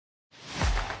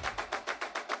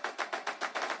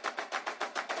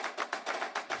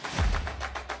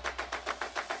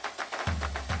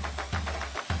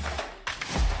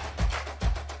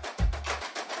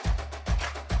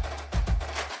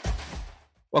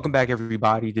Welcome back,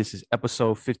 everybody. This is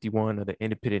episode 51 of the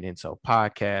Independent Intel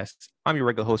podcast. I'm your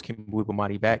regular host, Kim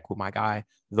Bluebloods, back with my guy,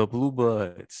 the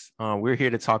Bluebloods. We're here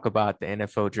to talk about the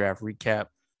NFL draft recap.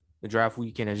 The draft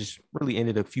weekend has just really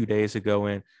ended a few days ago,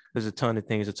 and there's a ton of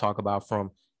things to talk about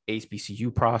from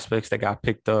HBCU prospects that got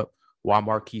picked up, why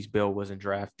Marquise Bell wasn't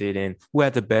drafted, and who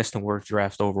had the best and worst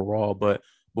drafts overall. But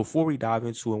before we dive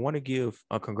into it, I want to give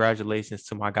a congratulations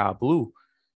to my guy, Blue.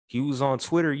 He was on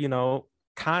Twitter,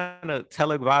 kind of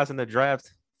televising the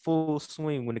draft full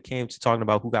swing when it came to talking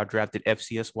about who got drafted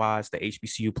FCS wise, the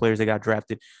HBCU players that got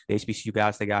drafted, the HBCU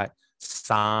guys that got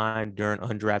signed during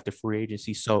undrafted free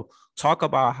agency. So talk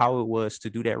about how it was to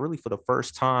do that really for the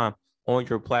first time on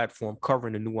your platform,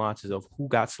 covering the nuances of who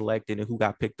got selected and who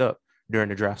got picked up during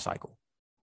the draft cycle.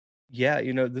 Yeah,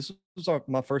 this was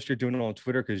my first year doing it on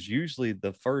Twitter because usually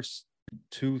the first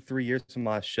 2-3 years of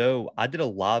my show, I did a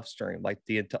live stream like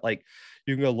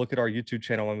you can go look at our YouTube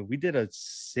channel. I mean, we did a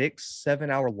 6-7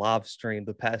 hour live stream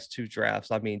the past two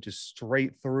drafts. I mean, just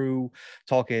straight through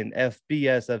talking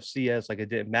FBS, FCS, like it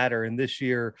didn't matter. And this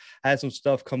year I had some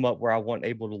stuff come up where I wasn't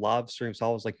able to live stream. So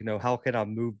I was like, how can I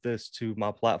move this to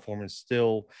my platform and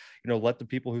still, let the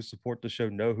people who support the show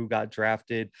know who got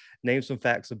drafted, name some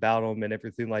facts about them and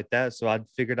everything like that. So I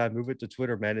figured I'd move it to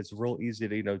Twitter, man. It's real easy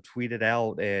to, tweet it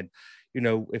out and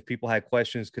if people had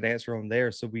questions, could answer them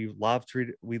there. So we live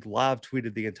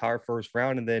tweeted the entire first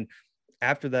round. And then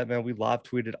after that, man, we live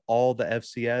tweeted all the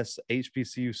FCS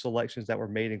HBCU selections that were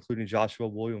made, including Joshua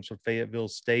Williams from Fayetteville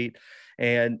State.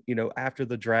 And, after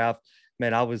the draft,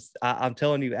 man, I'm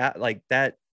telling you, like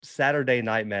that Saturday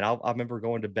night, man, I remember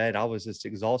going to bed. I was just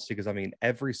exhausted because, I mean,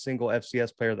 every single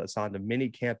FCS player that signed a mini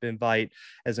camp invite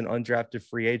as an undrafted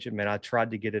free agent, man, I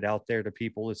tried to get it out there to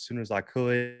people as soon as I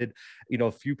could.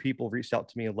 A few people reached out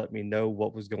to me and let me know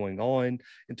what was going on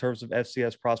in terms of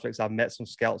FCS prospects. I met some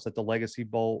scouts at the Legacy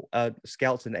Bowl,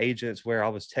 scouts and agents, where I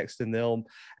was texting them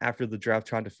after the draft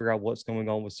trying to figure out what's going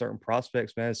on with certain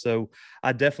prospects, man. So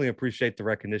I definitely appreciate the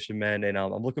recognition, man. And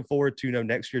I'm looking forward to,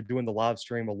 next year doing the live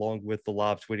stream along with the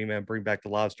live tweeting, man. Bring back the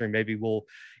live stream. Maybe we'll,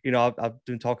 I've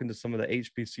been talking to some of the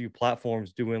HBCU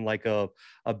platforms doing like a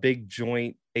big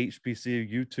joint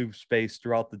HBCU YouTube space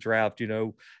throughout the draft,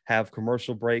 have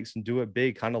commercial breaks and do it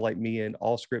big, kind of like me and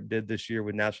Allscript did this year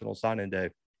with National Signing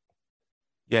Day.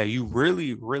 Yeah, you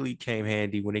really, really came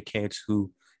handy when it came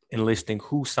to enlisting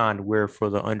who signed where for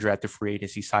the undrafted free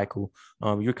agency cycle.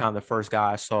 You're kind of the first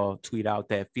guy I saw tweet out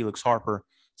that Felix Harper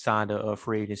signed a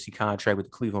free agency contract with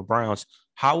the Cleveland Browns.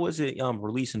 How was it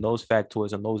releasing those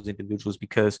factoids and those individuals?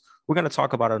 Because we're going to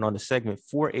talk about it on the segment.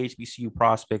 4 HBCU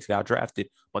prospects got drafted,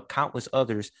 but countless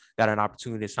others got an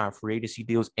opportunity to sign free agency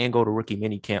deals and go to rookie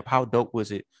minicamp. How dope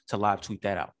was it to live tweet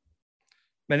that out?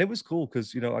 Man, it was cool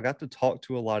because, I got to talk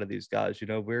to a lot of these guys.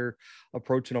 We're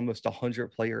approaching almost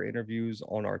 100 player interviews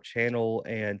on our channel.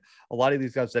 And a lot of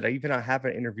these guys that I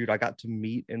haven't interviewed, I got to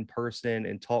meet in person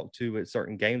and talk to at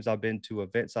certain games I've been to,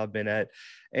 events I've been at.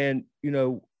 And,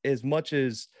 as much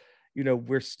as,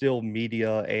 we're still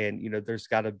media and, there's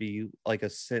got to be like a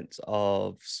sense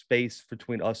of space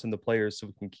between us and the players so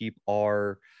we can keep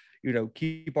our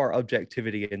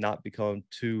objectivity and not become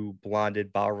too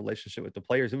blinded by our relationship with the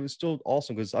players. It was still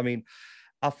awesome because, I mean,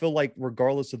 I feel like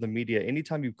regardless of the media,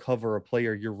 anytime you cover a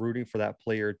player, you're rooting for that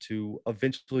player to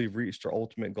eventually reach their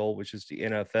ultimate goal, which is the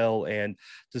NFL. And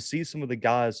to see some of the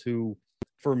guys who,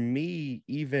 for me,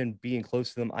 even being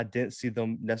close to them, I didn't see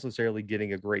them necessarily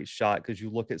getting a great shot because you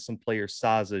look at some player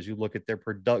sizes, you look at their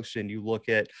production, you look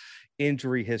at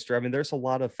injury history. I mean, there's a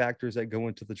lot of factors that go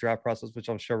into the draft process, which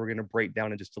I'm sure we're going to break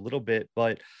down in just a little bit.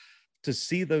 But to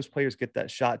see those players get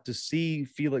that shot, to see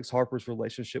Felix Harper's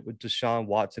relationship with Deshaun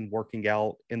Watson working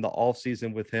out in the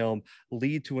offseason with him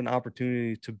lead to an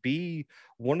opportunity to be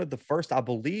one of the first, I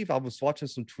believe I was watching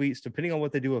some tweets, depending on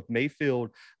what they do with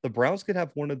Mayfield, the Browns could have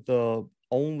one of the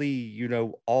only,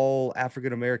 all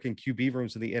African-American QB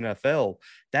rooms in the NFL.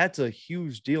 That's a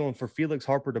huge deal. And for Felix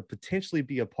Harper to potentially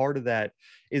be a part of that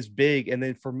is big. And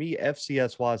then for me,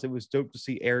 FCS wise, it was dope to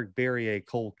see Eric Barrier,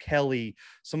 Cole Kelly,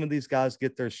 some of these guys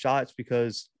get their shots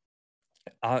because,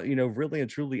 really and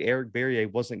truly, Eric Barrier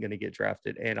wasn't going to get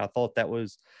drafted. And I thought that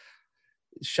was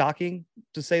shocking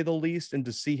to say the least, and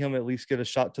to see him at least get a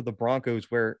shot to the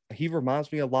Broncos, where he reminds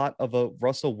me a lot of a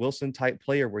Russell Wilson type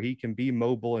player where he can be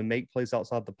mobile and make plays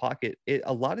outside the pocket.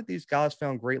 A lot of these guys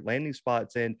found great landing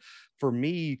spots. And for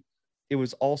me, it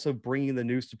was also bringing the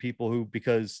news to people who,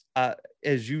 because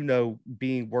as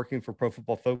being working for Pro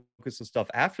Football Focus and stuff,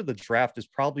 after the draft is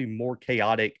probably more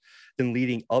chaotic than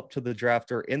leading up to the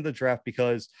draft or in the draft,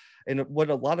 because And what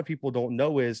a lot of people don't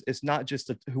know is it's not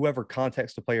just whoever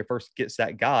contacts the player first gets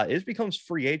that guy. It becomes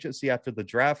free agency after the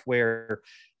draft where,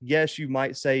 yes, you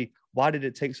might say, why did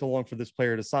it take so long for this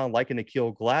player to sign? Like an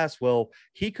Akil Glass, well,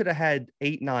 he could have had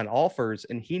 8-9 offers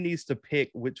and he needs to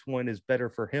pick which one is better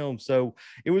for him. So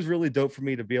it was really dope for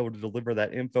me to be able to deliver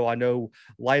that info. I know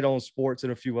Light on Sports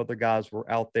and a few other guys were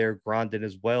out there grinding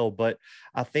as well, but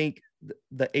I think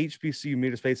the HBCU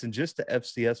media space and just the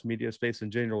FCS media space in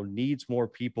general needs more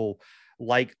people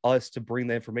like us to bring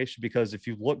the information, because if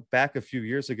you look back a few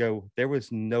years ago, there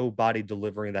was nobody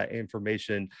delivering that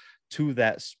information to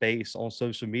that space on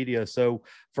social media. So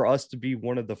for us to be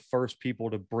one of the first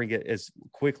people to bring it as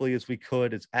quickly as we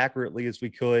could, as accurately as we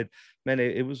could, man,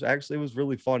 it was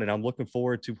really fun. And I'm looking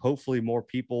forward to hopefully more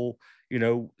people,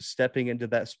 stepping into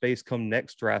that space come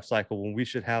next draft cycle, when we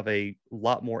should have a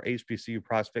lot more HBCU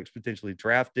prospects potentially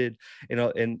drafted,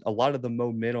 and a lot of the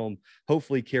momentum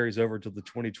hopefully carries over to the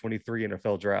 2023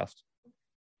 NFL draft.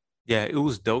 Yeah, it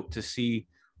was dope to see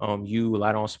you,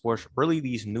 Light on Sports, really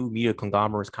these new media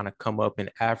conglomerates kind of come up and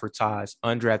advertise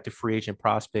undrafted free agent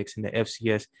prospects in the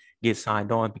FCS get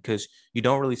signed on, because you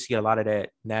don't really see a lot of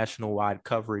that national wide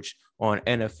coverage on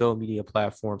NFL media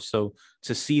platforms. So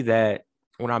to see that,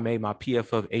 when I made my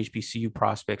PFF HBCU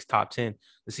prospects top 10,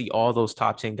 to see all those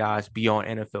top 10 guys be on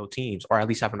NFL teams, or at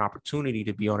least have an opportunity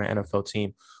to be on an NFL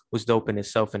team, was dope in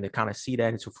itself. And to kind of see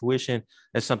that into fruition,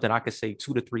 that's something I could say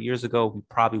 2 to 3 years ago, we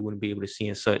probably wouldn't be able to see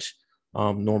in such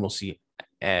normalcy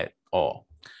at all.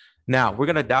 Now we're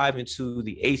going to dive into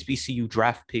the HBCU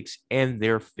draft picks and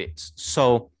their fits.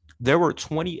 So there were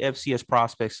 20 FCS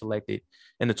prospects selected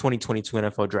in the 2022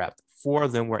 NFL draft. 4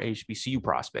 of them were HBCU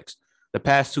prospects. The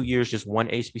past 2 years, just 1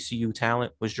 HBCU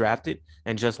talent was drafted,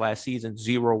 and just last season,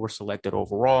 0 were selected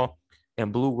overall.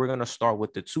 And Blue, we're going to start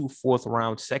with the 2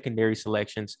 fourth-round secondary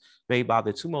selections made by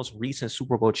the 2 most recent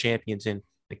Super Bowl champions in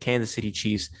the Kansas City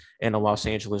Chiefs and the Los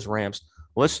Angeles Rams.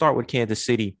 Let's start with Kansas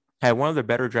City. Had one of their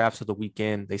better drafts of the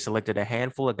weekend. They selected a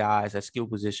handful of guys at skill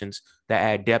positions that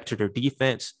add depth to their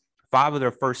defense. 5 of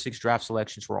their first 6 draft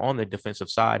selections were on the defensive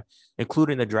side,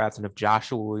 including the drafting of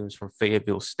Joshua Williams from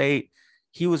Fayetteville State.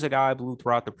 He was a guy, Blue,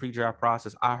 throughout the pre-draft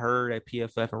process. I heard at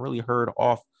PFF and really heard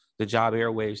off the job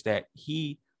airwaves that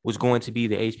he was going to be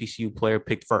the HBCU player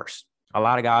picked first. A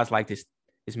lot of guys like his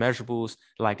measurables,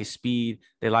 they like his speed,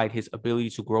 they like his ability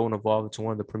to grow and evolve into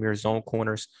one of the premier zone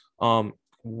corners.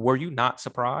 Were you not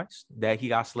surprised that he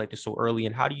got selected so early?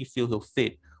 And how do you feel he'll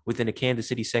fit within the Kansas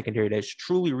City secondary that's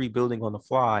truly rebuilding on the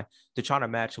fly to try to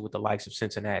match it with the likes of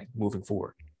Cincinnati moving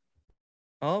forward?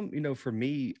 For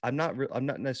me, I'm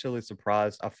not necessarily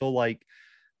surprised. I feel like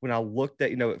when I looked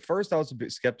at, at first I was a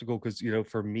bit skeptical because,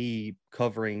 for me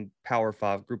covering Power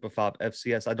 5, Group of 5,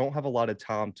 FCS, I don't have a lot of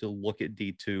time to look at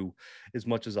D2 as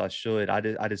much as I should.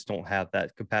 I just don't have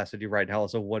that capacity right now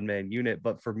as a one-man unit.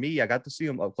 But for me, I got to see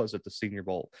him up close at the Senior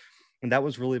Bowl. And that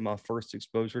was really my first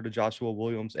exposure to Joshua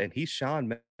Williams. And he shined,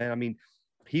 man. I mean,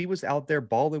 he was out there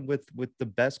balling with the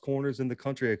best corners in the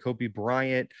country, Kobe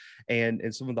Bryant and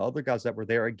some of the other guys that were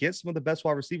there against some of the best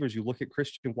wide receivers. You look at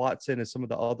Christian Watson and some of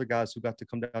the other guys who got to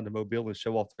come down to Mobile and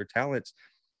show off their talents.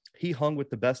 He hung with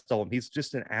the best of them. He's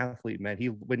just an athlete, man.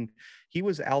 When he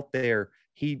was out there,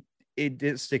 it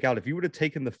didn't stick out. If you would have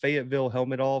taken the Fayetteville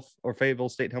helmet off or Fayetteville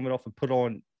State helmet off and put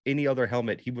on any other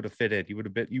helmet, he would have fit in. He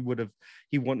wouldn't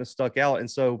have stuck out. And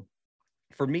so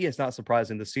for me, it's not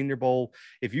surprising. The Senior Bowl,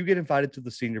 if you get invited to the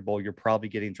Senior Bowl, you're probably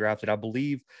getting drafted. I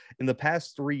believe in the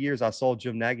past 3 years, I saw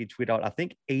Jim Nagy tweet out, I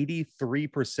think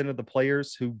 83% of the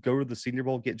players who go to the Senior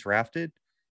Bowl get drafted,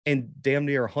 and damn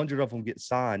near 100 of them get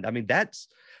signed. I mean, that's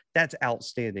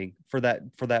outstanding for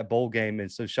that bowl game.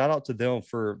 And so shout out to them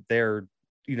for their,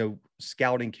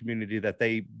 scouting community that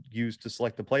they use to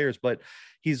select the players. But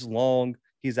he's long,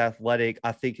 he's athletic.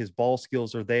 I think his ball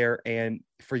skills are there. And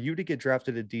for you to get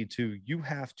drafted at D2, you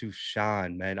have to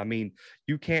shine, man. I mean,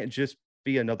 you can't just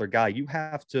be another guy. You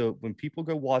have to, when people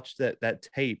go watch that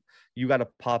tape, you got to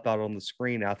pop out on the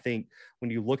screen. I think when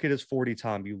you look at his 40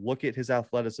 time, you look at his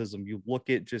athleticism, you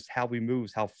look at just how he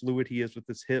moves, how fluid he is with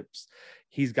his hips,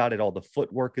 he's got it all. The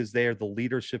footwork is there. The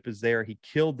leadership is there. He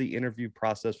killed the interview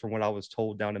process from what I was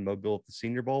told down in Mobile at the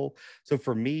Senior Bowl. So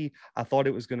for me, I thought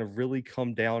it was going to really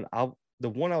come down. The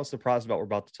one I was surprised about we're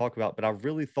about to talk about, but I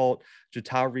really thought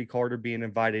Jatari Carter being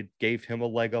invited gave him a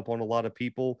leg up on a lot of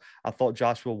people. I thought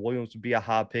Joshua Williams would be a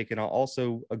high pick. And I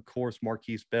also, of course,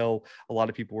 Marquise Bell, a lot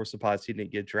of people were surprised he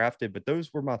didn't get drafted, but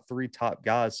those were my 3 top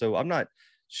guys. So I'm not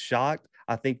shocked.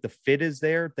 I think the fit is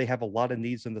there. They have a lot of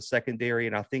needs in the secondary.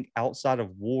 And I think outside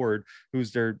of Ward,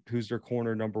 who's their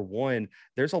corner number 1,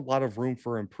 there's a lot of room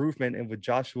for improvement. And with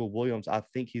Joshua Williams, I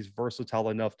think he's versatile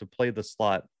enough to play the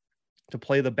slot, to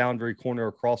play the boundary corner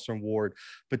across from Ward,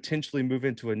 potentially move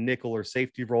into a nickel or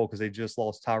safety role because they just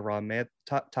lost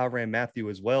Tyrann Mathieu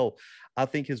as well. I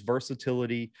think his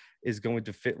versatility is going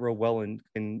to fit real well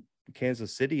in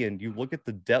Kansas City. And you look at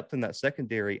the depth in that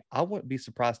secondary, I wouldn't be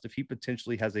surprised if he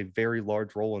potentially has a very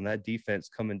large role in that defense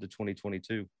come into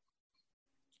 2022.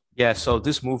 Yeah, so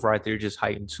this move right there just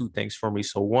heightened two things for me.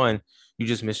 So one, you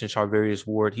just mentioned Charvarius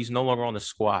Ward. He's no longer on the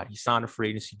squad. He signed a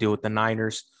free agency deal with the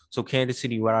Niners. So Kansas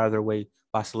City went out of their way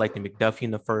by selecting McDuffie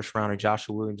in the first round and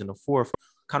Joshua Williams in the fourth.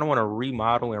 Kind of want to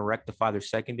remodel and rectify their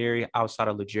secondary outside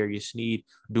of L'Jarius Sneed,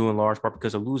 due in large part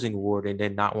because of losing Ward and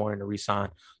then not wanting to re-sign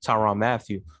Tyrann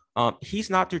Mathieu. He's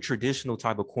not the traditional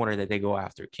type of corner that they go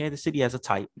after. Kansas City has a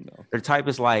type. No. Their type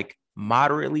is like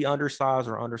moderately undersized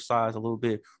or undersized a little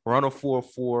bit. Run a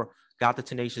 4.4, got the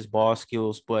tenacious ball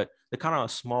skills, but the kind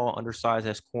of small, undersized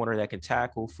as corner that can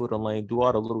tackle, foot a lane, do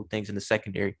all the little things in the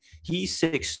secondary. He's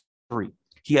 6'3".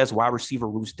 He has wide receiver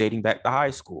roots dating back to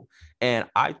high school. And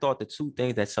I thought the two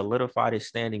things that solidified his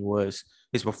standing was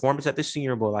his performance at the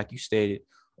Senior Bowl, like you stated,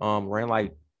 ran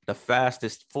like the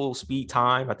fastest full speed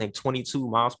time, I think 22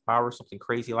 miles per hour, something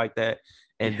crazy like that.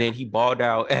 And then he balled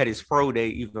out at his pro day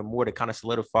even more to kind of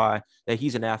solidify that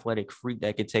he's an athletic freak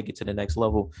that can take it to the next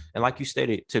level. And like you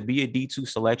stated, to be a D2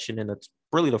 selection in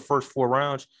really the first 4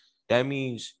 rounds, that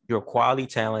means you're a quality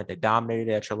talent that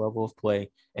dominated at your level of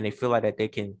play, and they feel like that they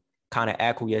can kind of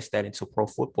acquiesce that into pro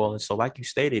football. And so, like you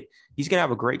stated, he's going to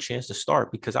have a great chance to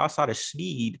start because outside of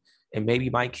Sneed and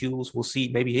maybe Mike Hughes, we'll see,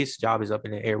 maybe his job is up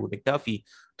in the air with McDuffie,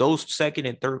 those second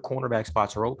and third cornerback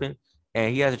spots are open,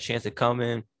 and he has a chance to come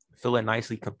in, fill in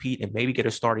nicely, compete, and maybe get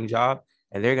a starting job.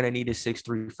 And they're going to need a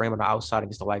 6'3" frame on the outside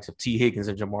against the likes of T. Higgins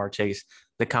and Jamar Chase,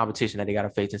 the competition that they got to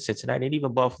face in Cincinnati, and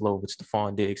even Buffalo with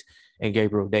Stephon Diggs and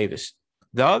Gabriel Davis.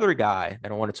 The other guy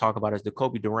that I want to talk about is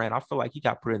Jacoby Durant. I feel like he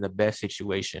got put in the best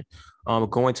situation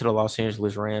going to the Los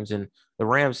Angeles Rams. And the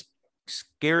Rams,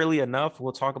 scarily enough,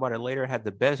 we'll talk about it later, had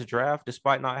the best draft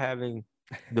despite not having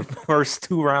the first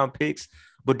 2-round picks.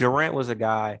 But Durant was a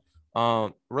guy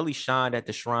really shined at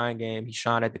the Shrine Game. He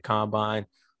shined at the Combine.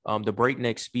 The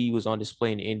breakneck speed was on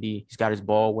display in Indy. He's got his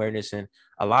ball awareness, and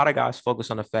a lot of guys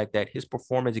focus on the fact that his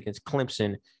performance against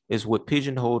Clemson is what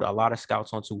pigeonholed a lot of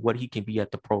scouts onto what he can be at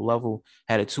the pro level.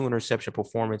 Had a 2-interception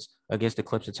performance against the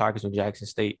Clemson Tigers when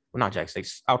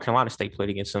South Carolina State played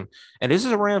against him. And this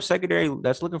is a Rams secondary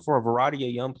that's looking for a variety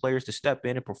of young players to step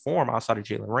in and perform outside of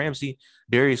Jalen Ramsey.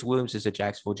 Darius Williams is a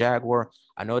Jacksonville Jaguar.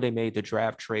 I know they made the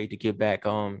draft trade to get back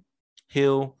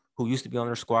Hill, who used to be on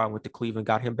their squad, went to Cleveland,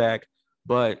 got him back.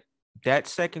 But that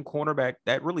second cornerback,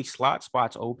 that really slot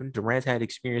spot's open. Durant had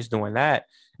experience doing that.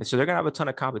 And so they're going to have a ton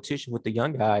of competition with the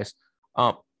young guys.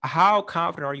 How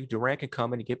confident are you Durant can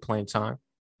come in and get playing time?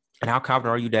 And how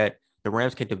confident are you that the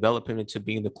Rams can develop him into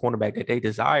being the cornerback that they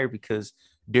desire? Because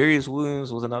Darius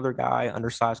Williams was another guy,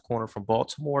 undersized corner from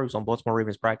Baltimore. He was on Baltimore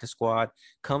Ravens practice squad,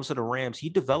 comes to the Rams. He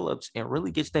develops and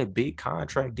really gets that big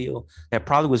contract deal that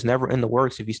probably was never in the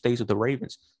works if he stays with the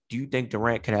Ravens. Do you think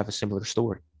Durant can have a similar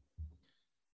story?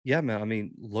 Yeah, man. I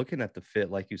mean, looking at the fit,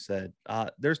 like you said,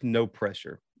 there's no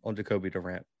pressure on Jacoby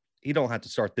Durant. He don't have to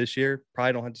start this year,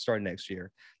 probably don't have to start next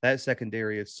year. That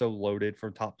secondary is so loaded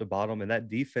from top to bottom, and that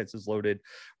defense is loaded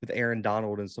with Aaron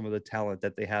Donald and some of the talent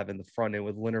that they have in the front end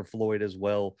with Leonard Floyd as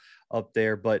well up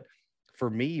there. But for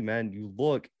me, man, you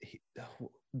look,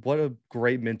 what a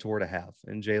great mentor to have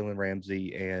in Jalen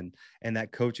Ramsey and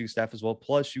that coaching staff as well.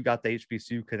 Plus, you got the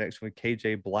HBCU connection with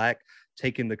KJ Black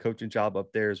taking the coaching job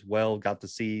up there as well. Got to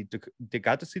see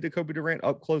Jacoby Durant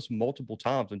up close multiple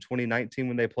times in 2019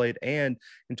 when they played and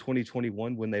in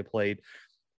 2021 when they played.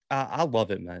 I love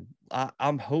it, man.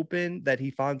 I'm hoping that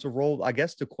he finds a role. I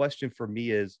guess the question for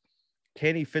me is,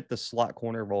 can he fit the slot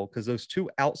corner role? Because those 2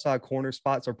 outside corner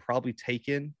spots are probably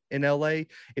taken in LA.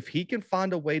 If he can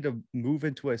find a way to move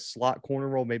into a slot corner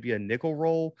role, maybe a nickel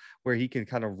role where he can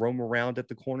kind of roam around at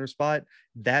the corner spot,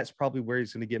 that's probably where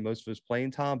he's going to get most of his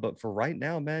playing time. But for right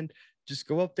now, man, just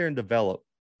go up there and develop.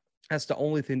 That's the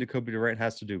only thing Jacoby Durant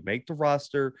has to do. Make the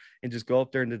roster and just go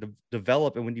up there and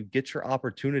develop. And when you get your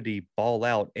opportunity, ball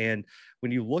out. And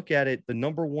when you look at it, the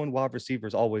number 1 wide receiver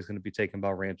is always going to be taken by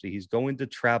Ramsey. He's going to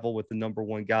travel with the number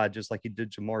 1 guy, just like he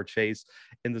did Jamar Chase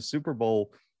in the Super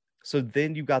Bowl. So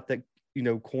then you got that,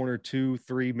 corner 2,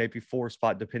 3, maybe 4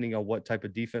 spot, depending on what type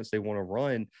of defense they want to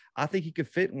run. I think he could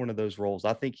fit in one of those roles.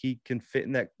 I think he can fit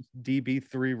in that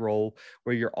DB3 role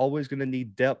where you're always going to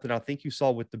need depth. And I think you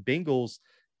saw with the Bengals,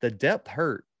 the depth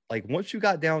hurt. Like once you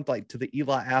got down to the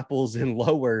Eli Apples and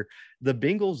lower, the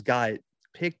Bengals got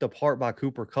picked apart by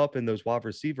Cooper Kupp and those wide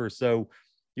receivers. So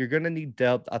You're going to need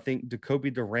depth. I think Jacoby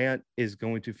Durant is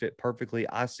going to fit perfectly.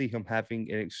 I see him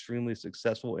having an extremely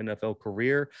successful NFL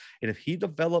career. And if he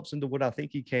develops into what I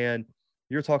think he can,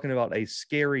 you're talking about a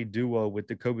scary duo with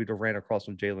Jacoby Durant across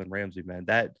from Jalen Ramsey, man.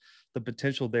 That the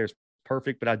potential there is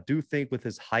perfect. But I do think with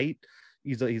his height,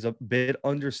 he's a bit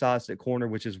undersized at corner,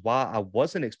 which is why I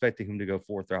wasn't expecting him to go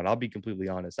fourth round. I'll be completely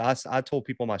honest. I told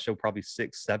people on my show probably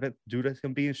sixth, seventh due to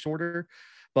him being shorter.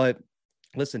 But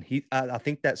listen, I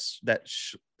think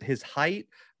his height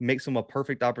makes him a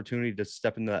perfect opportunity to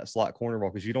step into that slot corner role,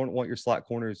 because you don't want your slot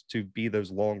corners to be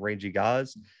those long rangy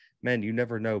guys. Man, you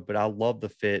never know. But I love the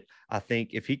fit. I think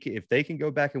if they can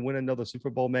go back and win another Super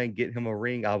Bowl, man, get him a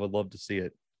ring, I would love to see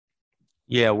it.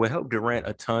 Yeah, what helped Durant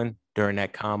a ton during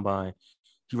that combine,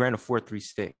 he ran a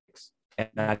 4.36. And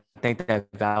I think that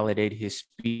validated his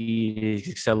speed, his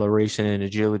acceleration, and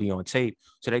agility on tape.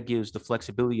 So that gives the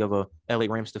flexibility of a LA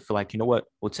Rams to feel like, you know what,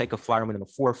 we'll take a flyerman in the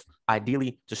fourth.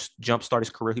 Ideally, just jumpstart his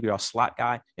career. He'll be our slot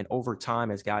guy. And over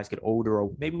time, as guys get older,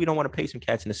 or maybe we don't want to pay some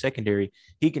cats in the secondary,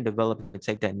 he can develop and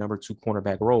take that number 2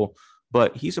 cornerback role.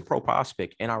 But he's a pro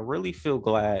prospect. And I really feel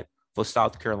glad for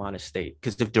South Carolina State,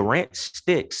 because if Durant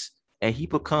sticks and he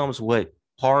becomes what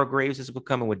Hargraves is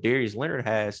becoming, what Darius Leonard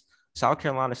has, South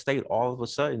Carolina State all of a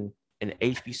sudden in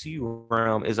the HBCU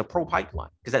realm is a pro pipeline,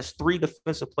 because that's 3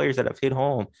 defensive players that have hit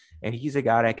home, and he's a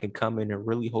guy that can come in and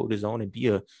really hold his own and be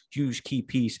a huge key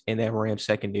piece in that Rams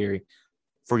secondary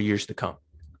for years to come.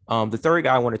 The third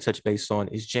guy I want to touch base on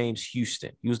is James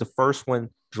Houston. He was the first one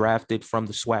drafted from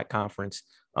the SWAC conference,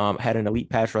 had an elite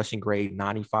pass rushing grade,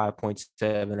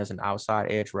 95.7 as an outside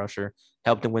edge rusher,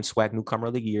 helped him win SWAC Newcomer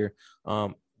of the Year.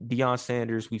 Deion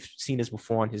Sanders, we've seen this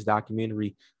before in his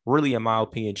documentary, really, in my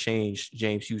opinion, changed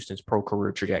James Houston's pro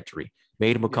career trajectory,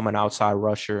 made him become an outside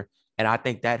rusher. And I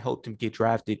think that helped him get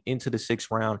drafted into the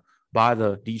 6th round by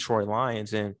the Detroit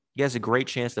Lions. And he has a great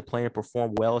chance to play and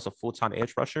perform well as a full-time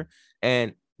edge rusher.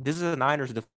 And this is a not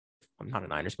a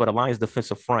Niners, but a Lions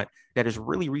defensive front that is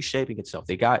really reshaping itself.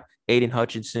 They got Aiden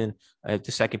Hutchinson at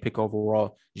the 2nd pick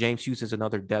overall. James Houston's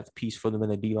another depth piece for them in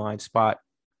the D-line spot.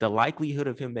 The likelihood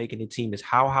of him making the team is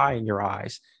how high in your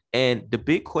eyes? And the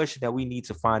big question that we need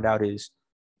to find out is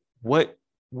what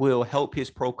will help his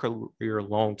pro career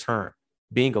long term,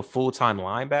 being a full-time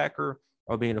linebacker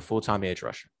or being a full-time edge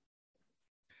rusher?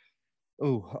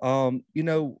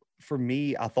 For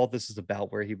me, I thought this is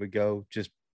about where he would go,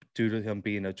 just due to him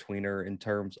being a tweener in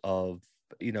terms of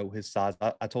his size.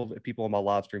 I told people on my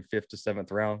live stream 5th to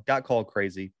 7th round, got called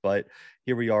crazy, but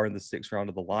here we are in the 6th round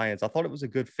of the Lions. I thought it was a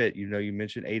good fit. You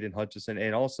mentioned Aiden Hutchinson,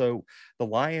 and also the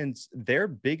Lions, their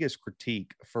biggest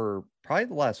critique for probably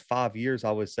the last 5 years,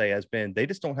 I would say, has been they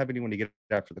just don't have anyone to get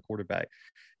after the quarterback.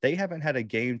 They haven't had a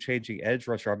game-changing edge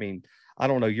rusher. I mean, I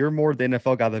don't know. You're more the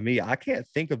NFL guy than me. I can't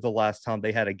think of the last time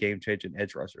they had a game-changing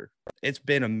edge rusher. It's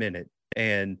been a minute.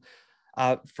 And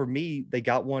for me, they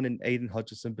got one in Aiden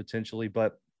Hutchinson potentially,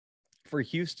 but for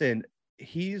Houston,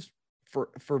 he's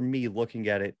for me looking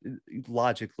at it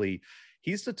logically,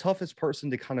 he's the toughest person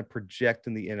to kind of project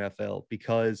in the NFL,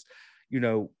 because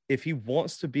if he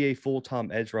wants to be a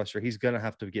full-time edge rusher, he's going to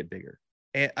have to get bigger,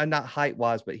 and not height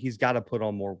wise, but he's got to put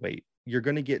on more weight. You're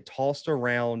going to get tossed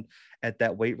around at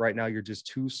that weight right now. You're just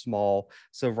too small.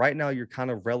 So right now you're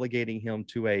kind of relegating him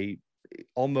to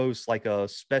almost like a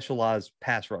specialized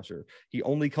pass rusher. He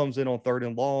only comes in on 3rd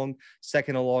and long, 2nd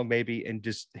and long maybe, and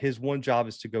just his one job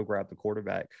is to go grab the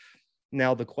quarterback.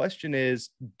 Now the question is,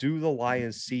 do the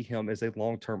Lions see him as a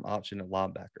long-term option at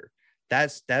linebacker?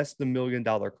 That's the $1 million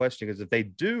question, because if they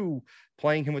do,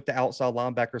 playing him with the outside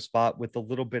linebacker spot with a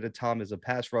little bit of time as a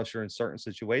pass rusher in certain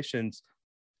situations,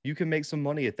 you can make some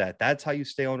money at that. That's how you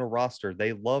stay on a roster.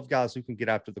 They love guys who can get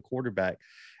after the quarterback.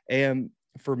 And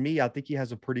for me, I think he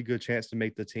has a pretty good chance to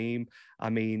make the team. I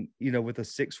mean, with a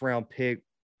 6th round pick,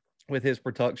 with his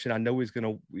production, I know he's going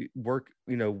to work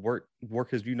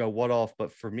his what off.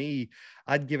 But for me,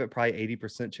 I'd give it probably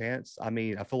 80% chance. I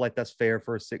mean, I feel like that's fair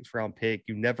for a 6th round pick.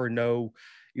 You never know,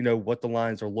 what the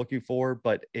Lions are looking for.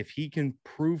 But if he can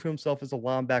prove himself as a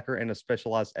linebacker and a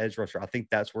specialized edge rusher, I think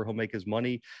that's where he'll make his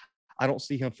money. I don't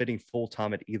see him fitting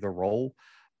full-time at either role.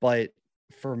 But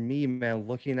for me, man,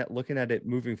 looking at it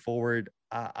moving forward,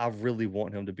 I really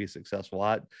want him to be successful.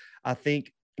 I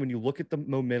think when you look at the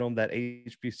momentum that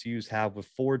HBCUs have with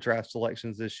 4 draft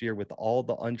selections this year, with all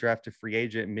the undrafted free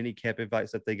agent mini camp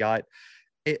invites that they got,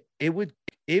 it would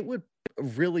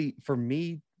really, for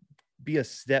me, be a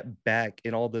step back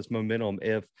in all this momentum.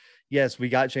 If, yes, we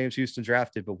got James Houston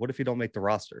drafted, but what if he don't make the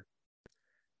roster?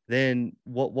 Then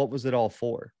what was it all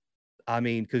for? I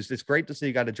mean, because it's great to see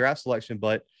you got a draft selection,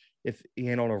 but if he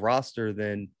ain't on a roster,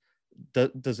 then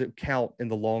does it count in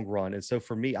the long run? And so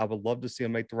for me, I would love to see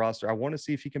him make the roster. I want to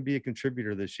see if he can be a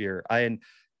contributor this year. And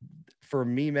for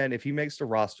me, man, if he makes the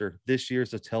roster, this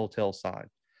year's a telltale sign.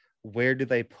 Where do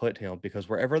they put him? Because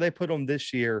wherever they put him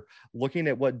this year, looking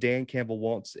at what Dan Campbell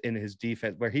wants in his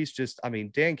defense, where he's just, I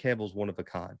mean, Dan Campbell's one of a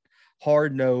kind.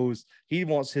 Hard nosed. He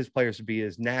wants his players to be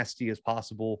as nasty as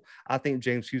possible. I think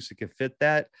James Houston can fit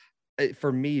that.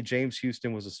 For me, James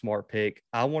Houston was a smart pick.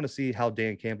 I want to see how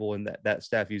Dan Campbell and that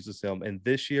staff uses him. And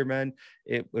this year, man,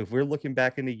 if we're looking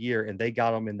back in the year and they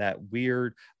got him in that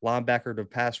weird linebacker to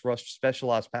pass rush,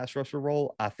 specialized pass rusher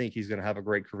role, I think he's going to have a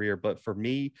great career. But for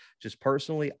me, just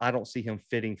personally, I don't see him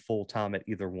fitting full time at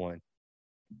either one.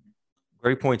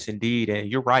 Great points indeed.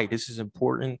 And you're right. This is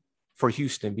important for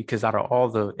Houston because out of all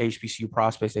the HBCU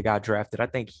prospects that got drafted, I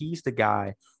think he's the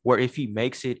guy where if he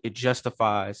makes it, it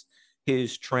justifies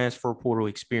his transfer portal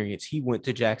experience. He went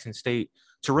to Jackson State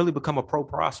to really become a pro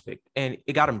prospect and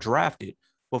it got him drafted.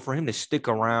 But for him to stick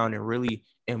around and really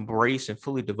embrace and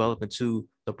fully develop into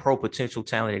the pro potential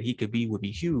talent that he could be would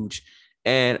be huge.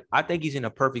 And I think he's in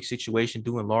a perfect situation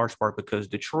due in large part because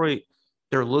Detroit,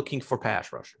 they're looking for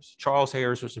pass rushers. Charles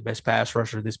Harris was the best pass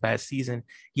rusher this past season.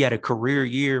 He had a career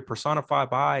year personified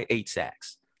by 8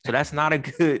 sacks. So that's not a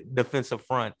good defensive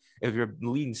front if your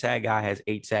leading sack guy has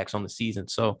 8 sacks on the season.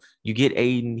 So you get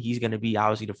Aiden. He's going to be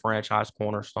obviously the franchise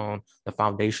cornerstone, the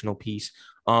foundational piece.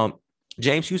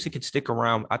 James Houston can stick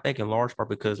around, I think, in large part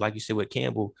because, like you said with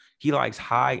Campbell, he likes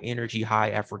high energy, high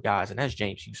effort guys, and that's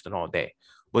James Houston all day.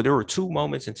 But there were 2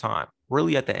 moments in time,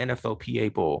 really at the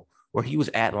NFLPA Bowl, where he was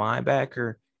at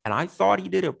linebacker, and I thought he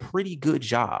did a pretty good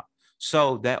job.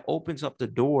 So that opens up the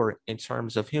door in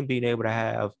terms of him being able to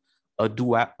have a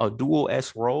dual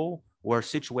S role where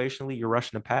situationally you're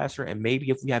rushing the passer, and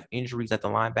maybe if we have injuries at the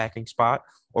linebacking spot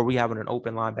or we have an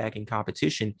open linebacking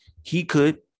competition, he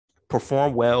could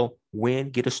perform well, win,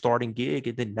 get a starting gig,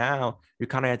 and then now you're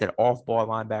kind of at that off-ball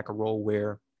linebacker role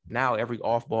where now every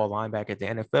off-ball linebacker at the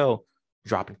NFL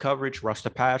dropping coverage, rush the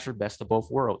passer, best of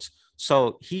both worlds.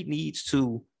 So he needs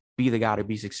to be the guy to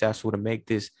be successful to make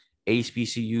this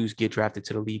HBCUs get drafted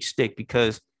to the league stick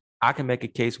because I can make a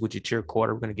case with Ja'Tyre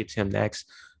Carter. We're going to get to him next.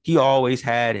 He always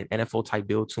had an NFL type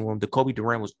build to him. Jacoby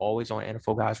Durant was always on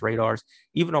NFL guys' radars.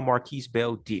 Even though Marquise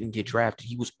Bell didn't get drafted,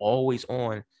 he was always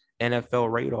on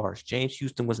NFL radars. James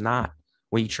Houston was not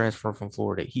when he transferred from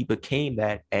Florida. He became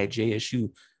that at JSU.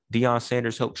 Deion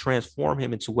Sanders helped transform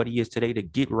him into what he is today to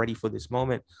get ready for this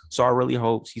moment. So I really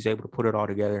hope he's able to put it all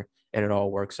together and it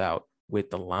all works out with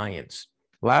the Lions.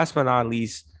 Last but not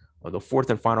least, the 4th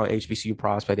and final HBCU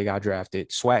prospect that got drafted,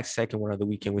 SWAC's second one of the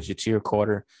weekend was Ja'Tyre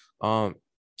Carter.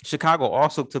 Chicago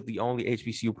also took the only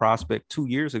HBCU prospect 2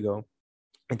 years ago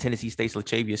in Tennessee State's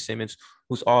Latavius Simmons,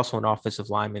 who's also an offensive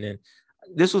lineman. And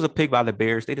this was a pick by the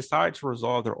Bears. They decided to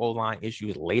resolve their O-line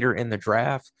issues later in the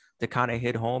draft to kind of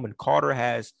hit home. And Carter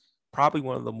has probably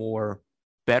one of the more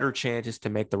better chances to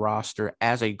make the roster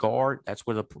as a guard. That's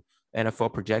where the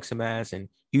NFL projects him as. And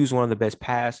he was one of the best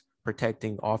pass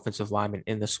protecting offensive linemen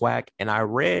in the SWAC. And I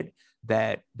read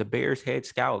that the Bears head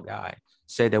scout guy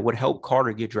said that what helped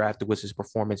Carter get drafted was his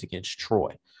performance against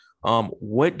Troy.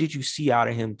 What did you see out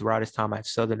of him throughout his time at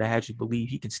Southern that had you believe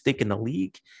he can stick in the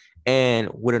league? And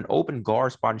with an open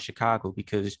guard spot in Chicago,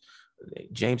 because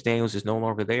James Daniels is no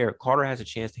longer there, Carter has a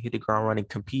chance to hit the ground running,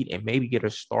 compete, and maybe get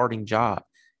a starting job.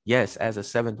 Yes, as a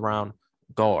 7th round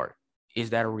guard.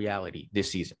 Is that a reality this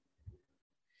season?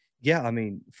 Yeah, I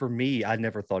mean, for me, I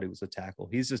never thought he was a tackle.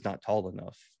 He's just not tall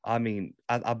enough. I mean,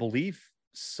 I believe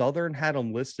Southern had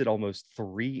him listed almost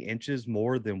 3 inches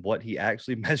more than what he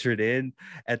actually measured in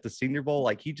at the Senior Bowl.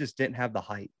 Like, he just didn't have the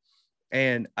height.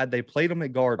 And they played him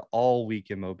at guard all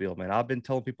week in Mobile, man. I've been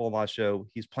telling people on my show,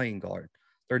 he's playing guard.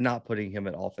 They're not putting him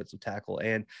at offensive tackle.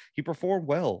 And he performed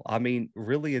well. I mean,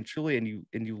 really and truly. And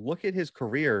you look at his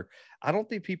career, I don't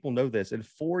think people know this. In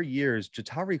 4 years,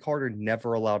 Ja'Tyre Carter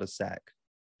never allowed a sack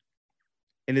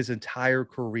in his entire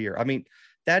career. I mean,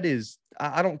 that is,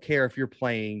 I don't care if you're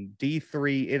playing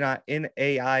D3 in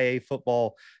NAIA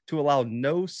football, to allow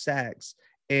no sacks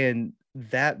and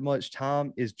that much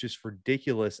time is just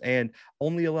ridiculous. And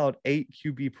only allowed 8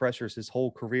 QB pressures his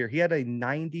whole career. He had a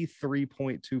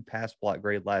 93.2 pass block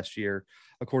grade last year,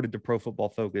 according to Pro Football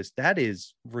Focus. That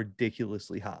is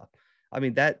ridiculously high. I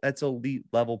mean, that's elite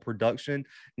level production.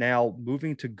 Now,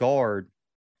 moving to guard,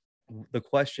 the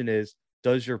question is,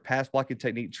 does your pass blocking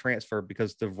technique transfer?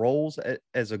 Because the roles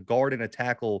as a guard and a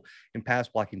tackle in pass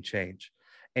blocking change.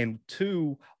 And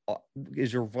 2,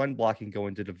 is your run blocking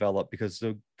going to develop? Because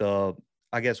the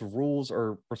I guess rules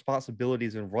or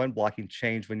responsibilities in run blocking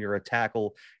change when you're a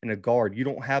tackle and a guard. You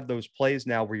don't have those plays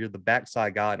now where you're the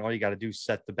backside guy and all you got to do is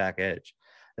set the back edge.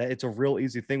 That it's a real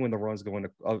easy thing when the run's going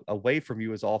away from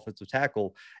you as offensive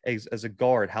tackle. As a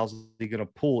guard, how's he going to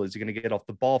pull? Is he going to get off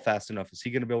the ball fast enough? Is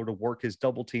he going to be able to work his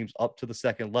double teams up to the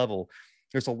second level?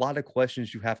 There's a lot of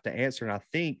questions you have to answer. And I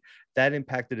think that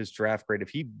impacted his draft grade. If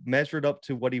he measured up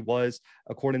to what he was,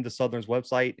 according to Southern's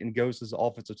website, and goes as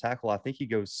offensive tackle, I think he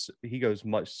goes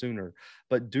much sooner.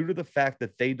 But due to the fact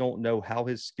that they don't know how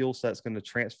his skill set is going to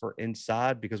transfer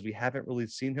inside, because we haven't really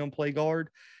seen him play guard,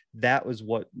 that was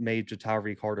what made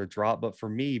Jatari Carter drop. But for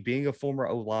me, being a former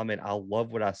O lineman, I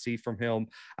love what I see from him.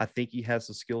 I think he has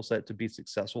the skill set to be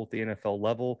successful at the NFL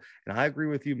level. And I agree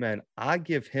with you, man. I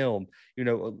give him,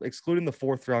 excluding the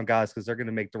fourth round guys, because they're going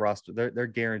to make the roster. They're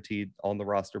guaranteed on the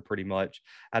roster pretty much.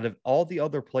 Out of all the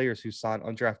other players who signed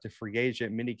undrafted free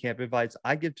agent mini camp invites,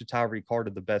 I give Jatari Carter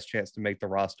the best chance to make the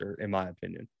roster, in my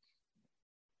opinion.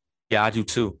 Yeah, I do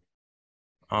too.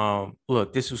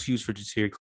 Look, this was huge for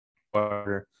Jatari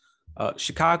Carter.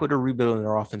 Chicago, they're rebuilding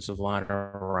their offensive line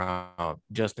around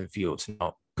Justin Fields.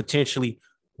 Now, potentially,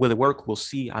 will it work? We'll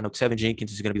see. I know Tevin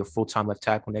Jenkins is going to be a full-time left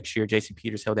tackle next year. J.C.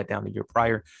 Peters held that down the year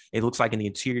prior. It looks like in the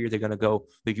interior, they're going to go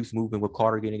the youth movement with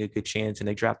Carter getting a good chance, and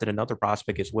they drafted another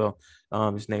prospect as well.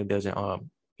 His name doesn't, I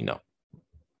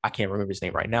can't remember his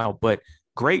name right now, but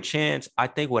great chance. I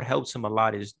think what helps him a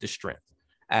lot is the strength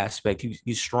aspect.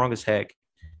 He's strong as heck,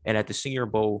 and at the Senior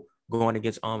Bowl, going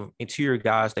against interior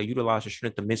guys that utilize their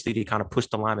strength immensely to kind of push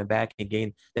the lineman back and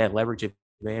gain that leverage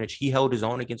advantage. He held his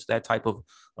own against that type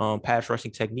of pass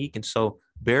rushing technique. And so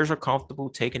Bears are comfortable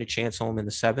taking a chance on him in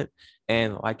the 7th.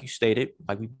 And like you stated,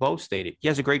 like we both stated, he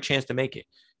has a great chance to make it.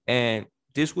 And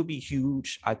this would be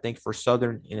huge, I think, for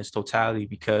Southern in its totality,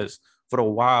 because for a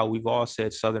while, we've all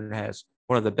said Southern has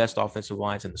one of the best offensive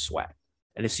lines in the SWAC.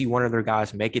 And to see one of their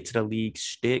guys make it to the league,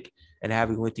 stick, and have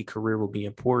a lengthy career will be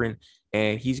important.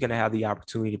 And he's going to have the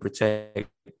opportunity to protect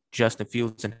Justin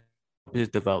Fields and his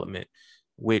development,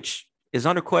 which is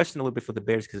under question a little bit for the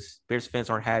Bears, because Bears fans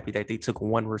aren't happy that they took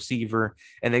one receiver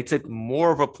and they took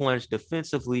more of a plunge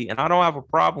defensively. And I don't have a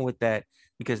problem with that,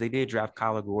 because they did draft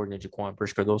Kyler Gordon and Jaquan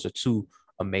Brisker. Those are two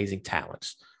amazing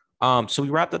talents. So we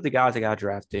wrapped up the guys that got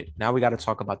drafted. Now we got to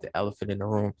talk about the elephant in the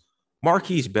room.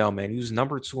 Marquise Bell, man, he was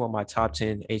number 2 on my top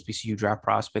 10 HBCU draft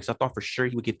prospects. I thought for sure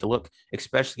he would get the look,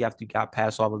 especially after he got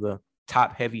past all of the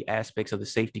top heavy aspects of the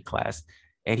safety class,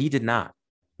 and he did not.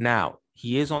 Now,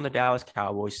 he is on the Dallas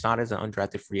Cowboys, signed as an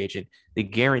undrafted free agent. They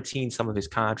guaranteed some of his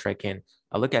contract, and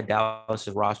I look at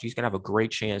Dallas's roster. He's going to have a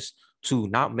great chance to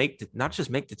not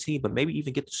just make the team, but maybe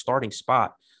even get the starting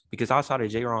spot, because outside of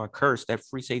Jaron Kearse, that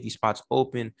free safety spot's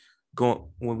open going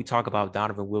when we talk about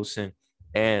Donovan Wilson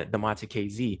and DeMonte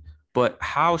KZ. But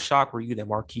how shocked were you that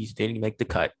Marquise didn't make the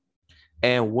cut?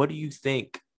 And what do you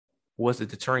think was the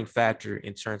deterring factor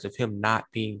in terms of him not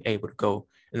being able to go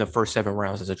in the first 7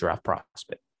 rounds as a draft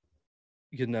prospect?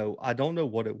 I don't know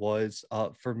what it was.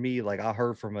 For me, like I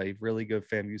heard from a really good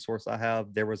FAMU source I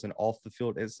have, there was an off the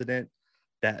field incident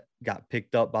that got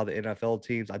picked up by the NFL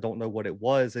teams. I don't know what it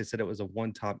was. They said it was a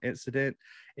one-time incident,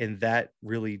 and that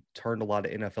really turned a lot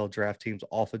of NFL draft teams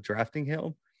off of drafting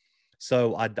him.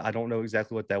 So I don't know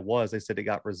exactly what that was. They said it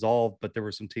got resolved, but there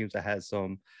were some teams that had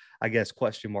some, I guess,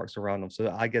 question marks around them.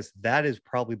 So I guess that is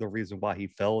probably the reason why he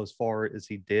fell as far as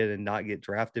he did and not get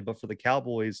drafted. But for the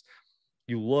Cowboys,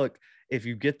 you look, if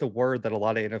you get the word that a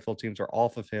lot of NFL teams are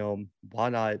off of him, why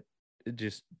not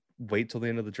just wait till the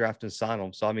end of the draft and sign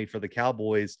him? So, I mean, for the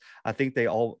Cowboys, I think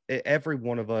every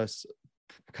one of us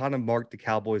kind of marked the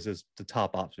Cowboys as the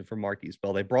top option for Marquise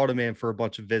Bell. They brought him in for a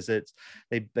bunch of visits.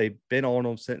 They've been on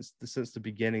him since the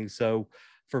beginning. So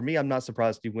for me, I'm not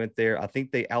surprised he went there. I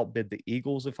think they outbid the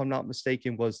Eagles, if I'm not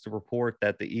mistaken, was the report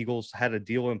that the Eagles had a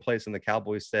deal in place and the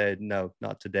Cowboys said, no,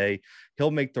 not today.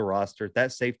 He'll make the roster.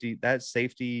 That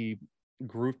safety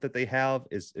group that they have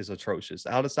is atrocious.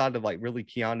 Outside of like really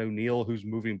Keanu Neal, who's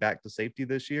moving back to safety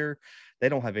this year, they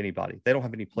don't have anybody. They don't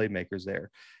have any playmakers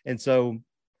there. And so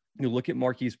you look at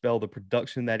Marquise Bell, the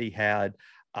production that he had.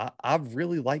 I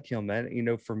really like him,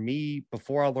 man. For me,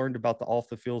 before I learned about the off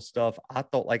the field stuff, I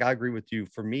thought, like, I agree with you.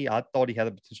 For me, I thought he had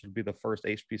the potential to be the first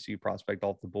HBCU prospect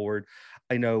off the board.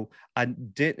 I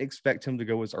didn't expect him to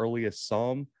go as early as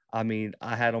some. I mean,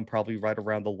 I had him probably right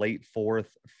around the late 4th,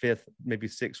 5th, maybe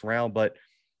 6th round. But,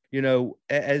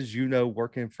 as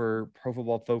working for Pro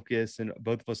Football Focus and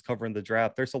both of us covering the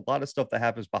draft, there's a lot of stuff that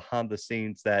happens behind the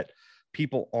scenes that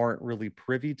people aren't really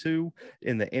privy to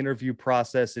in the interview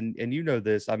process. And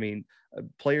this, I mean,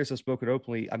 players have spoken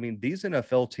openly. I mean, these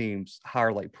NFL teams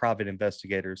hire like private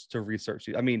investigators to research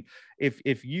you. I mean,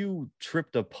 if you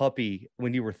tripped a puppy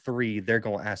when you were 3, they're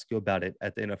going to ask you about it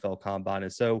at the NFL Combine.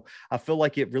 And so I feel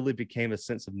like it really became a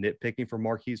sense of nitpicking for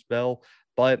Marquise Bell.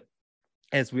 But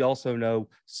as we also know,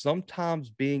 sometimes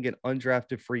being an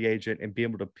undrafted free agent and being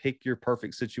able to pick your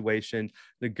perfect situation,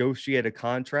 negotiate a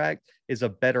contract is a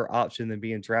better option than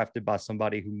being drafted by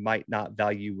somebody who might not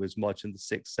value you as much in the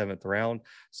sixth, seventh round.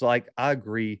 So, like, I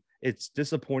agree. It's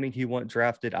disappointing he wasn't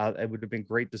drafted. It would have been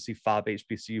great to see 5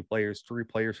 HBCU players, 3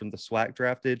 players from the SWAC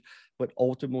drafted. But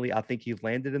ultimately, I think he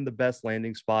landed in the best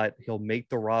landing spot. He'll make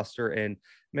the roster. And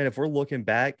man, if we're looking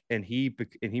back and he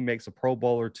makes a Pro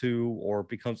Bowl or two or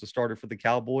becomes a starter for the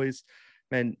Cowboys,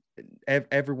 man,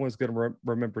 everyone's going to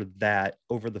remember that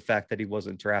over the fact that he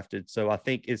wasn't drafted. So I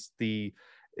think you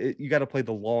got to play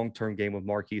the long-term game with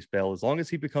Marquise Bell. As long as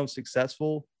he becomes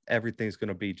successful, everything's going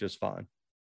to be just fine.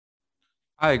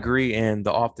 I agree, and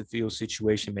the off the field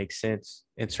situation makes sense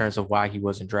in terms of why he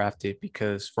wasn't drafted,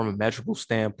 because from a measurable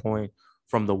standpoint,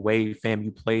 from the way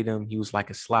FAMU played him, he was like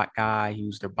a slot guy. He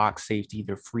was their box safety,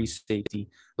 their free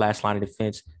safety, last line of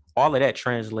defense. All of that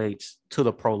translates to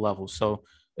the pro level. So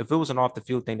if it was an off the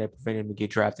field thing that prevented him to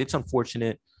get drafted, it's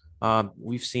unfortunate.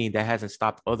 We've seen that hasn't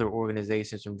stopped other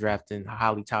organizations from drafting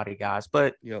highly touted guys,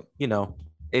 but Yep. you know,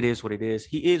 it is what it is.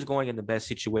 He is going in the best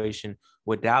situation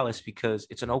with Dallas because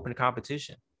it's an open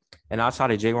competition. And outside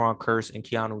of Jaron Curse and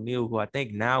Keanu Neal, who I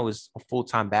think now is a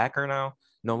full-time backer now,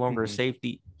 no longer a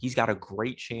safety, he's got a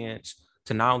great chance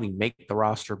to not only make the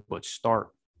roster, but start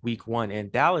week one.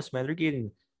 And Dallas, man, they're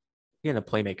getting a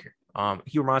playmaker.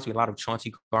 He reminds me a lot of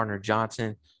Chauncey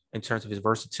Gardner-Johnson in terms of his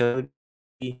versatility.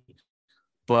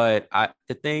 But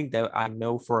the thing that I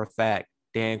know for a fact,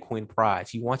 Dan Quinn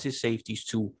prides, he wants his safeties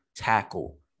to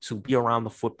tackle, to be around the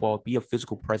football, be a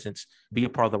physical presence, be a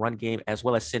part of the run game, as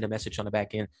well as send a message on the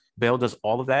back end. Bell does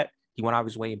all of that. He went out of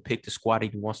his way and picked the squad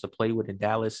that he wants to play with in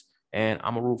Dallas, and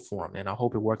I'm a root for him, and I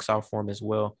hope it works out for him as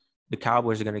well. The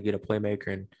Cowboys are going to get a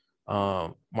playmaker,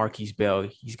 and Marquise Bell,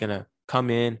 he's going to come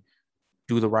in,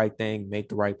 do the right thing, make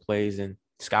the right plays, and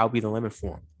sky will be the limit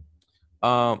for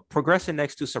him. Progressing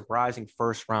next to surprising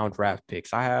first round draft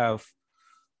picks. I have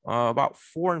about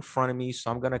 4 in front of me, so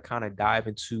I'm going to kind of dive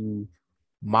into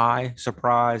my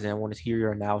surprise and I want to hear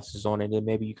your analysis on it. And then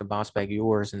maybe you can bounce back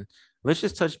yours. And let's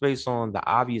just touch base on the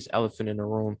obvious elephant in the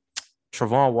room.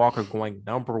 Travon Walker going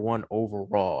 #1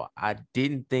 overall. I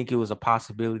didn't think it was a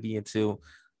possibility until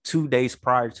 2 days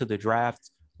prior to the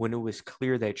draft when it was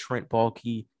clear that Trent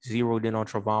Baalke zeroed in on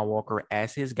Travon Walker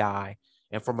as his guy.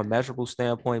 And from a measurable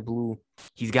standpoint, Blue,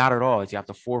 he's got it all. He's got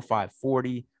the 4.5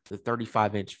 40, the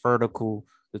 35-inch vertical,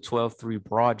 the 12.3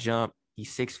 broad jump.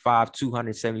 He's 6'5",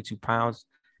 272 pounds.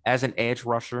 As an edge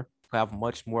rusher, who have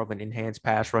much more of an enhanced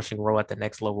pass rushing role at the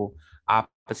next level,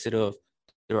 opposite of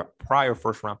their prior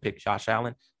first-round pick, Josh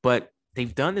Allen. But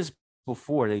they've done this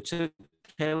before. They took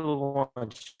Caleb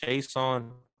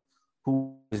Chason,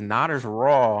 who is not as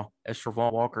raw as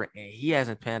Travon Walker, and he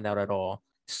hasn't panned out at all.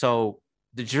 So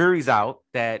the jury's out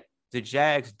that the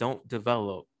Jags don't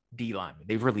develop D linemen.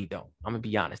 They really don't. I'm going to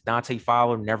be honest. Dante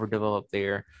Fowler never developed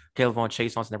there. Caleb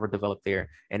Chason's never developed there.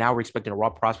 And now we're expecting a raw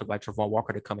prospect like Travon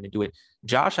Walker to come in and do it.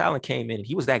 Josh Allen came in and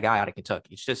he was that guy out of Kentucky.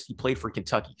 It's just he played for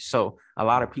Kentucky. So a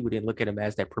lot of people didn't look at him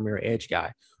as that premier edge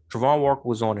guy. Travon Walker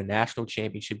was on a national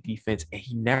championship defense and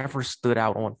he never stood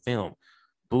out on film.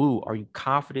 Blue, are you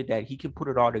confident that he can put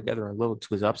it all together and live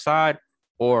to his upside,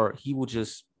 or he will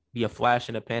just be a flash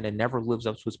in the pan and never lives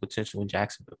up to his potential in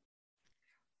Jacksonville?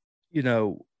 You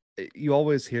know, you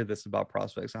always hear this about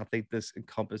prospects. I think this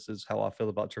encompasses how I feel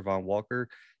about Travon Walker.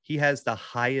 He has the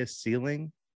highest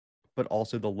ceiling, but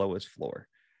also the lowest floor.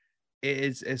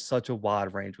 It's such a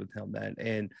wide range with him, man.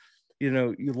 And, you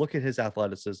know, you look at his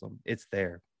athleticism, it's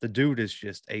there. The dude is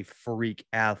just a freak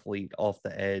athlete off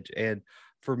the edge. And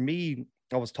for me,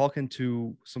 I was talking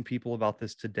to some people about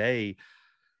this today.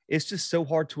 It's just so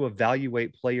hard to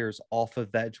evaluate players off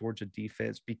of that Georgia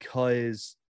defense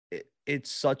because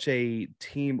it's such a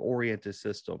team-oriented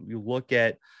system. You look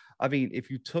at, I mean, if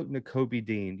you took Nakobe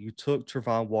Dean, you took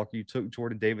Travon Walker, you took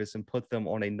Jordan Davis and put them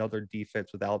on another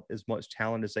defense without as much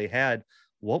talent as they had,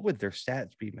 what would their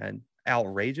stats be, man?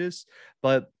 Outrageous.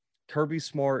 But Kirby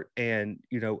Smart and,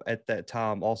 you know, at that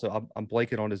time, also, I'm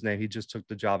blanking on his name. He just took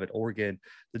the job at Oregon.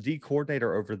 The D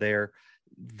coordinator over there,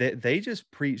 they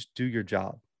just preach, do your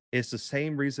job. It's the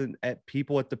same reason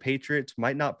people at the Patriots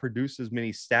might not produce as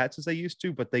many stats as they used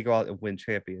to, but they go out and win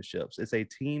championships. It's a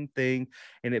team thing,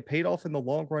 and it paid off in the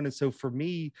long run. And so for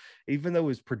me, even though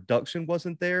his production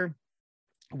wasn't there,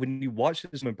 when you watch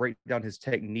this and break down his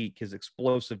technique, his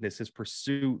explosiveness, his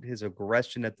pursuit, his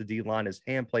aggression at the D line, his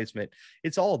hand placement,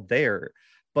 it's all there.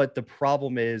 But the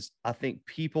problem is, I think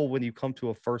people, when you come to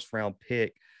a first round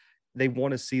pick, they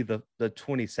want to see the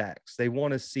 20 sacks. They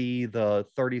want to see the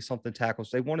 30-something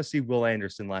tackles. They want to see Will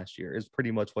Anderson last year is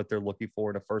pretty much what they're looking for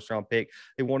in a first-round pick.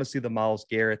 They want to see the Myles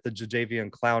Garrett, the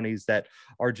Jadeveon Clowneys that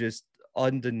are just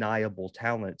undeniable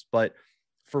talents. But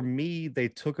for me, they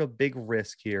took a big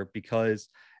risk here because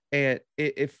and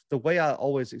if the way I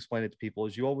always explain it to people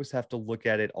is you always have to look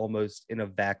at it almost in a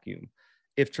vacuum.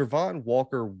 If Travon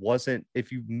Walker wasn't,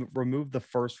 if you remove the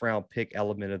first round pick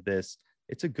element of this,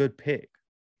 it's a good pick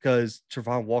because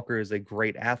Travon Walker is a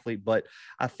great athlete. But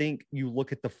I think you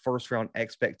look at the first round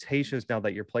expectations now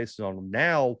that you're placing on him.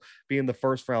 Now, being the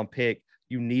first round pick,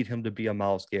 you need him to be a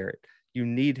Myles Garrett. You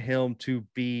need him to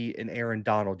be an Aaron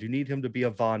Donald. You need him to be a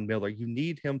Von Miller. You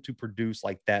need him to produce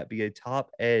like that, be a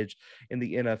top edge in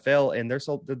the NFL. And there's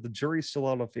the jury's still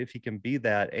out of if he can be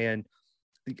that. And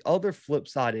the other flip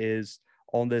side is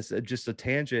on this, just a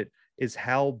tangent, is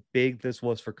how big this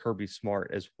was for Kirby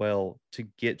Smart as well to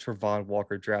get Travon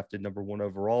Walker drafted number 1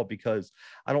 overall, because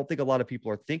I don't think a lot of people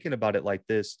are thinking about it like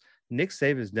this. Nick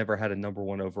Saban's never had a number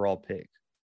 1 overall pick.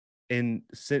 And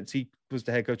since he was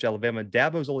the head coach of Alabama,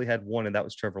 Dabo's only had one, and that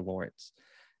was Trevor Lawrence.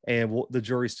 And the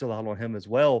jury's still out on him as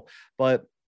well. But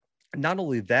not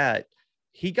only that,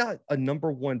 he got a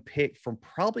number 1 pick from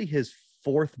probably his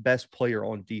 4th best player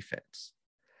on defense.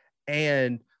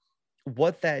 And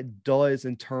what that does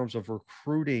in terms of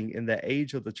recruiting in the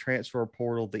age of the transfer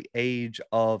portal, the age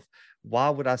of why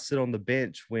would I sit on the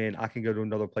bench when I can go to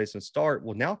another place and start?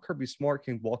 Well, now Kirby Smart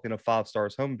can walk in a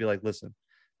 5-stars home and be like, listen,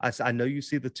 I know you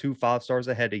see the 2 5-stars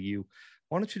ahead of you.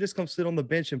 Why don't you just come sit on the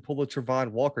bench and pull a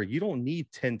Travon Walker? You don't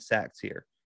need 10 sacks here.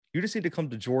 You just need to come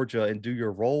to Georgia and do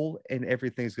your role, and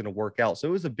everything's going to work out. So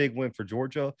it was a big win for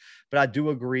Georgia. But I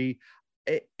do agree,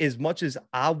 as much as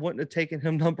I wouldn't have taken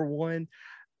him number 1,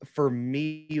 for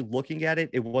me looking at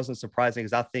it, it wasn't surprising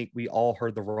because I think we all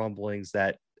heard the rumblings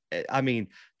that, I mean,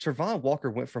 Travon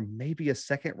Walker went from maybe a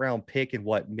 2nd-round pick in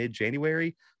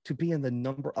mid-January to being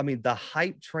the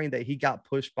hype train that he got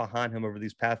pushed behind him over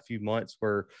these past few months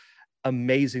were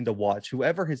amazing to watch.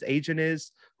 Whoever his agent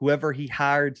is, whoever he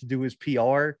hired to do his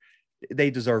PR,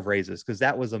 they deserve raises because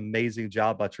that was an amazing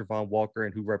job by Travon Walker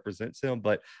and who represents him.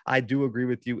 But I do agree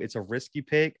with you. It's a risky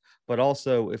pick, but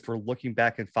also if we're looking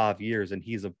back in 5 years and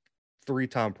he's a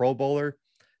 3-time Pro Bowler,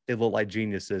 they look like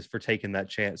geniuses for taking that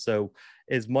chance. So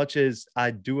as much as I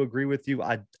do agree with you,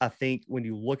 I think when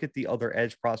you look at the other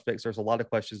edge prospects, there's a lot of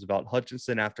questions about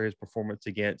Hutchinson after his performance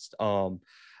against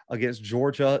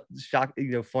Georgia,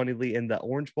 funnily in the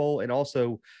Orange Bowl, and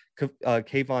also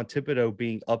Kayvon Thibodeau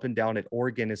being up and down at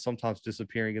Oregon and sometimes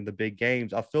disappearing in the big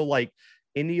games. I feel like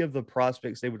any of the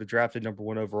prospects they would have drafted number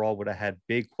 1 overall would have had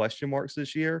big question marks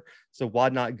this year. So why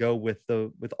not go with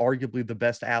arguably the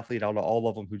best athlete out of all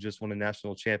of them who just won a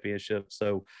national championship?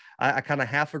 So I kind of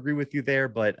half agree with you there,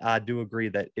 but I do agree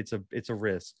that it's a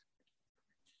risk.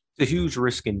 It's a huge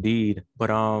risk indeed. But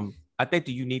I think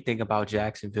the unique thing about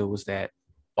Jacksonville was that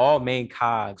all main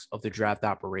cogs of the draft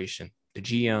operation, the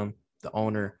GM, the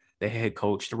owner, the head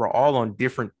coach, they were all on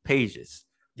different pages.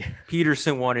 Yeah.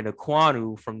 Peterson wanted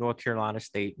Aquanu from North Carolina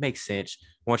State. Makes sense.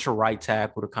 Want your right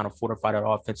tackle to kind of fortify that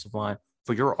offensive line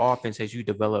for your offense as you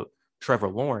develop Trevor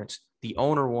Lawrence. The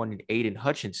owner wanted Aiden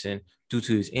Hutchinson due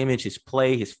to his image, his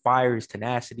play, his fire, his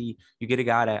tenacity. You get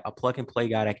a plug and play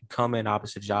guy that can come in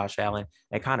opposite Josh Allen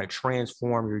and kind of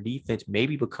transform your defense,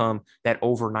 maybe become that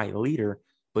overnight leader.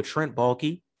 But Trent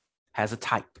Baalke has a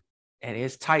type, and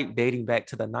his type dating back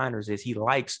to the Niners is he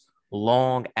likes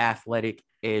long, athletic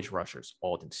edge rushers.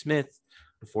 Aldon Smith,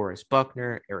 DeForest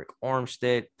Buckner, Eric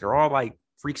Armstead, they're all like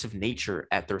freaks of nature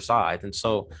at their size. And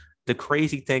so the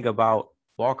crazy thing about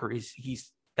Walker is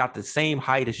he's got the same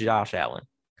height as Josh Allen,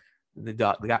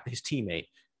 his teammate,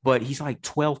 but he's like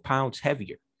 12 pounds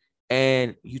heavier.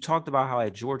 And you talked about how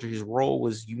at Georgia, his role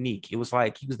was unique. It was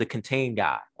like he was the contain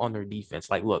guy on their defense.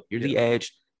 Like, look, you're the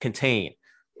edge, contain.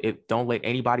 Don't let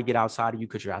anybody get outside of you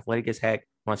because you're athletic as heck.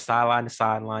 Run sideline to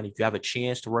sideline. If you have a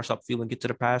chance to rush upfield and get to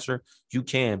the passer, you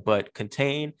can, but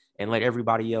contain and let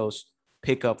everybody else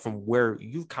pick up from where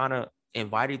you kind of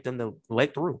invited them to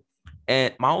let through.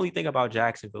 And my only thing about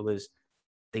Jacksonville is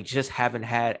they just haven't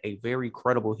had a very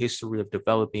credible history of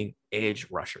developing edge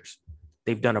rushers.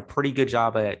 They've done a pretty good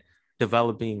job at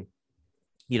developing,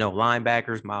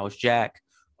 linebackers, Miles Jack,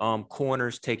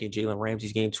 corners, taking Jalen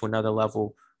Ramsey's game to another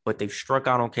level, but they've struck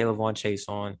out on Caleb Von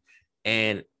Chason.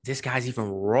 And this guy's even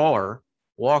rawer,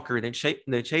 Walker, than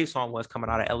Chason was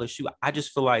coming out of LSU. I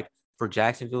just feel like for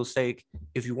Jacksonville's sake,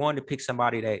 if you wanted to pick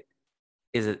somebody that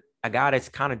is a guy that's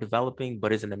kind of developing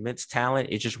but is an immense talent,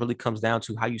 it just really comes down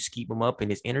to how you keep him up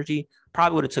and his energy.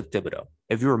 Probably would have took Thibodeau.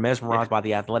 If you were mesmerized by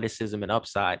the athleticism and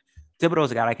upside,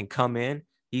 Thibodeau's a guy that can come in.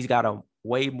 He's got a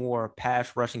way more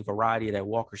pass rushing variety that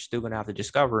Walker's still going to have to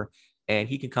discover. And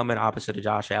he can come in opposite of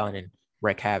Josh Allen and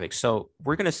wreak havoc. So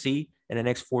we're going to see in the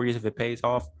next 4 years if it pays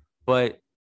off. But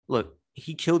look,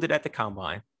 he killed it at the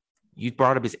combine. You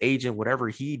brought up his agent, whatever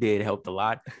he did helped a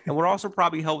lot. And what also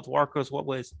probably helped Walker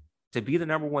was to be the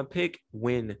number one pick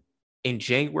when in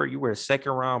January you were a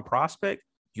second round prospect.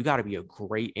 You got to be a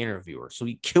great interviewer. So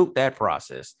he killed that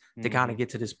process to kind of get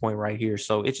to this point right here.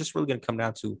 So it's just really going to come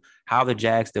down to how the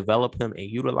Jags develop him and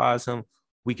utilize him.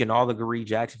 We can all agree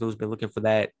Jacksonville's been looking for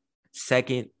that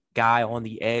second guy on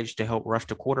the edge to help rush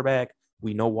the quarterback.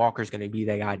 We know Walker's going to be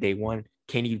that guy day one.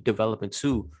 Can you develop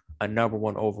into a number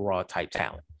one overall type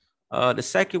talent? The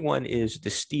second one is the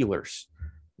Steelers.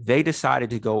 They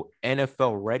decided to go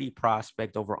NFL ready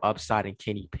prospect over upside and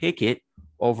Kenny Pickett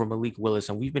over Malik Willis.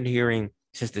 And we've been hearing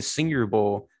since the Senior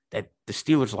Bowl that the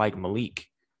Steelers like Malik.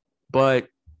 But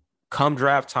come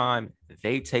draft time,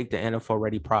 they take the NFL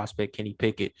ready prospect, Kenny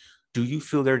Pickett. Do you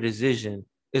feel their decision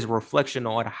is a reflection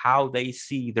on how they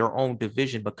see their own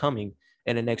division becoming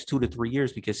in the next 2 to 3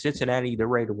 years? Because Cincinnati, they're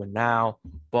ready to win now.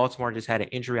 Baltimore just had an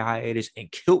injury hiatus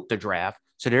and killed the draft.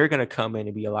 So they're going to come in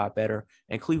and be a lot better.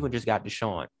 And Cleveland just got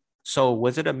Deshaun. So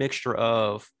was it a mixture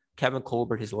of Kevin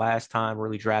Colbert, his last time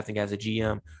really drafting as a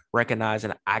GM,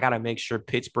 recognizing I got to make sure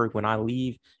Pittsburgh, when I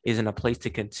leave, is in a place to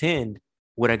contend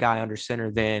with a guy under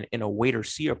center than in a wait or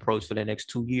see approach for the next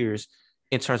 2 years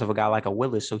in terms of a guy like a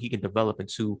Willis so he can develop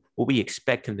into what we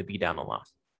expect him to be down the line?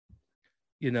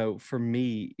 For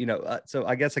me, so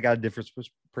I guess I got a different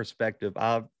perspective.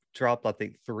 I've dropped, I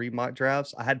think, 3 mock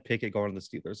drafts. I had Pickett going to the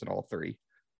Steelers in all 3,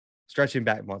 stretching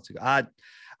back months ago.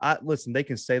 I listen, they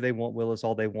can say they want Willis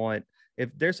all they want. If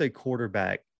there's a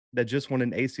quarterback that just won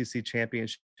an ACC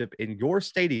championship in your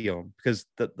stadium, because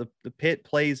the pit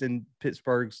plays in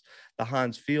Pittsburgh's, the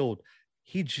Heinz Field,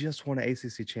 he just won an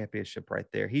ACC championship right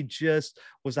there. He just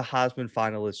was a Heisman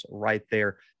finalist right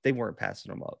there. They weren't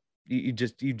passing him up.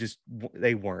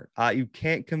 They weren't. You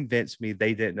can't convince me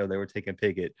they didn't know they were taking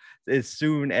Pickett as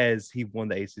soon as he won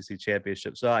the ACC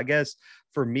championship. So I guess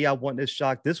for me, I want this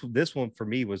shock. This one for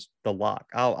me was the lock.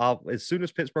 I'll as soon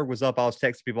as Pittsburgh was up, I was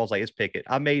texting people. I was like, it's Pickett.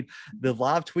 I made the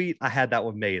live tweet. I had that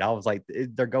one made. I was like,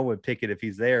 they're going with Pickett if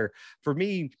he's there. For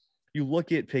me, you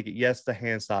look at Pickett. Yes, the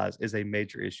hand size is a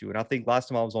major issue. And I think last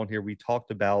time I was on here, we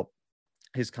talked about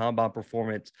his combine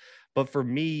performance. But for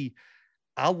me,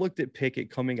 I looked at Pickett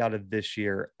coming out of this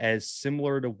year as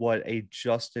similar to what a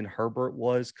Justin Herbert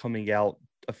was coming out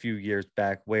a few years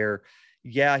back, where,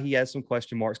 yeah, he has some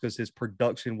question marks because his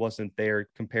production wasn't there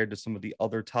compared to some of the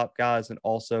other top guys, and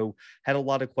also had a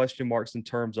lot of question marks in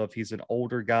terms of he's an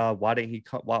older guy. Why didn't he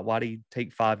come? Why did he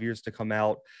take 5 years to come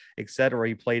out, etc.?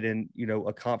 He played in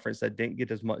a conference that didn't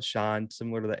get as much shine,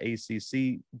 similar to the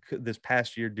ACC this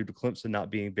past year due to Clemson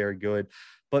not being very good.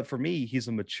 But for me, he's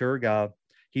a mature guy.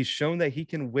 He's shown that he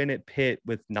can win at Pitt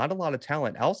with not a lot of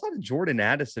talent. Outside of Jordan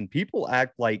Addison, people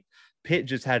act like Pitt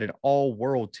just had an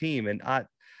all-world team. And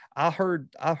I heard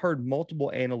multiple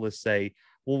analysts say,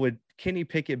 well, would Kenny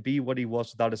Pickett be what he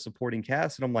was without a supporting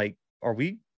cast? And I'm like, are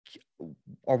we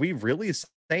really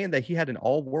saying that he had an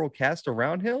all-world cast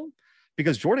around him?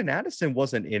 Because Jordan Addison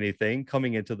wasn't anything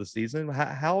coming into the season.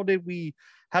 How did we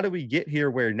get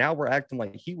here where now we're acting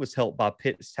like he was helped by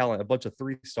Pitt's talent, a bunch of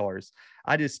 3 stars?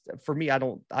 I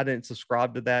didn't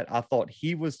subscribe to that. I thought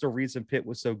he was the reason Pitt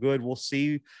was so good. We'll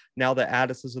see now that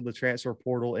Addison's in the transfer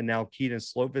portal and now Keaton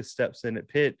Slovis steps in at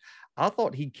Pitt. I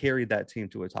thought he carried that team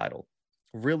to a title.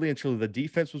 Really and truly, the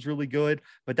defense was really good,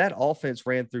 but that offense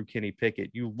ran through Kenny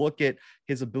Pickett. You look at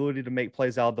his ability to make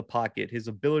plays out of the pocket, his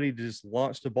ability to just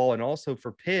launch the ball, and also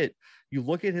for Pitt, you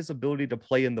look at his ability to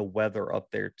play in the weather up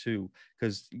there too,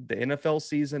 because the NFL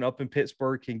season up in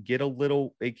Pittsburgh can get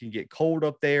it can get cold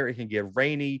up there. It can get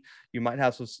rainy. You might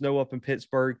have some snow up in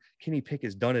Pittsburgh. Kenny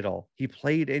Pickett's done it all. He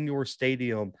played in your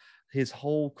stadium his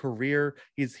whole career.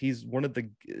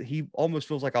 He almost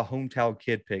feels like a hometown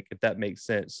kid pick, if that makes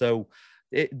sense. So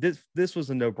this was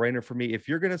a no-brainer for me. If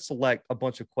you're going to select a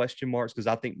bunch of question marks, because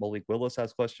I think Malik Willis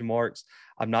has question marks.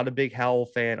 I'm not a big Howell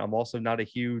fan. I'm also not a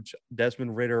huge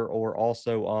Desmond Ridder or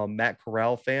also Matt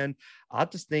Corral fan. I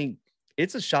just think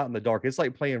it's a shot in the dark. It's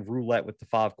like playing roulette with the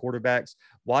 5 quarterbacks.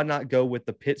 Why not go with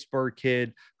the Pittsburgh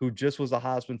kid who just was a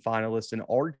Heisman finalist and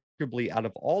arguably out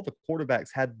of all the quarterbacks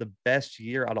had the best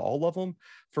year out of all of them?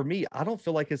 For me, I don't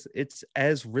feel like it's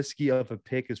as risky of a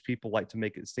pick as people like to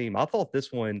make it seem. I thought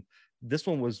this one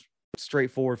was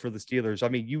straightforward for the Steelers. I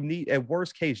mean, at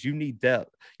worst case, you need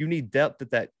depth. You need depth at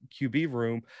that QB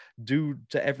room due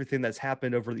to everything that's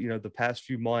happened over the past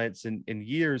few months and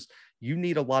years. You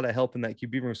need a lot of help in that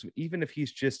QB room. So even if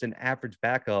he's just an average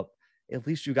backup, at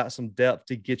least you got some depth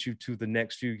to get you to the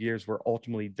next few years where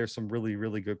ultimately there's some really,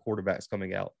 really good quarterbacks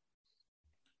coming out.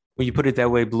 When you put it that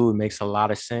way, Blue, it makes a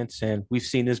lot of sense. And we've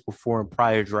seen this before in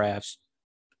prior drafts.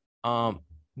 Um,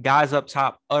 Guys up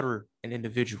top utter an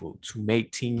individual to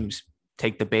make teams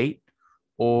take the bait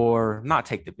or not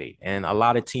take the bait. And a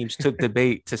lot of teams took the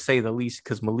bait, to say the least,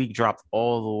 because Malik dropped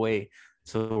all the way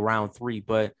to round 3.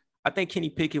 But I think Kenny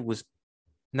Pickett was,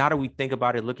 now that we think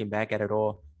about it, looking back at it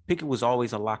all, Pickett was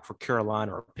always a lock for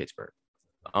Carolina or Pittsburgh.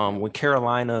 When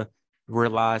Carolina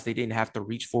realized they didn't have to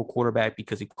reach for a quarterback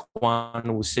because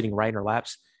Equan was sitting right in their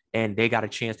laps and they got a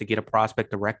chance to get a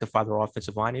prospect to rectify their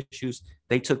offensive line issues,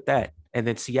 they took that. And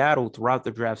then Seattle throughout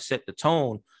the draft set the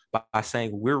tone by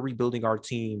saying, we're rebuilding our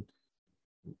team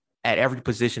at every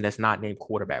position that's not named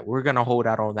quarterback. We're going to hold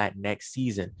out on that next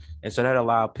season. And so that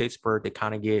allowed Pittsburgh to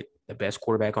kind of get the best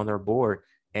quarterback on their board.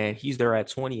 And he's there at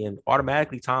 20. And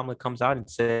automatically Tomlin comes out and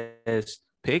says,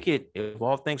 Pickett, if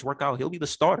all things work out, he'll be the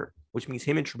starter, which means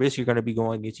him and Trubisky are going to be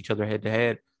going against each other head to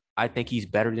head. I think he's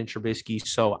better than Trubisky.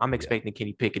 So I'm expecting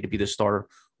Kenny Pickett to be the starter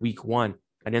week 1.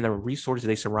 And then the resources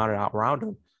they surrounded around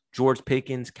him, George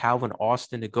Pickens, Calvin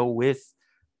Austin to go with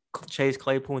Chase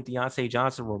Claypool and Deontay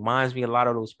Johnson, reminds me a lot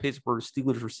of those Pittsburgh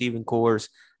Steelers receiving cores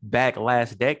back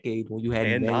last decade when you had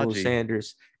Emmanuel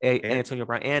Sanders, Antonio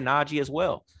Brown, and Najee as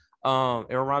well.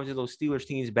 It reminds me of those Steelers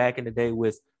teams back in the day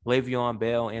with Le'Veon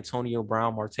Bell, Antonio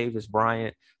Brown, Martavis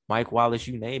Bryant, Mike Wallace,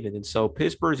 you name it. And so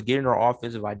Pittsburgh's getting their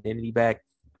offensive identity back,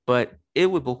 but it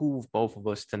would behoove both of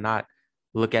us to not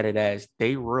look at it as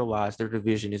they realize their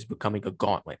division is becoming a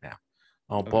gauntlet now.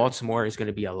 Baltimore is going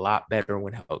to be a lot better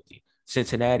when healthy.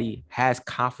 Cincinnati has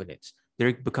confidence.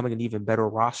 They're becoming an even better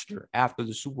roster after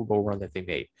the Super Bowl run that they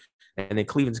made. And then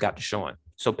Cleveland's got Deshaun.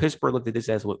 So Pittsburgh looked at this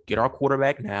as, look, get our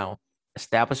quarterback now,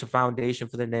 establish a foundation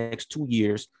for the next 2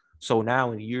 years. So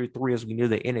now in year 3, as we near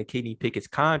the end of Kenny Pickett's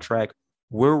contract,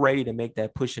 we're ready to make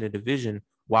that push in the division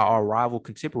while our rival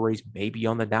contemporaries may be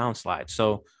on the downslide.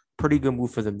 So pretty good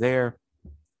move for them there.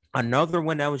 Another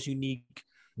one that was unique,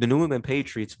 the New England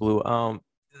Patriots, Blue.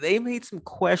 They made some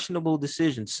questionable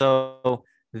decisions. So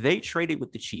they traded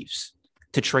with the Chiefs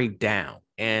to trade down.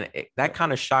 And that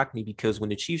kind of shocked me because when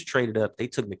the Chiefs traded up, they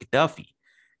took McDuffie.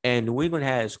 And New England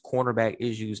has cornerback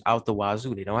issues out the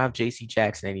wazoo. They don't have J.C.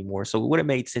 Jackson anymore. So it would have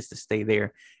made sense to stay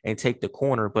there and take the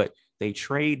corner. But they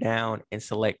trade down and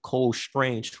select Cole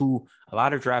Strange, who a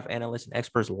lot of draft analysts and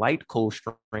experts liked Cole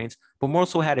Strange, but more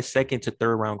so had a 2nd to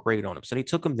 3rd round grade on him. So they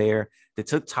took him there. They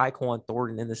took Tyquan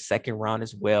Thornton in the 2nd round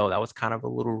as well. That was kind of a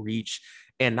little reach.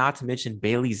 And not to mention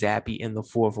Bailey Zappi in the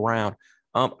 4th round.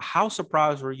 How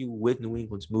surprised were you with New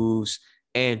England's moves?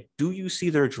 And do you see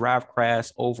their draft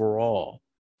class overall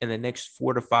in the next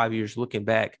 4 to 5 years looking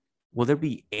back? Will there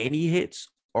be any hits,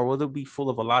 or will there be full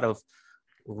of a lot of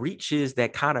reaches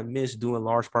that kind of miss due in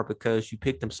large part because you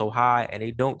picked them so high and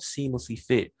they don't seamlessly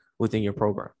fit within your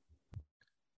program?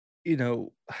 You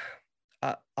know,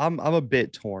 I'm a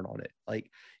bit torn on it. Like,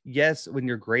 yes, when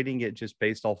you're grading it just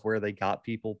based off where they got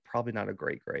people, probably not a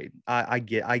great grade. I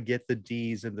get the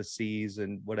D's and the C's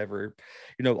and whatever,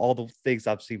 all the things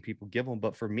I've seen people give them.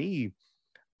 But for me,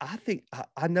 I think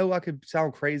I know I could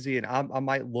sound crazy and I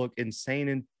might look insane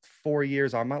in 4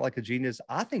 years. I might like a genius.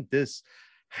 I think this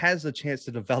has a chance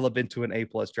to develop into an A+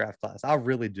 draft class. I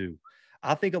really do.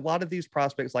 I think a lot of these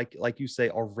prospects, like you say,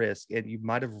 are risk, and you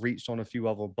might have reached on a few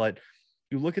of them. But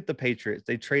you look at the Patriots;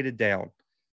 they traded down,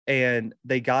 and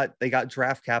they got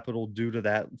draft capital due to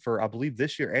that for, I believe,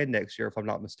 this year and next year, if I'm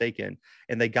not mistaken.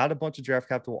 And they got a bunch of draft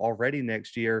capital already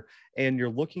next year. And you're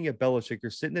looking at Belichick. You're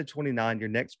sitting at 29. Your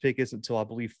next pick isn't until, I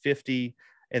believe, 50,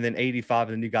 and then 85,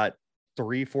 and then you got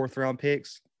 3 4th-round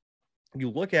picks. You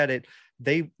look at it,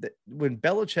 when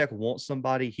Belichick wants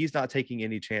somebody, he's not taking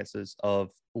any chances of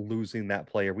losing that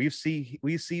player. We've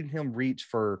seen him reach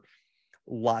for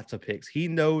lots of picks. He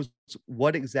knows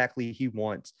what exactly he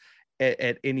wants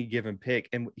at any given pick,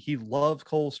 and he loves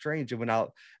Cole Strange. And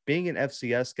being an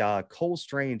FCS guy, Cole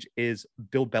Strange is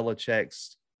Bill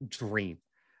Belichick's dream.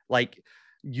 Like,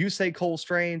 you say Cole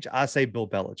Strange, I say Bill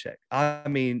Belichick. I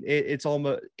mean,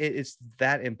 it's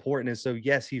that important. And so,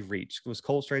 yes, he reached. Was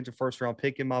Cole Strange a 1st-round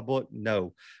pick in my book?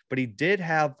 No. But he did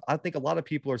have, I think a lot of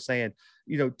people are saying,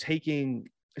 taking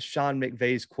Sean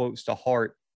McVay's quotes to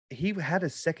heart, he had a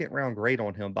 2nd-round grade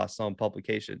on him by some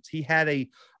publications. He had a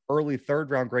early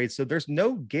 3rd-round grade. So there's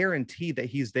no guarantee that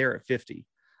he's there at 50.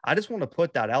 I just want to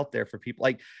put that out there for people.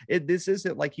 Like, this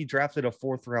isn't like he drafted a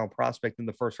 4th-round prospect in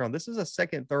the 1st round. This is a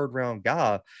 2nd, 3rd-round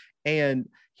guy, and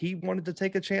he wanted to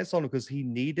take a chance on him because he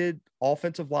needed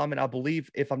offensive linemen. I believe,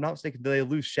 if I'm not mistaken, did they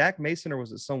lose Shaq Mason or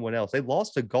was it someone else? They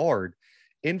lost a guard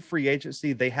in free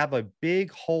agency, they have a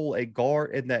big hole at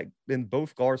guard in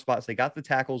both guard spots. They got the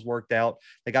tackles worked out.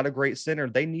 They got a great center.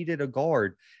 They needed a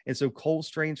guard. And so Cole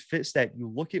Strange fits that. You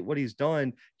look at what he's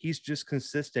done. He's just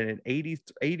consistent, an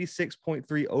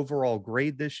 86.3 overall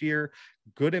grade this year.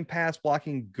 Good in pass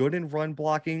blocking, good in run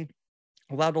blocking,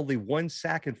 allowed only 1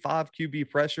 sack and 5 QB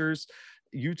pressures.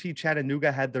 UT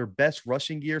Chattanooga had their best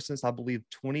rushing year since, I believe,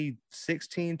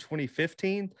 2016,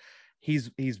 2015.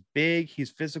 He's big, he's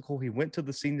physical. He went to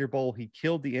the Senior Bowl. He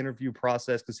killed the interview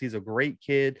process because he's a great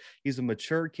kid. He's a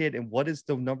mature kid. And what is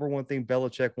the number one thing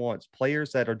Belichick wants?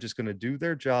 Players that are just going to do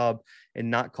their job and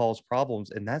not cause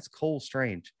problems. And that's Cole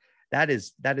Strange. That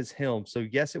is him. So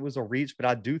yes, it was a reach, but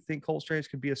I do think Cole Strange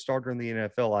could be a starter in the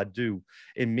NFL. I do.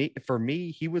 For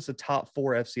me, he was a top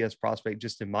 4 FCS prospect,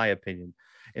 just in my opinion,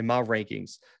 in my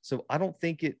rankings. So I don't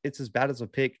think it's as bad as a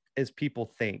pick as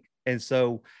people think. And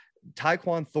so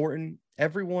Tyquan Thornton,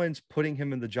 everyone's putting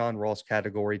him in the John Ross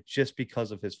category just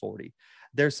because of his 40.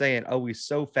 They're saying, oh, he's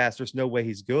so fast, there's no way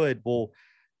he's good. Well,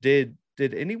 did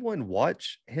anyone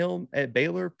watch him at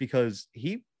Baylor? Because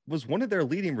he was one of their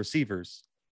leading receivers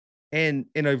and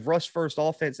in a rush first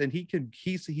offense. And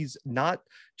he's not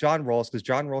John Ross, because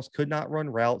John Ross could not run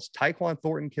routes. Tyquan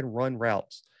Thornton can run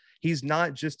routes. He's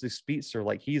not just a speedster.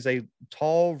 Like, he's a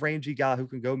tall, rangy guy who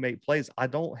can go make plays. I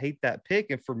don't hate that pick.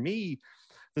 And for me,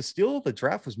 the steal of the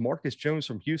draft was Marcus Jones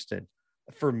from Houston.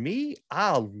 For me,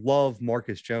 I love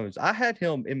Marcus Jones. I had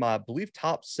him in my, I believe,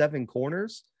 top 7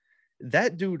 corners.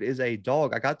 That dude is a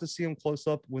dog. I got to see him close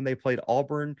up when they played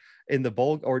Auburn in the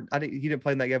bowl, or he didn't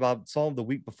play in that game. I saw him the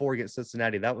week before against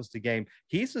Cincinnati. That was the game.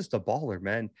 He's just a baller,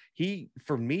 man.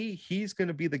 For me, he's going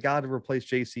to be the guy to replace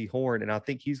J.C. Horn, and I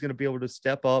think he's going to be able to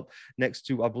step up next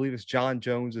to, I believe it's John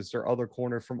Jones is their other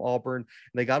corner from Auburn. And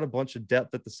they got a bunch of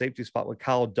depth at the safety spot with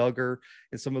Kyle Duggar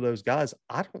and some of those guys.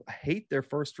 I don't hate their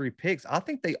first 3 picks. I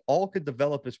think they all could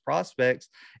develop as prospects.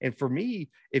 And for me,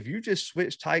 if you just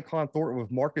switch Tyquan Thornton with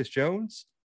Marcus Jones,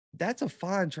 that's a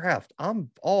fine draft. I'm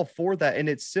all for that. And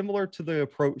it's similar to the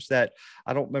approach that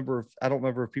I don't remember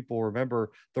if people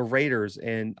remember the Raiders,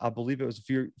 and I believe it was a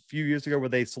few years ago where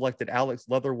they selected Alex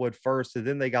Leatherwood first, and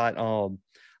then they got I'm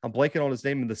blanking on his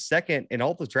name in the second, and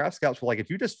all the draft scouts were like, if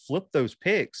you just flip those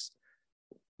picks,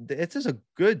 it's just a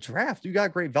good draft. You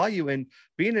got great value. And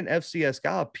being an FCS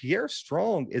guy, Pierre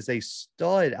Strong is a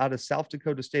stud out of South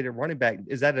Dakota State at running back.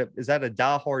 Is that a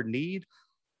diehard need?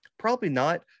 Probably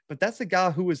not, but that's a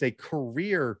guy who is a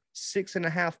career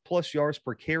 6.5+ yards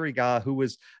per carry guy, who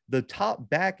was the top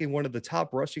back in one of the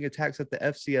top rushing attacks at the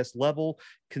FCS level,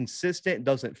 consistent,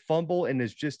 doesn't fumble, and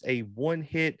is just a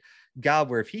one-hit guy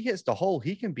where if he hits the hole,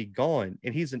 he can be gone.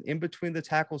 And he's an in-between the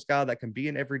tackles guy that can be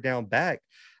an every down back.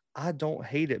 I don't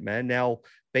hate it, man. Now,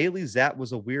 Bailey Zapp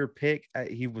was a weird pick.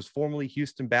 He was formerly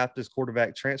Houston Baptist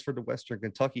quarterback, transferred to Western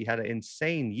Kentucky, had an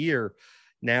insane year.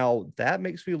 Now, that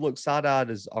makes me look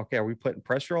side-eyed as, okay, are we putting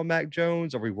pressure on Mac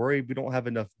Jones? Are we worried we don't have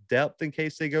enough depth in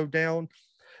case they go down?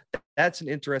 That's an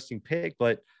interesting pick.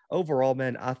 But overall,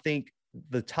 man, I think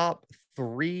the top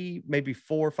 3, maybe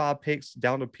 4 or 5 picks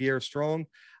down to Pierre Strong,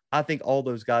 I think all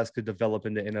those guys could develop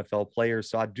into NFL players.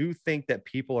 So I do think that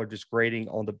people are just grading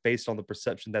based on the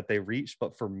perception that they reached.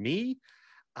 But for me,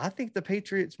 I think the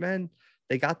Patriots, man,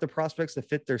 they got the prospects that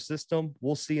fit their system.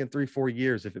 We'll see in 3-4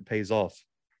 years if it pays off.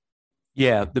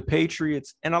 Yeah, the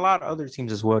Patriots and a lot of other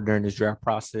teams as well during this draft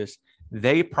process,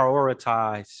 they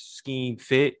prioritize scheme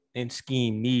fit and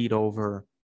scheme need over,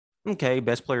 okay,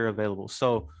 best player available.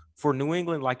 So for New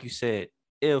England, like you said,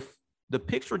 if the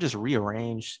picks were just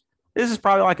rearranged, this is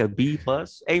probably like a B+,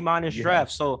 A-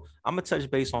 draft. So I'm going to touch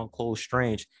base on Cole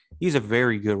Strange. He's a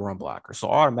very good run blocker. So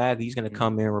automatically he's going to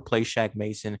come in, replace Shaq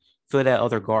Mason, fill that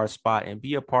other guard spot, and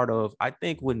be a part of, I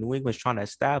think, what New England's trying to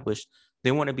establish.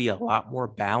 They want to be a lot more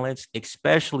balanced,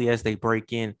 especially as they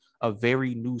break in a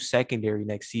very new secondary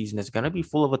next season. It's going to be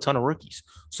full of a ton of rookies.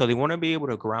 So they want to be able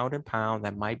to ground and pound.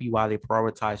 That might be why they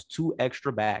prioritize 2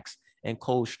 extra backs and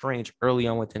Cole Strange early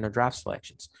on within their draft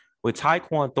selections. With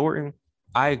Tyquan Thornton,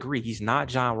 I agree. He's not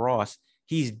John Ross.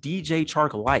 He's DJ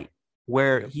Chark light,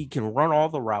 where he can run all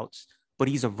the routes, but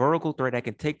he's a vertical threat that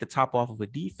can take the top off of a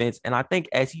defense. And I think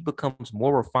as he becomes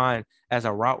more refined as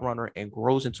a route runner and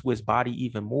grows into his body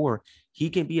even more, he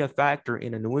can be a factor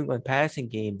in a New England passing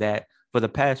game that for the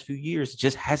past few years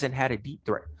just hasn't had a deep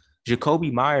threat.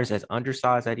 Jacoby Myers, as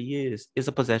undersized as he is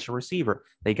a possession receiver.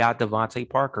 They got Devontae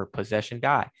Parker, possession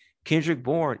guy. Kendrick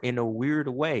Bourne, in a weird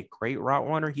way, great route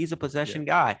runner. He's a possession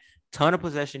guy. Ton of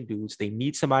possession dudes. They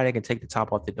need somebody that can take the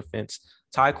top off the defense.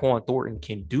 Tyquan Thornton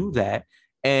can do that.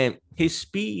 And his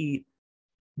speed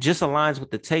just aligns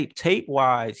with the tape. Tape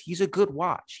wise, he's a good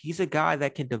watch. He's a guy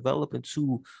that can develop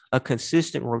into a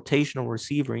consistent rotational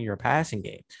receiver in your passing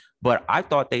game. But I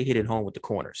thought they hit it home with the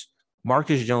corners.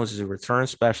 Marcus Jones is a return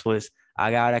specialist,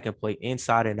 a guy that can play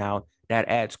inside and out. That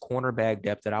adds cornerback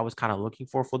depth that I was kind of looking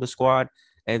for the squad.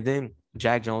 And then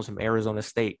Jack Jones from Arizona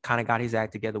State kind of got his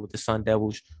act together with the Sun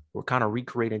Devils. We're kind of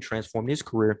recreating and transforming his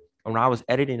career. And when I was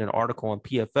editing an article on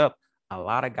PFF, a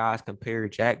lot of guys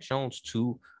compared Jack Jones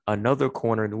to another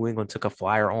corner New England took a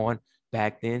flyer on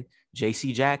back then,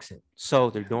 J.C. Jackson. So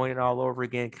they're doing it all over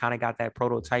again, kind of got that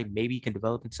prototype. Maybe he can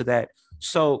develop into that.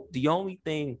 So the only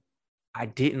thing I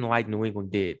didn't like New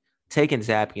England did, taking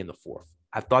Zappe in the fourth.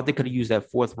 I thought they could have used that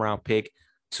fourth round pick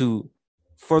to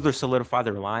further solidify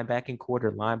their linebacking core.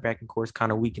 Their linebacking core is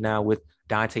kind of weak now with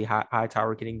Dante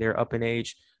Hightower getting there up in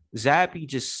age. Zappe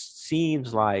just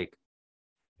seems like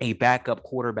a backup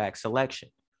quarterback selection,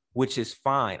 which is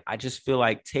fine. I just feel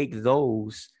like take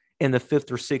those in the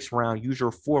fifth or sixth round, use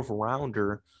your fourth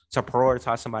rounder to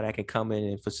prioritize somebody that can come in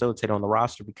and facilitate on the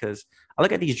roster. Because I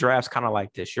look at these drafts kind of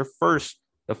like this. The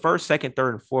first, second,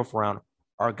 third, and fourth round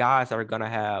are guys that are going to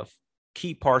have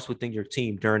key parts within your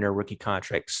team during their rookie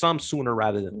contract, some sooner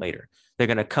rather than later. They're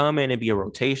going to come in and be a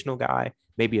rotational guy,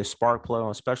 maybe a spark plug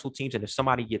on special teams. And if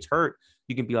somebody gets hurt,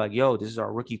 you can be like, yo, this is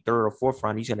our rookie third or fourth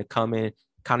round. He's going to come in,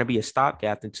 kind of be a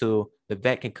stopgap until the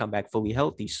vet can come back fully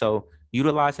healthy. So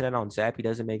utilizing that on Zappe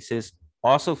doesn't make sense.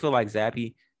 Also feel like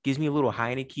Zappe gives me a little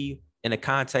Heineke in the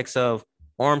context of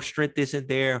arm strength isn't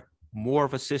there, more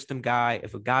of a system guy.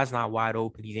 If a guy's not wide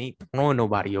open, he ain't throwing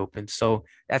nobody open. So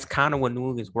that's kind of what New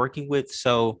England's working with.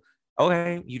 So,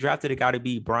 okay, you drafted a guy to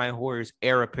be Brian Hoyer's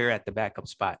heir apparent at the backup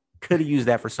spot. Could have used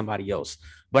that for somebody else.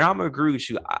 But I'm going to agree with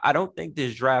you. I don't think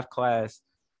this draft class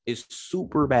is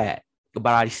super bad,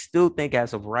 but I still think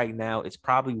as of right now, it's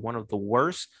probably one of the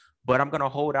worst. But I'm going to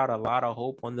hold out a lot of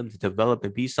hope on them to develop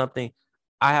and be something.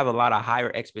 I have a lot of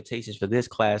higher expectations for this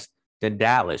class than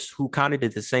Dallas, who kind of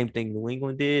did the same thing New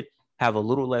England did, have a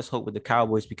little less hope with the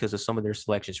Cowboys because of some of their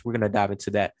selections. We're going to dive into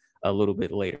that a little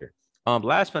bit later.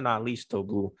 Last but not least, though,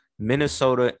 Blue,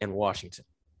 Minnesota and Washington.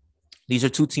 These are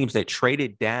two teams that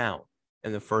traded down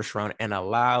in the first round and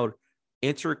allowed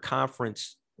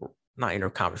interconference, not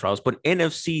interconference rivals, but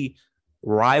NFC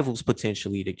rivals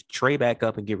potentially to trade back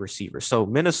up and get receivers. So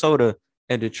Minnesota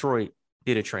and Detroit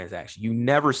did a transaction. You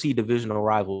never see divisional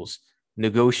rivals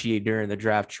negotiate during the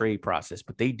draft trade process,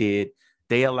 but they did.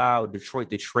 They allowed Detroit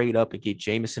to trade up and get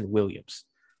Jameson Williams,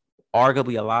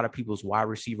 arguably a lot of people's wide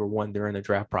receiver one during the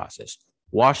draft process.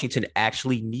 Washington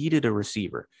actually needed a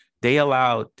receiver. They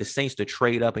allowed the Saints to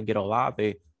trade up and get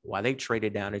Olave while they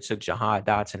traded down. They took Jahan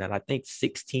Dotson at I think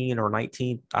 16 or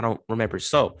 19. I don't remember.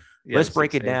 So let's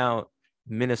break 16. It down.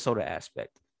 Minnesota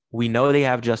aspect. We know they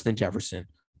have Justin Jefferson,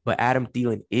 but Adam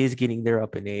Thielen is getting there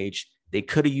up in age. They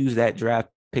could have used that draft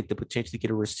pick to potentially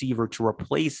get a receiver to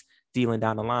replace Thielen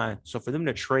down the line. So for them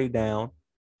to trade down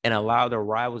and allow their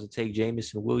rivals to take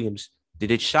Jameson Williams,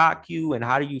 did it shock you? And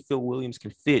how do you feel Williams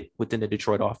can fit within the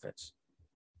Detroit offense?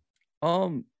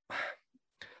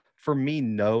 For me,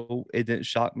 no, it didn't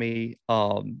shock me.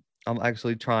 I'm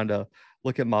actually trying to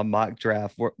look at my mock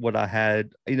draft, what I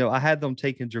had. I had them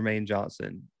taking Jermaine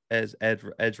Johnson as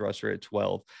edge rusher at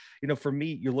 12. For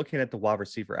me, you're looking at the wide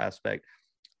receiver aspect.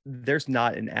 There's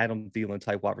not an Adam Thielen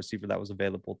type wide receiver that was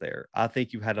available there. I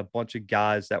think you had a bunch of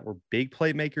guys that were big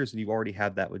playmakers, and you already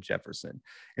have that with Jefferson.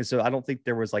 And so I don't think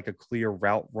there was like a clear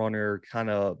route runner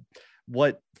kind of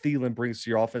what Thielen brings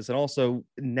to your offense. And also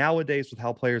nowadays with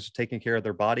how players are taking care of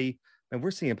their body, and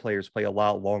we're seeing players play a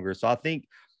lot longer. So I think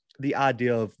the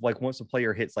idea of like once a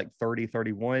player hits like 30,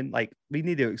 31, like we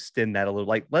need to extend that a little.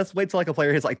 Like let's wait till like a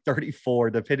player hits like 34,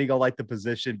 depending on like the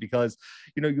position, because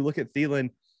you look at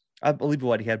Thielen, I believe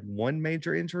he had one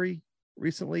major injury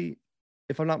recently,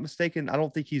 if I'm not mistaken. I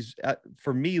don't think he's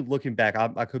for me looking back,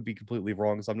 I could be completely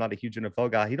wrong because I'm not a huge NFL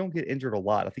guy. He don't get injured a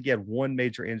lot. I think he had one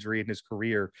major injury in his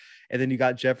career. And then you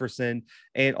got Jefferson.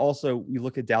 And also you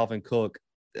look at Dalvin Cook,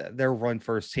 their run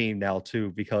first team now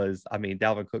too, because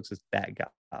Dalvin Cook's is that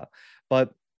guy.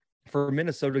 But for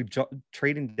Minnesota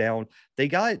trading down, they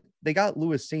got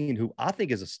Lewis Cine, who I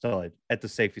think is a stud at the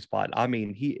safety spot.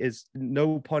 He is,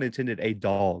 no pun intended, a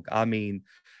dog.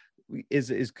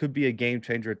 Is could be a game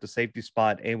changer at the safety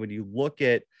spot. And when you look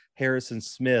at Harrison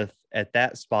Smith at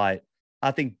that spot,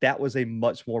 I think that was a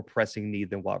much more pressing need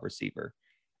than wide receiver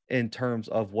in terms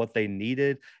of what they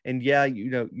needed. And yeah,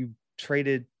 you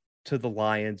traded to the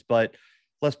Lions, but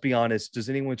let's be honest, does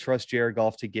anyone trust Jared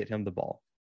Goff to get him the ball?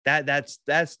 That's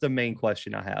the main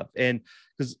question I have. And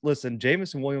because listen,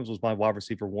 Jameson Williams was my wide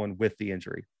receiver one with the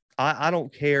injury. I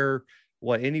don't care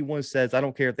what anyone says. I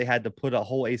don't care if they had to put a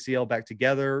whole ACL back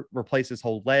together, replace his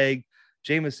whole leg.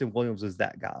 Jameson Williams is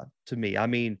that guy to me. I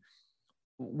mean,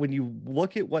 when you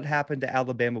look at what happened to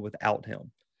Alabama without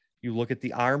him, you look at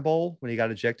the Iron Bowl when he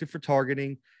got ejected for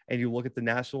targeting, and you look at the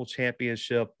national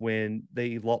championship when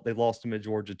they lost him at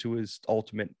Georgia to his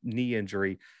ultimate knee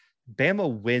injury.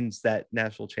 Bama wins that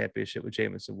national championship with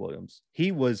Jameson Williams.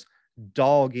 He was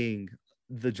dogging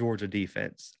the Georgia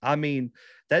defense. I mean,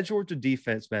 that Georgia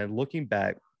defense, man, looking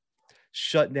back,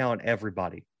 shut down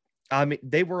everybody. I mean,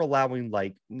 they were allowing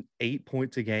like 8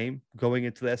 points a game going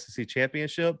into the SEC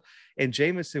championship, and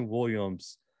Jameson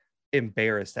Williams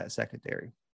embarrassed that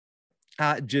secondary.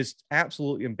 Just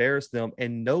absolutely embarrassed them,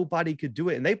 and nobody could do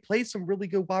it. And they played some really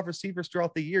good wide receivers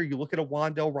throughout the year. You look at a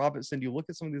Wan'Dale Robinson, you look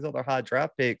at some of these other high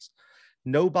draft picks,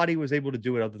 nobody was able to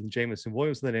do it other than Jameson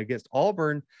Williams. And then against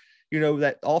Auburn, you know,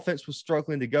 that offense was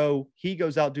struggling to go. He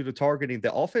goes out due to targeting.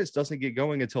 The offense doesn't get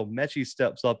going until Mechie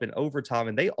steps up in overtime,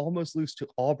 and they almost lose to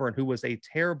Auburn, who was a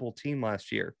terrible team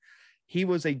last year. He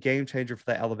was a game changer for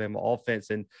the Alabama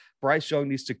offense, and Bryce Young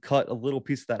needs to cut a little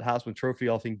piece of that Heisman Trophy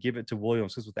off and give it to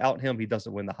Williams, because without him, he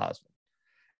doesn't win the Heisman.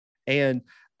 And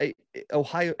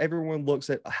Ohio, everyone looks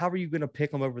at, how are you going to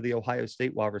pick him over the Ohio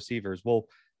State wide receivers? Well,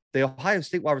 the Ohio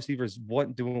State wide receivers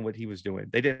weren't doing what he was doing.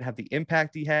 They didn't have the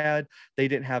impact he had. They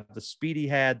didn't have the speed he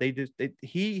had.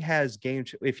 He has game.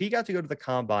 If he got to go to the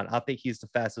combine, I think he's the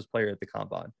fastest player at the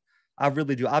combine. I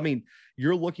really do. I mean,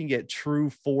 you're looking at true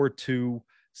 4.2,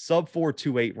 sub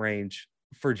 4.28 range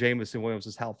for Jameson Williams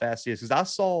is how fast he is. Because I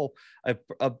saw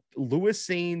a Lewis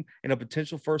Cine and a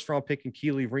potential first round pick in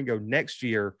Keely Ringo next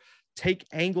year take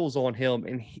angles on him,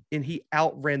 and he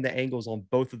outran the angles on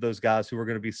both of those guys who are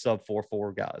going to be sub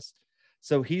 4.4 guys.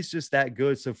 So he's just that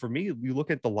good. So for me, you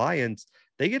look at the Lions,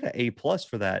 they get an A+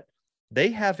 for that. They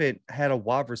haven't had a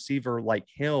wide receiver like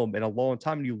him in a long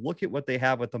time. And you look at what they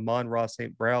have with Amon-Ra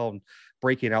St. Brown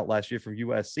breaking out last year from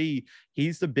USC.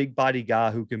 He's the big body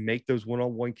guy who can make those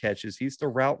one-on-one catches. He's the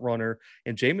route runner.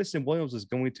 And Jameson Williams is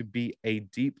going to be a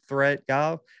deep threat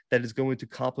guy that is going to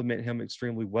complement him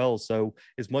extremely well. So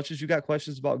as much as you got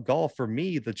questions about golf, for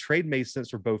me, the trade made sense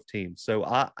for both teams. So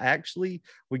I actually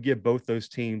would give both those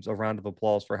teams a round of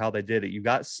applause for how they did it. You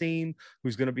got Seam,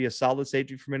 who's going to be a solid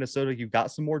safety for Minnesota. You've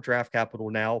got some more draft capital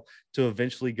now to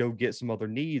eventually go get some other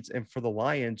needs. And for the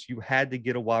Lions, you had to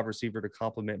get a wide receiver to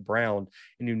complement Brown,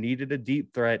 and you needed a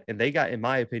deep threat. And they got, in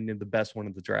my opinion, the best one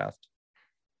of the draft.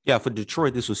 Yeah, for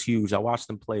Detroit, this was huge. I watched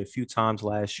them play a few times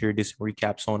last year, did some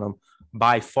recaps on them.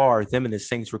 By far, them and the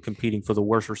Saints were competing for the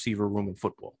worst receiver room in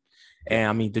football. And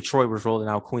I mean, Detroit was rolling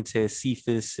out Quintez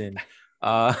Cephas and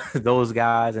those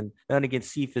guys, and then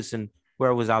against Cephas and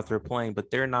whoever was out there playing,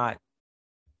 but they're not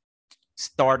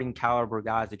starting caliber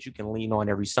guys that you can lean on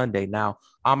every Sunday. Now,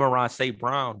 Amon-Ra St.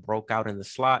 Brown broke out in the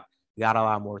slot, got a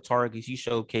lot more targets. He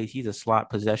showcased he's a slot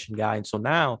possession guy. And so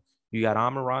now you got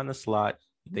Amon-Ra in the slot.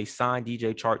 They signed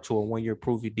DJ Chark to a one-year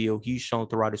prove-it deal. He's shown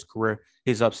throughout his career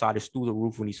his upside is through the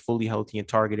roof when he's fully healthy and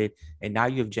targeted. And now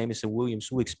you have Jameson Williams,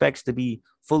 who expects to be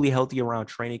fully healthy around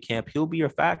training camp. He'll be a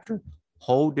factor.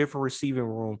 Whole different receiving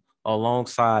room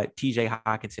alongside TJ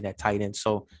Hockenson at tight end.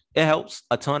 So it helps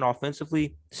a ton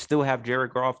offensively. Still have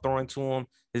Jared Goff throwing to him.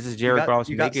 This is Jared Goff.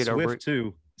 You got Swift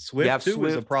too. Swift too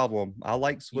is a problem. I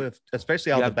like Swift,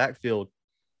 especially out of the backfield.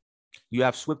 You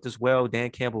have Swift as well. Dan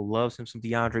Campbell loves him some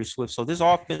DeAndre Swift. So this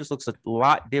offense looks a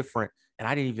lot different. And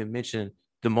I didn't even mention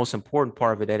the most important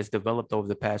part of it that has developed over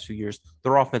the past few years,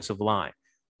 their offensive line.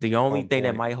 The only thing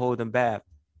that might hold them back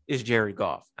is Jared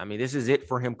Goff. I mean, this is it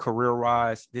for him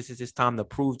career-wise. This is his time to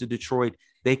prove to Detroit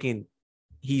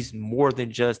he's more than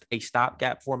just a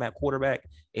stopgap format quarterback.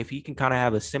 If he can kind of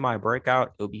have a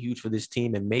semi-breakout, it'll be huge for this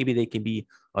team, and maybe they can be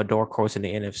a dark horse in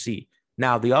the NFC.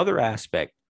 Now, the other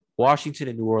aspect, Washington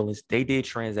and New Orleans, they did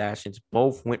transactions.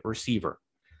 Both went receiver.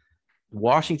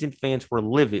 Washington fans were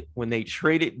livid when they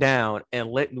traded down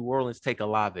and let New Orleans take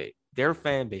Olave. Their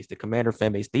fan base, the Commander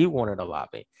fan base, they wanted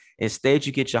Olave. Instead,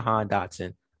 you get Jahan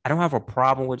Dotson. I don't have a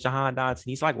problem with Jahan Dotson.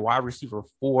 He's like wide receiver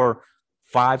 4-5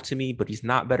 to me, but he's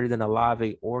not better than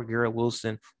Olave or Garrett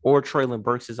Wilson or Treylon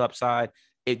Burks' upside.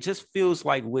 It just feels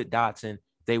like with Dotson,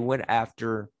 they went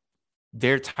after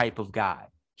their type of guy.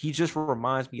 He just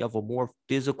reminds me of a more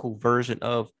physical version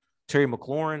of Terry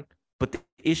McLaurin. But the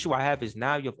issue I have is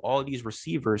now you have all these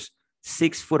receivers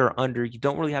 6 foot or under. You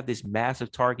don't really have this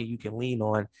massive target you can lean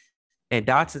on. And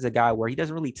Dotson's a guy where he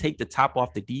doesn't really take the top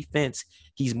off the defense.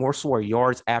 He's more so a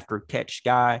yards after catch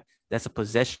guy. That's a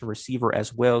possession receiver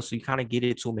as well. So you kind of get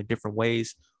it to him in different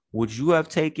ways. Would you have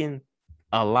taken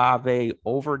Olave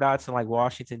over Dotson like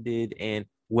Washington did? And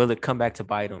will it come back to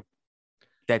bite them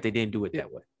that they didn't do it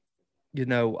that way? You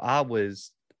know,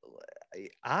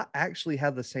 I actually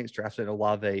had the Saints drafted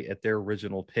Olave at their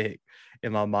original pick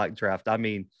in my mock draft. I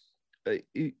mean,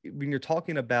 when you're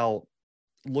talking about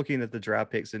looking at the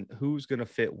draft picks and who's going to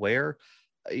fit where,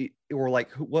 or like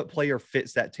what player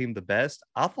fits that team the best,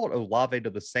 I thought Olave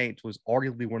to the Saints was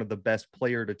arguably one of the best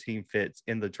player to team fits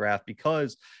in the draft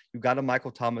because you got a Michael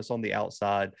Thomas on the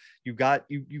outside. You got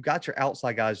your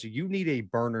outside guys. You need a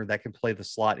burner that can play the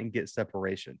slot and get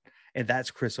separation. And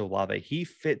that's Chris Olave. He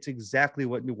fits exactly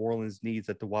what New Orleans needs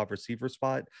at the wide receiver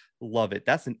spot. Love it.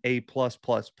 That's an A plus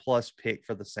pick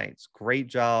for the Saints. Great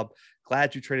job.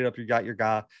 Glad you traded up. You got your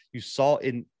guy. You saw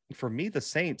in, for me, the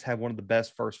Saints have one of the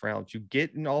best first rounds. You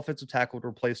get an offensive tackle to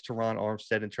replace Teron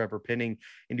Armstead and Trevor Penning,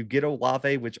 and you get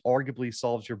Olave, which arguably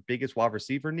solves your biggest wide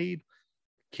receiver need.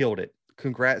 Killed it.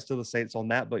 Congrats to the Saints on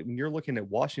that. But when you're looking at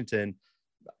Washington,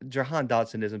 Jahan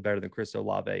Dotson isn't better than Chris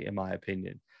Olave, in my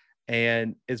opinion.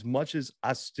 And as much as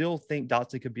I still think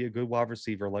Dotson could be a good wide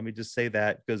receiver, let me just say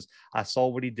that because I saw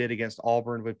what he did against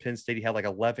Auburn with Penn State. He had like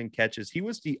 11 catches. He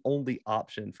was the only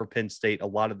option for Penn State a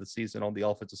lot of the season on the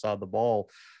offensive side of the ball.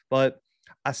 But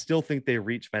I still think they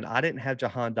reached, man. I didn't have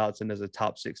Jahan Dotson as a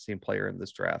top 16 player in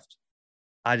this draft.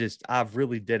 I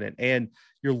really didn't. And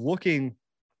you're looking,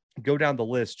 go down the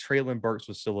list, Traylon Burks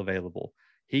was still available.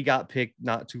 He got picked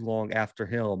not too long after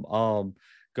him.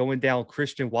 Going down,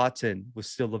 Christian Watson was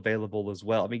still available as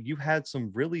well. I mean, you had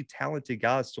some really talented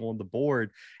guys still on the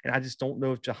board, and I just don't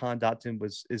know if Jahan Dotson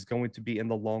is going to be in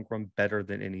the long run better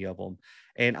than any of them.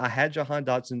 And I had Jahan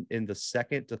Dotson in the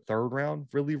second to third round,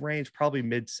 really range, probably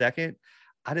mid-second.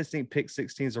 I just think pick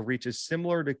 16 is a reach. Is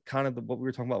similar to kind of what we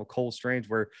were talking about with Cole Strange,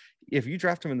 where if you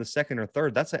draft him in the second or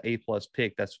third, that's an A+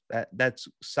 pick. That's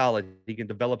solid. He can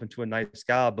develop into a nice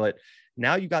guy, but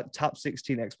now you got top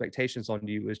 16 expectations on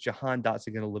you. Is Jahan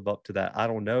Dotson going to live up to that? I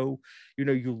don't know. You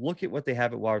know, you look at what they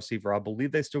have at wide receiver. I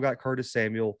believe they still got Curtis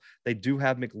Samuel. They do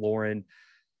have McLaurin.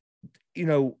 You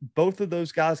know, both of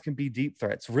those guys can be deep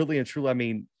threats, really and truly. I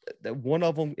mean, one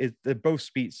of them is, they're both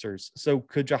speedsters. So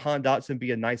could Jahan Dotson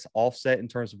be a nice offset in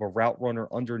terms of a route runner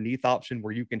underneath option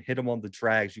where you can hit him on the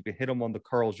drags, you can hit him on the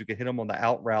curls, you can hit him on the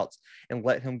out routes and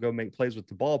let him go make plays with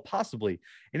the ball? Possibly.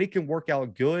 And it can work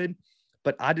out good.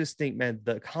 But I just think, man,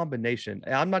 the combination,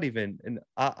 I'm not even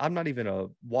a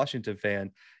Washington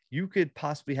fan. You could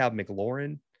possibly have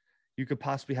McLaurin, you could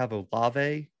possibly have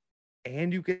Olave,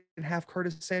 and you can have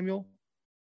Curtis Samuel.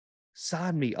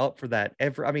 Sign me up for that.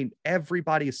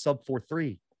 Everybody is sub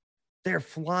 4.3. They're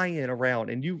flying around,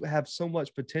 and you have so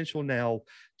much potential now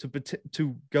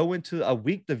to go into a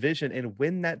weak division and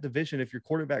win that division if your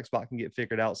quarterback spot can get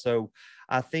figured out. So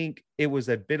I think it was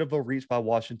a bit of a reach by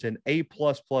Washington, A+++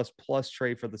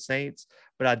 trade for the Saints,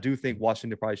 but I do think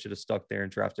Washington probably should have stuck there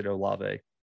and drafted Olave.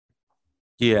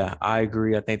 Yeah, I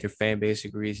agree. I think their fan base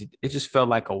agrees. It just felt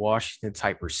like a Washington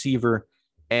type receiver.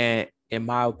 And in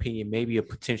my opinion, maybe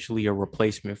potentially a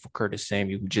replacement for Curtis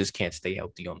Samuel, who just can't stay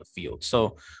healthy on the field.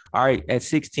 So, all right, at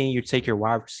 16, you take your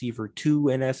wide receiver 2,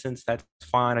 in essence. That's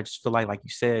fine. I just feel like you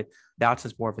said,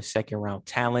 Dotson's more of a second round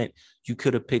talent. You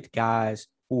could have picked guys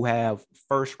who have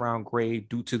first round grade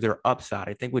due to their upside.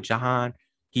 I think with Jahan,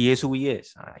 he is who he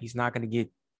is. He's not going to get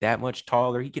that much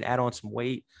taller. He can add on some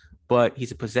weight, but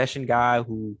he's a possession guy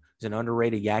who is an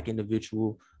underrated yak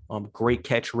individual. Great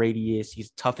catch radius.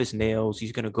 He's tough as nails.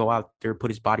 He's going to go out there,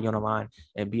 put his body on the line,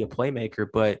 and be a playmaker.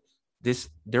 But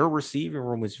their receiving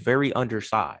room is very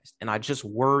undersized, and I just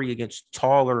worry against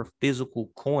taller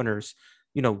physical corners.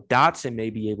 You know, Dotson may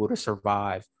be able to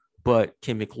survive, but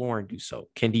can McLaurin do so?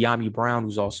 Can De'Ami Brown,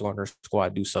 who's also on their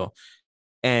squad, do so?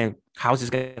 And how's this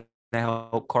going to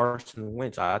help Carson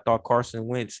Wentz? I thought Carson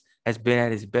Wentz has been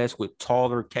at his best with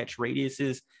taller catch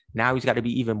radiuses. Now he's got to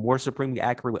be even more supremely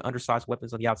accurate with undersized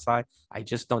weapons on the outside. I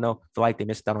just don't know. Feel like they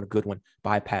missed out on a good one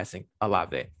bypassing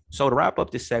Olave. So to wrap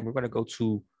up this segment, we're going to go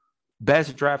to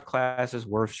best draft classes,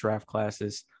 worst draft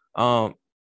classes. So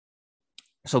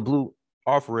Blue,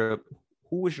 off rip,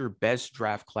 who was your best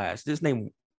draft class? Just name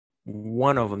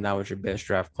one of them that was your best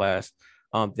draft class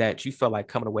that you felt like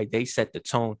coming away, they set the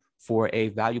tone for a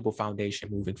valuable foundation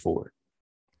moving forward.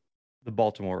 The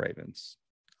Baltimore Ravens.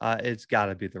 It's got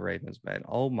to be the Ravens, man.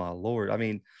 Oh, my Lord. I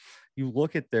mean, you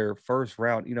look at their first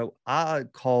round, you know, I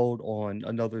called on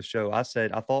another show. I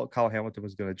said, I thought Kyle Hamilton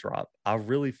was going to drop. I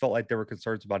really felt like there were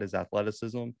concerns about his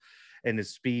athleticism and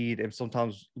his speed and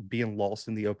sometimes being lost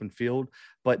in the open field.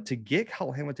 But to get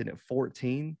Kyle Hamilton at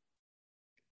 14,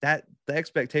 that the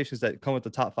expectations that come with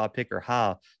the top 5 pick are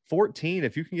high. 14,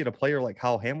 if you can get a player like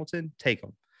Kyle Hamilton, take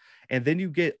him. And then you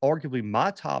get arguably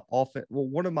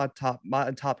one of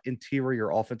my top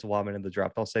interior offensive linemen in the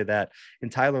draft. I'll say that,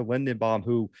 and Tyler Lindenbaum,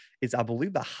 who is, I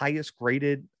believe, the highest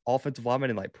graded offensive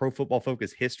lineman in like Pro Football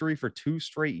Focus history for 2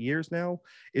 straight years now,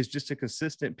 is just a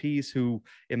consistent piece who,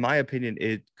 in my opinion,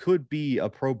 it could be a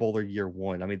Pro Bowler year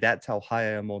one. I mean, that's how high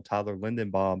I am on Tyler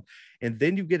Lindenbaum. And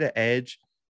then you get an edge.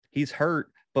 He's hurt,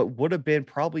 but would have been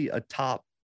probably a top,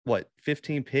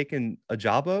 15 pick in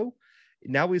Ajabo.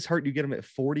 Now he's hurt. You get him at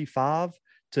 45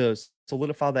 to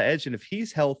solidify the edge. And if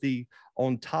he's healthy,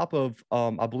 on top of,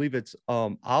 I believe it's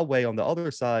Awe on the other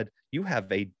side, you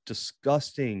have a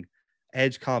disgusting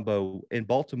edge combo in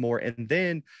Baltimore. And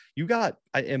then you got,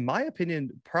 in my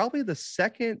opinion, probably the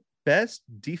second best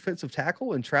defensive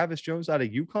tackle in Travis Jones out of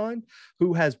UConn,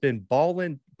 who has been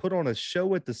balling, put on a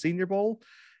show at the Senior Bowl.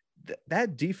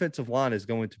 That defensive line is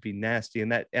going to be nasty.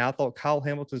 And I thought Kyle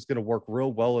Hamilton is going to work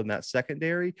real well in that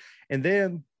secondary. And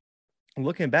then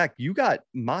looking back, you got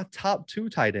my top 2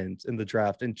 tight ends in the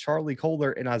draft, and Charlie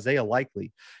Kolar and Isaiah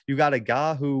Likely. You got a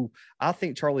guy who, I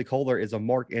think Charlie Kolar is a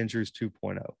Mark Andrews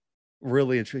 2.0.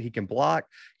 Really and truly, he can block,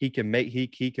 he can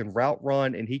route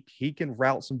run, and he can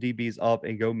route some DBs up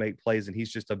and go make plays. And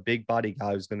he's just a big body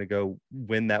guy who's going to go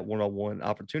win that one-on-one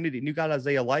opportunity. And you got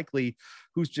Isaiah Likely,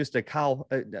 who's just a Kyle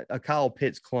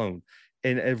Pitts clone,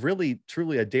 and really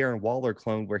truly a Darren Waller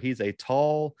clone, where he's a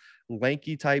tall,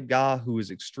 lanky type guy who is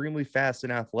extremely fast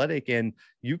and athletic, and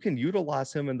you can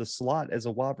utilize him in the slot as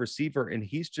a wide receiver, and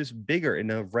he's just bigger, and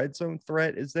the red zone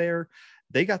threat is there.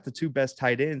 They got the 2 best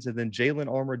tight ends, and then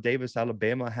Jalen Armour Davis,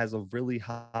 Alabama, has a really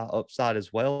high upside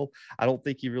as well. I don't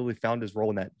think he really found his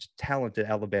role in that talented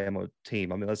Alabama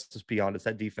team. I mean, let's just be honest,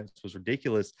 that defense was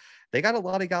ridiculous. They got a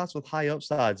lot of guys with high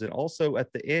upsides, and also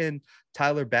at the end,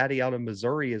 Tyler Batty out of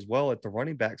Missouri as well at the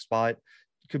running back spot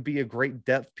could be a great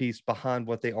depth piece behind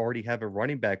what they already have at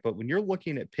running back. But when you're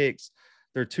looking at picks,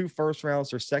 their 2 first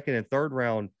rounds, their second and third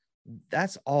round,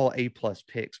 that's all A+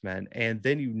 picks, man. And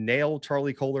then you nail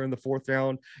Charlie Kolar in the 4th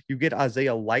round. You get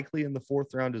Isaiah Likely in the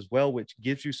 4th round as well, which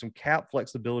gives you some cap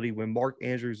flexibility when Mark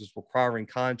Andrews is requiring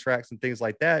contracts and things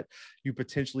like that. You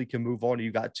potentially can move on.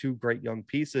 You got 2 great young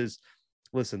pieces.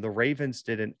 Listen, the Ravens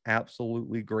did an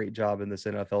absolutely great job in this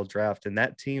NFL draft. And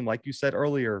that team, like you said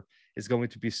earlier, is going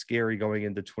to be scary going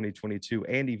into 2022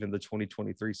 and even the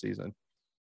 2023 season.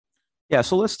 Yeah,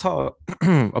 so let's talk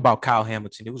about Kyle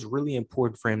Hamilton. It was really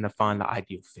important for him to find the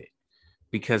ideal fit,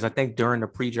 because I think during the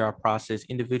pre-draft process,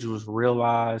 individuals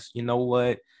realized, you know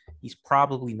what, he's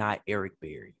probably not Eric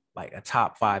Berry, like a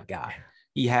top 5 guy.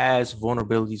 He has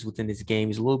vulnerabilities within his game.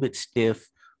 He's a little bit stiff.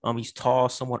 He's tall,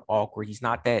 somewhat awkward. He's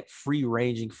not that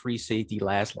free-ranging, free safety,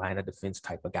 last line of defense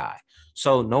type of guy.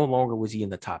 So no longer was he in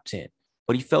the top 10,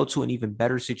 but he fell to an even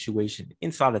better situation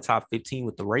inside the top 15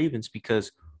 with the Ravens,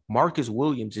 because Marcus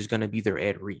Williams is going to be their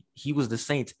Ed Reed. He was the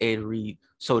Saints' Ed Reed,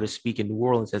 so to speak, in New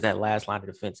Orleans as that last line of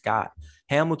defense guy.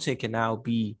 Hamilton can now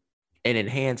be an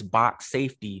enhanced box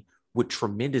safety with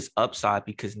tremendous upside,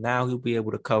 because now he'll be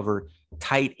able to cover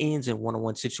tight ends in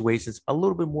one-on-one situations, a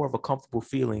little bit more of a comfortable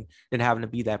feeling than having to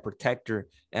be that protector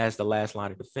as the last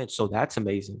line of defense. So that's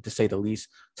amazing, to say the least.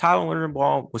 Tyler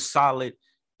Linderbaum was solid.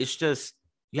 It's just,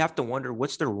 you have to wonder,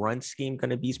 what's their run scheme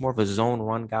going to be? He's more of a zone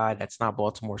run guy. That's not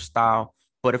Baltimore style.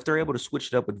 But if they're able to switch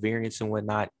it up with variants and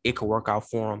whatnot, it could work out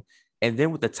for them. And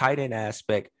then with the tight end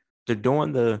aspect, they're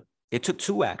doing it took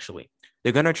 2 actually.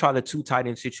 They're going to try the 2 tight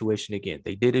end situation again.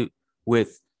 They did it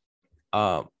with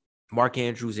Mark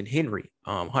Andrews and Henry,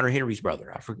 Hunter Henry's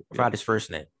brother. I forgot his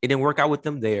first name. It didn't work out with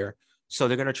them there. So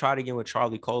they're going to try it again with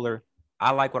Charlie Kolar.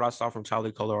 I like what I saw from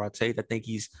Charlie Kolar. I think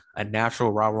he's a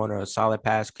natural route runner, a solid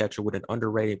pass catcher with an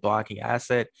underrated blocking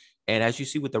asset. And as you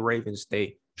see with the Ravens,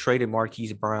 they traded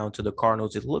Marquise Brown to the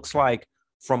Cardinals. It looks like,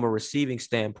 from a receiving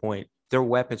standpoint, their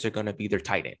weapons are going to be their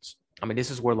tight ends. I mean,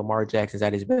 this is where Lamar Jackson's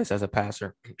at his best as a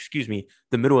passer,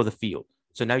 the middle of the field.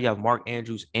 So now you have Mark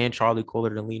Andrews and Charlie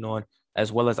Kolar to lean on,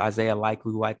 as well as Isaiah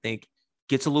Likely, who I think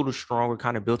gets a little stronger,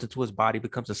 kind of built into his body,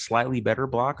 becomes a slightly better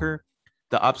blocker.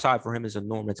 The upside for him is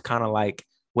enormous. It's kind of like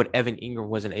what Evan Ingram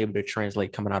wasn't able to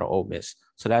translate coming out of Ole Miss.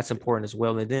 So that's important as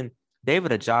well. And then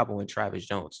David Ajabo and Travis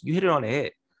Jones. You hit it on the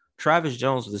head. Travis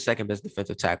Jones was the 2nd best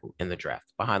defensive tackle in the draft,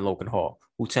 behind Logan Hall,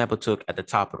 who Tampa took at the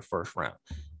top of the 1st round.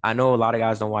 I know a lot of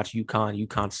guys don't watch UConn.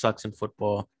 UConn sucks in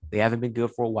football. They haven't been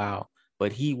good for a while,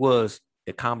 but he was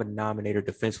the common denominator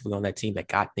defensively on that team that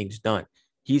got things done.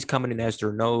 He's coming in as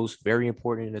their nose, very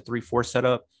important in the 3-4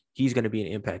 setup. He's going to be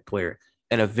an impact player.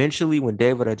 And eventually, when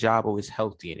David Ajabo is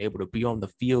healthy and able to be on the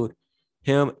field,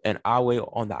 him and Awe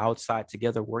on the outside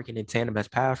together working in tandem as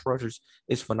pass rushers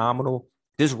is phenomenal.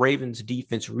 This Ravens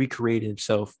defense recreated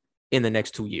himself in the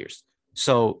next 2 years.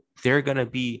 So they're going to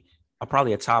be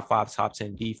probably a top 5, top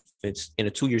 10 defense in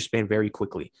a 2-year span very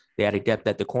quickly. They had a depth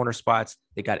at the corner spots.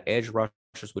 They got edge rushers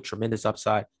with tremendous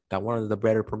upside, got one of the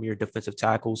better premier defensive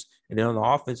tackles. And then on the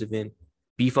offensive end,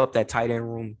 beef up that tight end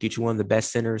room, get you one of the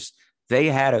best centers. They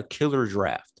had a killer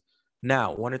draft.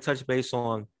 Now, want to touch base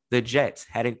on the Jets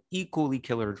had an equally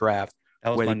killer draft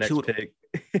That was where my they next killed pick.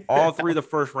 all 3 of the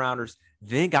first rounders,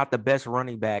 then got the best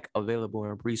running back available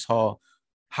in Breece Hall.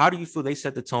 How do you feel they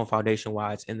set the tone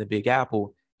foundation-wise in the Big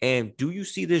Apple? And do you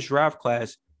see this draft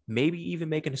class maybe even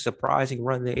making a surprising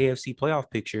run in the AFC playoff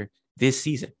picture this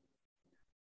season?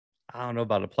 I don't know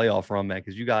about a playoff run, man,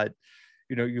 because you got,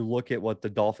 you look at what the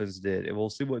Dolphins did, and we'll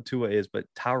see what Tua is, but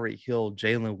Tyreek Hill,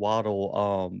 Jalen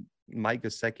Waddle, Mike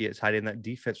Gesicki at tight end, that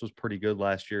defense was pretty good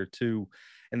last year too.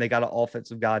 And they got an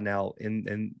offensive guy now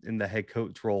in the head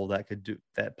coach role that could do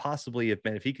that possibly,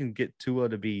 if he can get Tua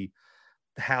to be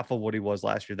half of what he was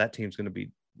last year, that team's going to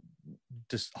be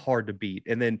just hard to beat.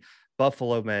 And then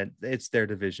Buffalo, man, it's their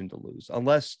division to lose.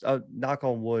 Unless, knock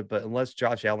on wood, but unless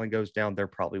Josh Allen goes down, they're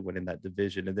probably winning that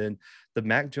division. And then the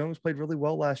Mac Jones played really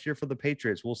well last year for the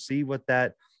Patriots. We'll see what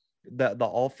the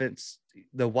offense,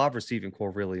 the wide receiving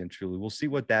core, really and truly, we'll see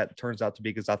what that turns out to be.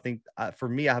 Because I think for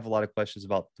me, I have a lot of questions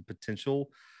about the potential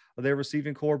of their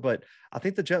receiving core, but I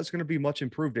think the Jets are going to be much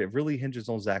improved. It really hinges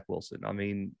on Zach Wilson. I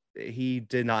mean, he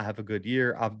did not have a good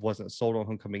year. I wasn't sold on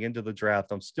him coming into the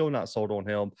draft. I'm still not sold on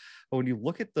him. But when you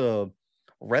look at the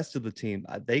rest of the team,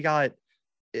 they got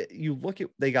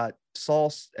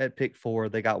Sauce at pick 4,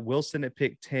 they got Wilson at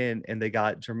pick 10, and they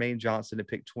got Jermaine Johnson at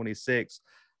pick 26.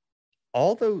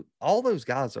 All those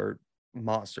guys are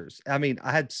monsters. I mean,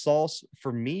 I had Sauce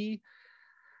for me.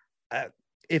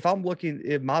 If I'm looking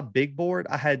at my big board,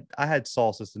 I had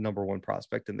Sauce as the number 1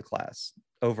 prospect in the class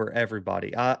over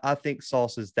everybody. I think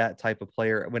Sauce is that type of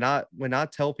player. When I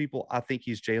tell people I think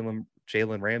he's Jalen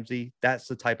Ramsey, that's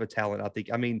the type of talent I think.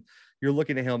 I mean, you're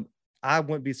looking at him. I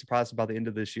wouldn't be surprised if by the end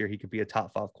of this year he could be a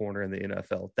top 5 corner in the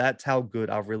NFL. That's how good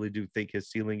I really do think his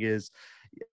ceiling is.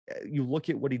 You look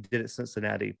at what he did at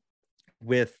Cincinnati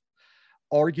with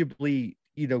arguably,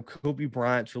 Kobe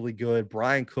Bryant's really good.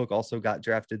 Brian Cook also got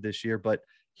drafted this year, but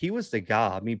he was the guy.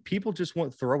 I mean, people just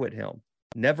won't throw at him.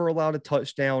 Never allowed a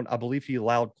touchdown. I believe he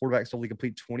allowed quarterbacks to only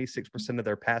complete 26% of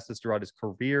their passes throughout his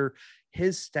career.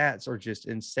 His stats are just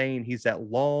insane. He's that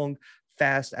long,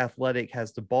 fast, athletic,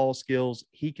 has the ball skills.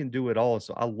 He can do it all.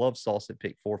 So I love Sauce at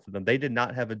pick 4 for them. They did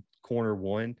not have a corner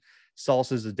 1.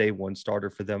 Sauce is a day 1 starter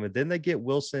for them. And then they get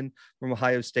Wilson from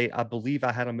Ohio State. I believe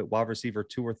I had him at wide receiver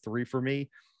 2 or 3 for me.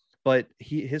 But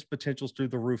his potential's through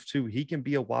the roof too. He can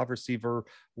be a wide receiver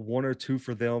 1 or 2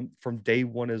 for them from day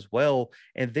 1 as well.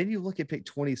 And then you look at pick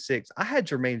 26. I had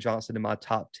Jermaine Johnson in my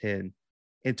top 10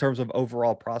 in terms of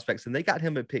overall prospects, and they got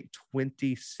him at pick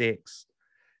 26.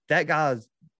 That guy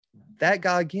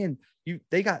again.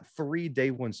 They got 3 day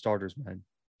 1 starters, man,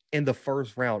 in the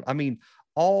first round. I mean,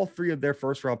 all 3 of their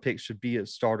first round picks should be a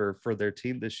starter for their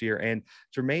team this year. And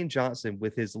Jermaine Johnson,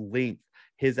 with his length,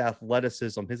 his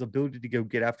athleticism, his ability to go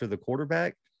get after the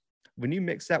quarterback, when you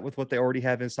mix that with what they already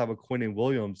have inside with Quinnen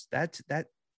Williams, that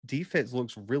defense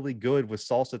looks really good with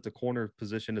Sauce at the corner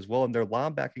position as well. And their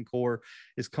linebacking core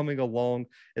is coming along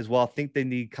as well. I think they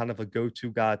need kind of a go-to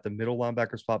guy at the middle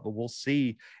linebacker spot, but we'll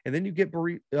see. And then you get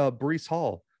Breece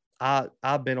Hall.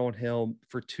 I've been on him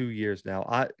for 2 years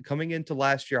now. Coming into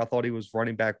last year, I thought he was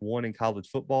running back 1 in college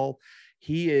football.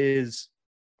 He is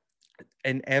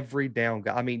an every down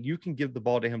guy. I mean, you can give the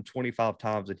ball to him 25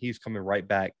 times and he's coming right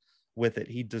back with it.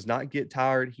 He does not get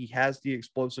tired. He has the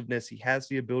explosiveness. He has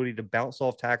the ability to bounce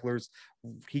off tacklers.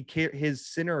 His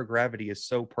center of gravity is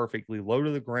so perfectly low to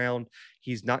the ground.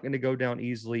 He's not going to go down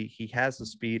easily. He has the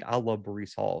speed. I love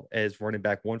Breece Hall as running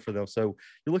back 1 for them. So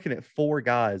you're looking at 4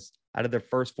 guys out of their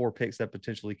first 4 picks that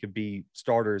potentially could be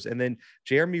starters. And then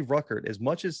Jeremy Ruckert, as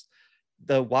much as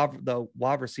the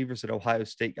wide receivers at Ohio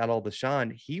State got all the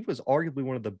shine, he was arguably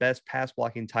one of the best pass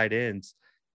blocking tight ends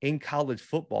in college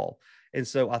football. And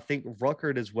so I think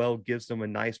Ruckert as well gives them a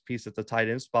nice piece at the tight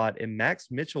end spot. And Max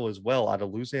Mitchell as well out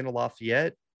of Louisiana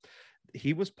Lafayette,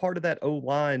 he was part of that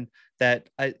O-line that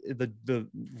the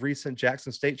recent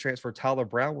Jackson State transfer Tyler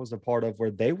Brown was a part of,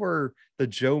 where they were the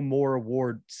Joe Moore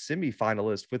Award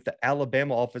semifinalist with the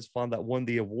Alabama offensive line that won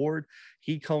the award.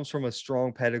 He comes from a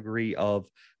strong pedigree of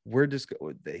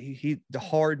the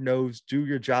hard nosed, do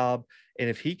your job. And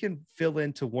if he can fill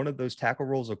into one of those tackle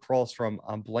roles across from,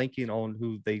 I'm blanking on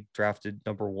who they drafted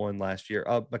number 1 last year,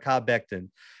 Mekhi Becton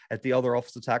at the other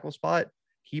offensive tackle spot,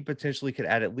 he potentially could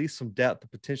add at least some depth to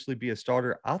potentially be a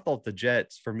starter. I thought the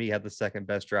Jets, for me, had the second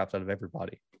best draft out of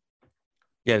everybody.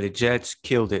 Yeah, the Jets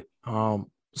killed it.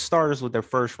 Starters with their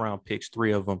first round picks,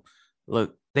 3 of them.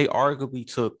 Look, they arguably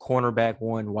took cornerback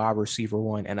 1, wide receiver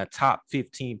 1, and a top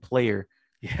 15 player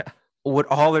Yeah. with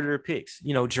all of their picks.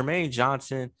 Jermaine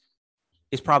Johnson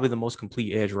is probably the most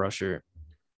complete edge rusher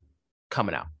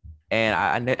coming out.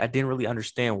 And I didn't really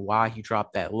understand why he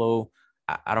dropped that low.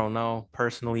 I don't know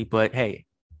personally, but hey,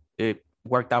 it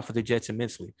worked out for the Jets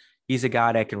immensely. He's a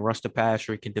guy that can rush the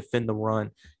passer, can defend the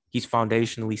run. He's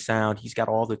foundationally sound. He's got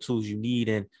all the tools you need.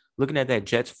 And looking at that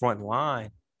Jets front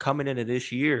line coming into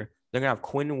this year, they're going to have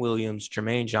Quentin Williams,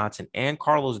 Jermaine Johnson, and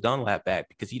Carlos Dunlap back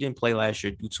because he didn't play last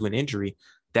year due to an injury.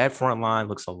 That front line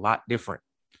looks a lot different.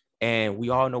 And we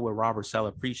all know what Robert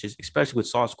Saleh preaches, especially with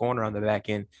Sauce Gardner on the back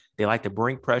end. They like to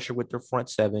bring pressure with their front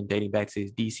seven, dating back to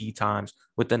his DC times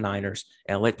with the Niners,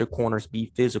 and let their corners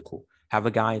be physical. Have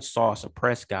a guy in Sauce, a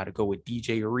press guy, to go with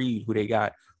DJ Reed, who they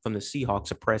got from the Seahawks,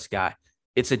 a press guy.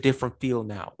 It's a different feel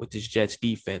now with this Jets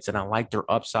defense, and I like their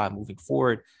upside moving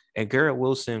forward. And Garrett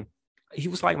Wilson, he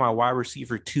was like my wide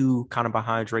receiver 2, kind of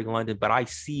behind Drake London, but I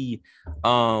see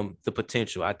the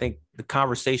potential. I think the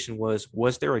conversation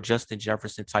was there a Justin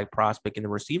Jefferson type prospect in the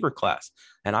receiver class?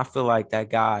 And I feel like that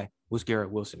guy was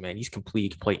Garrett Wilson, man. He's complete. He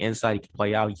can play inside, he can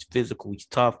play out, he's physical, he's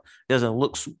tough, doesn't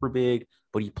look super big,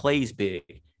 but he plays big.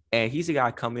 And he's a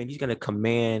guy coming, he's going to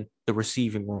command the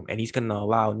receiving room, and he's going to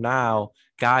allow now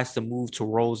guys to move to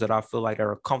roles that I feel like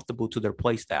are comfortable to their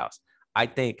play styles. I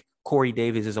think Corey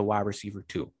Davis is a wide receiver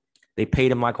 2. They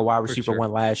paid him like a wide receiver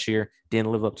 1 last year,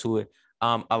 didn't live up to it.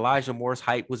 Elijah Moore's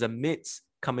hype was immense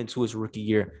coming to his rookie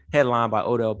year, headlined by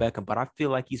Odell Beckham, but I feel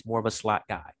like he's more of a slot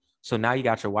guy. So now you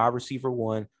got your wide receiver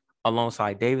 1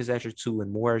 alongside Davis as your 2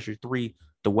 and Moore as your 3.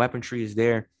 The weaponry is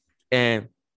there. And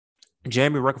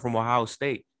Jeremy Ruckert from Ohio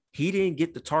State, he didn't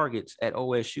get the targets at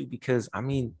OSU because,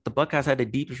 the Buckeyes had the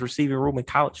deepest receiving room in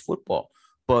college football.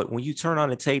 But when you turn on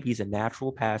the tape, he's a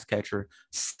natural pass catcher,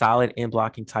 solid in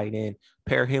blocking tight end.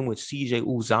 Pair him with CJ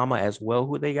Uzama as well,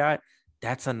 who they got.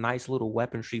 That's a nice little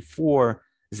weaponry for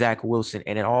Zach Wilson.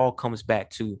 And it all comes back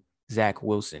to Zach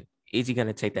Wilson. Is he going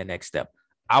to take that next step?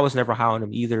 I was never high on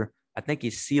him either. I think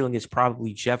his ceiling is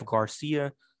probably Jeff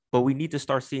Garcia, but we need to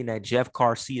start seeing that Jeff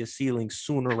Garcia ceiling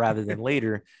sooner rather than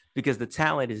later because the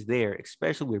talent is there,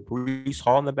 especially with Breece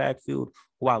Hall in the backfield,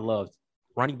 who I loved.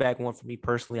 Running back 1 for me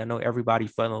personally. I know everybody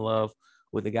fell in love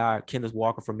with the guy, Kenneth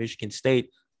Walker from Michigan State,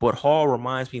 but Hall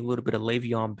reminds me a little bit of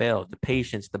Le'Veon Bell, the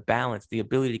patience, the balance, the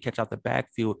ability to catch out the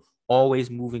backfield, always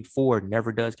moving forward,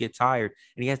 never does get tired.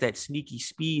 And he has that sneaky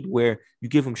speed where you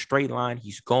give him straight line,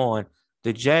 he's gone.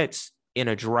 The Jets in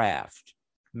a draft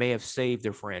may have saved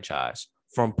their franchise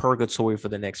from purgatory for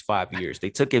the next 5 years. They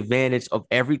took advantage of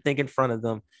everything in front of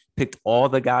them, picked all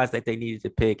the guys that they needed to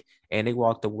pick, and they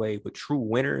walked away with true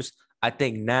winners. I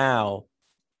think now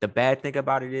the bad thing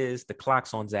about it is the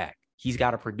clock's on Zach. He's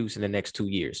got to produce in the next 2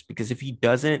 years because if he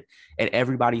doesn't and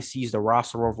everybody sees the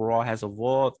roster overall has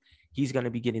evolved, he's going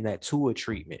to be getting that Tua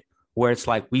treatment where it's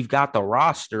like, we've got the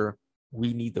roster,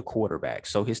 we need the quarterback.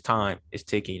 So his time is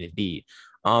ticking indeed.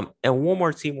 And one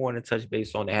more team I want to touch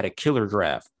base on, they had a killer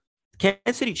draft.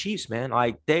 Kansas City Chiefs, man,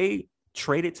 like they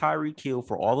traded Tyreek Hill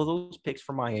for all of those picks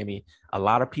from Miami. A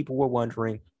lot of people were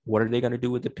wondering, what are they going to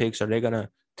do with the picks? Are they going to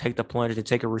take the plunge to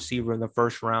take a receiver in the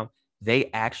first round? They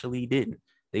actually didn't.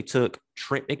 They took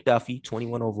Trent McDuffie,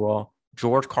 21 overall,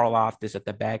 George Karlaftis at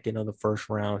the back end of the first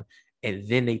round, and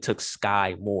then they took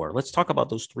Sky Moore. Let's talk about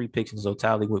those 3 picks in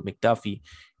totality with McDuffie.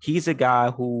 He's a guy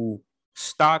who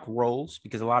stock rolls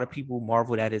because a lot of people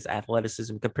marveled at his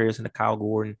athleticism in comparison to Kyle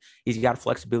Gordon. He's got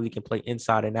flexibility, can play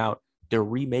inside and out. They're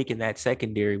remaking that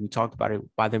secondary. We talked about it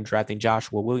by them drafting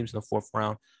Joshua Williams in the 4th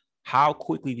round. How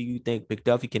quickly do you think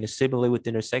McDuffie can assimilate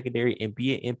within their secondary and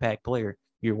be an impact player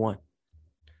year 1?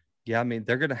 Yeah,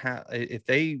 they're going to have, if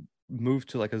they move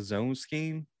to like a zone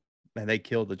scheme, and they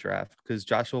killed the draft because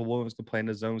Joshua Williams can play in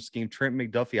a zone scheme. Trent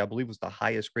McDuffie, I believe, was the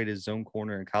highest graded zone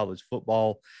corner in college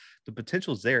football. The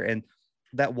potential's there. And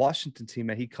that Washington team,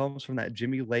 man, he comes from that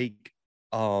Jimmy Lake,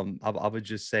 I would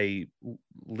just say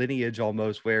lineage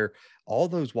almost, where all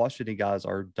those Washington guys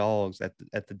are dogs at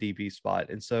the DB spot.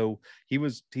 And so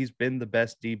he's been the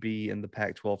best DB in the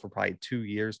Pac-12 for probably 2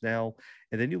 years now.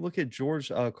 And then you look at George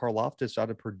Karlaftis out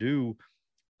of Purdue.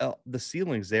 The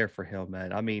ceiling's there for him,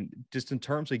 man. Just in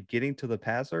terms of getting to the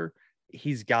passer,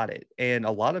 he's got it. And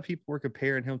a lot of people were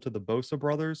comparing him to the Bosa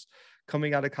brothers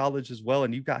coming out of college as well.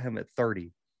 And you've got him at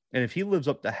 30. And if he lives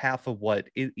up to half of what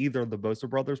either of the Bosa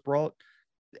brothers brought,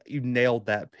 you nailed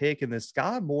that pick. And then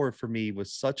Sky Moore for me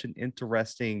was such an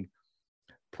interesting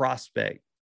prospect.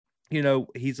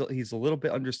 He's a little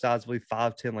bit undersized,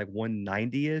 5'10", like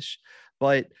 190-ish.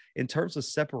 But in terms of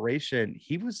separation,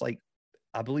 he was like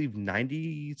I believe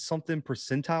 90 something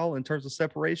percentile in terms of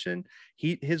separation.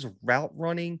 His route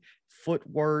running,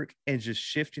 footwork, and just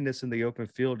shiftiness in the open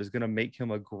field is going to make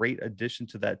him a great addition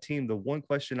to that team. The one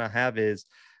question I have is,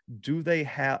 do they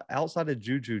have, outside of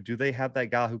Juju, do they have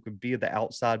that guy who could be the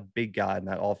outside big guy in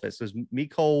that offense? Because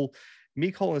Mecole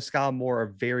and Sky Moore are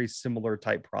very similar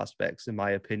type prospects, in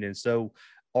my opinion. So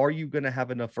are you going to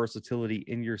have enough versatility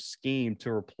in your scheme to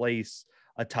replace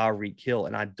a Tyreek Hill?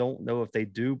 And I don't know if they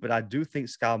do, but I do think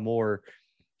Sky Moore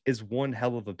is one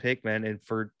hell of a pick, man. And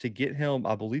to get him,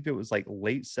 I believe it was like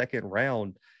late second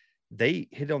round, they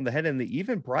hit on the head. And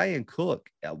even Brian Cook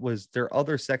was their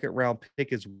other second round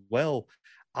pick as well.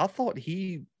 I thought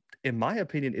he, in my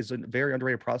opinion, is a very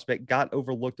underrated prospect, got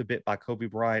overlooked a bit by Kobe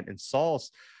Bryant and Sauce.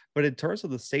 But in terms of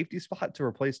the safety spot to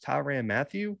replace Tyrann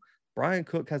Mathieu, Brian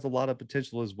Cook has a lot of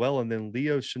potential as well. And then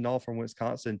Leo Chenal from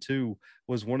Wisconsin, too,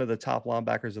 was one of the top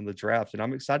linebackers in the draft. And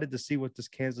I'm excited to see what this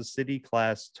Kansas City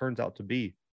class turns out to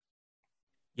be.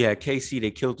 Yeah, KC,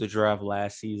 they killed the draft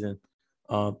last season,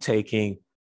 taking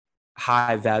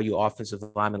high value offensive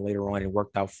linemen later on and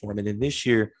worked out for him. And then this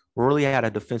year, we really had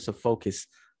a defensive focus.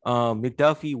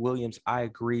 McDuffie, Williams, I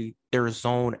agree, they're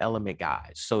zone element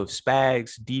guys. So if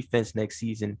Spags defense next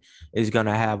season is going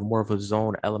to have more of a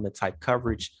zone element type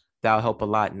coverage, that'll help a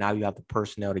lot. Now you have the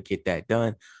personnel to get that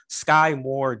done. Sky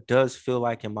Moore does feel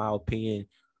like, in my opinion,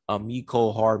 a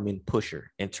Mecole Hardman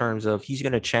pusher in terms of he's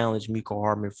going to challenge Mecole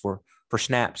Hardman for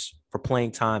snaps, for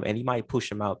playing time, and he might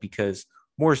push him out because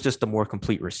Moore is just a more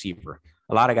complete receiver.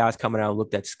 A lot of guys coming out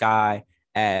looked at Sky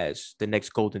as the next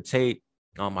Golden Tate.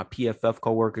 My PFF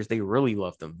coworkers, they really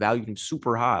loved him, valued him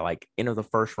super high, like end of the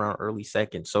first round, early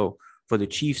second. So for the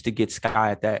Chiefs to get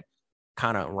Sky at that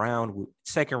kind of round,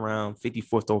 second round,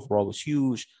 54th overall was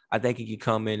huge. I think he could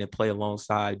come in and play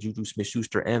alongside Juju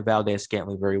Smith-Schuster and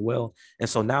Valdez-Scantling very well. And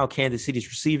so now Kansas City's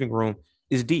receiving room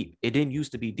is deep. It didn't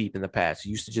used to be deep in the past. It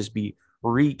used to just be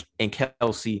Reek and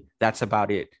Kelsey. That's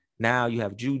about it. Now you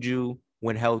have Juju,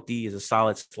 when healthy, is a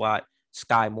solid slot.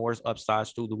 Sky Moore's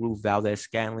upside's through the roof.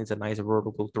 Valdez-Scantling's a nice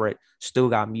vertical threat. Still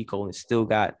got Mecole and still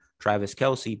got Travis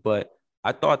Kelsey. But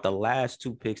I thought the last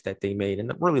two picks that they made,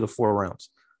 and really the 4 rounds,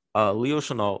 Leo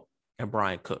Chenal and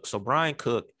Brian Cook. So Brian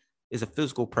Cook is a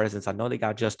physical presence. I know they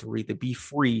got Justin Reed to be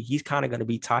free. He's kind of going to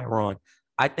be Tyron.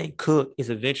 I think Cook is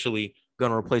eventually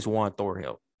going to replace Juan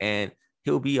Thornhill. And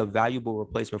he'll be a valuable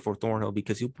replacement for Thornhill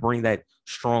because he'll bring that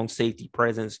strong safety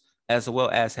presence as well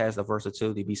as has the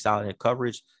versatility to be solid in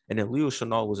coverage. And then Leo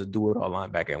Chenal was a do-it-all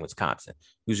linebacker in Wisconsin.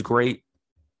 He was great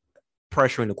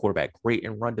pressuring the quarterback, great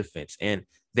in run defense. And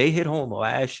they hit home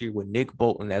last year with Nick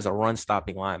Bolton as a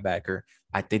run-stopping linebacker.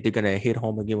 I think they're going to hit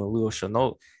home again with Leo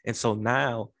Chenal. And so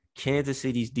now Kansas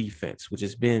City's defense, which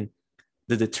has been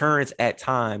the deterrence at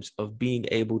times of being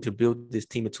able to build this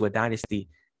team into a dynasty,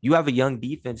 you have a young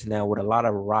defense now with a lot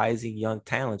of rising young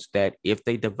talents that, if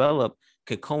they develop,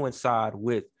 could coincide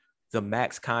with the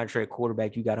max contract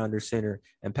quarterback you got under center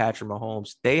and Patrick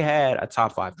Mahomes. They had a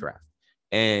top 5 draft.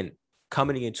 And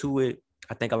coming into it,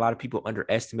 I think a lot of people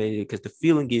underestimated it because the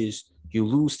feeling is you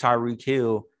lose Tyreek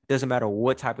Hill. Doesn't matter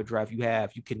what type of draft you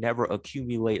have, you can never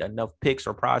accumulate enough picks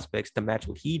or prospects to match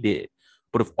what he did.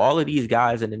 But if all of these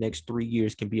guys in the next 3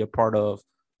 years can be a part of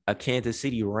a Kansas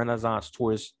City renaissance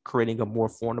towards creating a more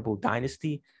formidable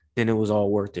dynasty, then it was all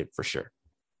worth it for sure.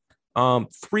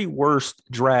 3 worst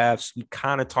drafts we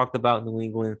kind of talked about New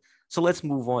England. So let's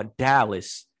move on.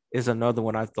 Dallas is another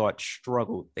one I thought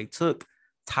struggled. They took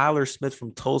Tyler Smith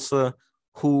from Tulsa,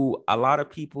 who a lot of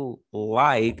people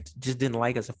liked, just didn't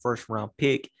like as a first round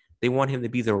pick. They want him to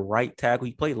be the right tackle.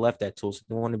 He played left at Tulsa.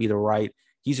 They want him to be the right.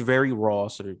 He's very raw,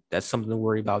 so that's something to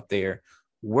worry about there.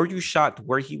 Were you shocked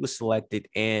where he was selected?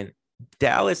 And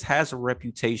Dallas has a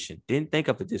reputation. Didn't think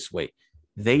of it this way.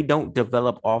 They don't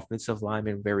develop offensive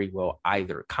linemen very well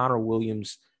either. Connor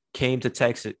Williams came to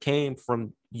Texas, came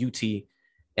from UT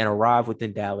and arrived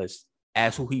within Dallas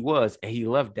as who he was, and he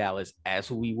left Dallas as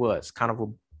who he was, kind of a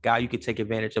guy you could take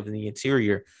advantage of in the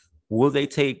interior. Will they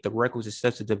take the requisite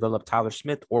steps to develop Tyler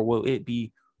Smith, or will it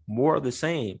be more of the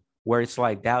same, where it's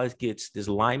like Dallas gets this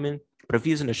lineman, but if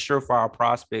he isn't a surefire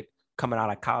prospect coming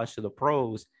out of college to the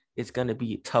pros, it's going to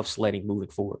be tough sledding moving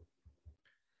forward?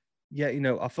 Yeah,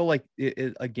 I feel like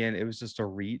again, it was just a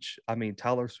reach. I mean,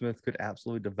 Tyler Smith could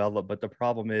absolutely develop, but the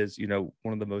problem is,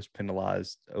 one of the most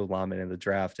penalized O linemen in the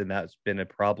draft, and that's been a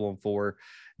problem for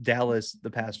Dallas the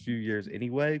past few years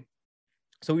anyway.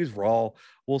 So he's raw.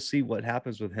 We'll see what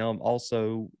happens with him.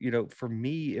 Also, for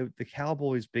me, the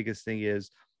Cowboys' biggest thing is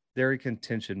they're in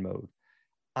contention mode.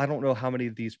 I don't know how many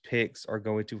of these picks are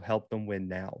going to help them win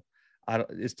now.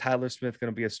 Is Tyler Smith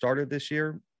going to be a starter this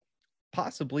year?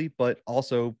 Possibly, but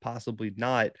also possibly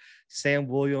not. Sam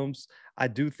Williams, I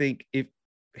do think if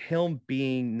him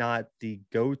being not the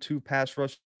go-to pass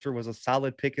rusher was a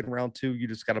solid pick in round 2, you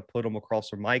just got to put him across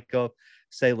from Micah.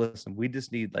 Say, listen, we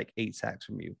just need like 8 sacks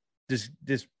from you.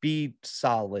 Just be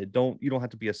solid. You don't have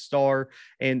to be a star.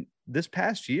 And this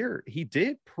past year, he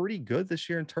did pretty good this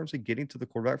year in terms of getting to the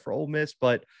quarterback for Ole Miss,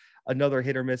 but another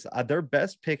hit or miss. Their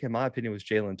best pick, in my opinion, was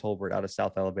Jalen Tolbert out of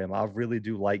South Alabama. I really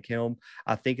do like him.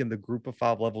 I think in the group of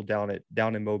 5 level down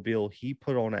in Mobile, he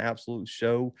put on an absolute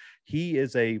show. He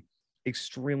is a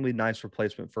extremely nice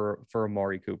replacement for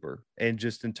Amari Cooper. And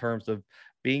just in terms of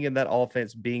being in that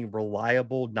offense, being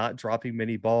reliable, not dropping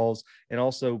many balls, and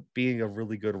also being a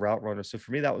really good route runner. So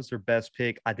for me, that was their best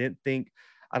pick. I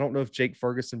don't know if Jake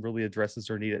Ferguson really addresses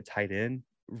their need at tight end,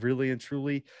 really and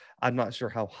truly. I'm not sure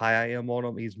how high I am on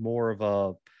him. He's more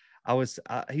of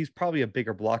he's probably a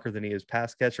bigger blocker than he is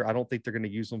pass catcher. I don't think they're going to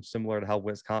use him similar to how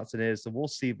Wisconsin is. So we'll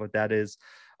see what that is.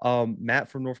 Matt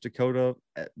from North Dakota,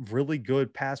 really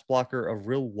good pass blocker, a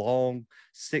real long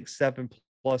 6'7"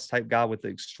 plus type guy with the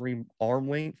extreme arm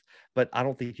length, but I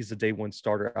don't think he's a day one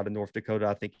starter out of North Dakota.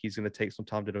 I think he's going to take some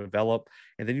time to develop.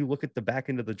 And then you look at the back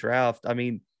end of the draft. I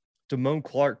mean, Damone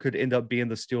Clark could end up being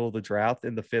the steal of the draft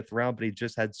in the 5th round, but he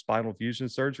just had spinal fusion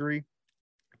surgery.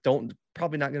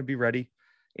 Probably not going to be ready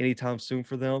anytime soon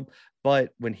for them.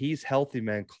 But when he's healthy,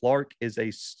 man, Clark is a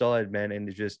stud, man,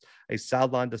 and just a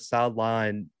sideline to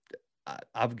sideline,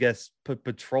 I guess,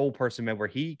 patrol person, man, where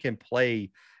he can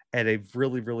play at a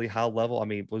really, really high level. I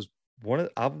mean,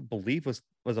 I believe was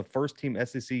a first team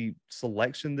SEC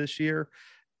selection this year.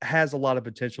 Has a lot of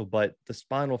potential, but the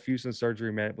spinal fusion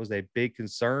surgery, man, was a big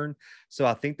concern. So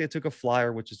I think they took a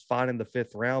flyer, which is fine in the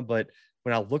 5th round. But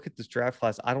when I look at this draft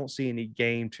class, I don't see any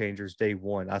game changers day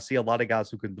one. I see a lot of guys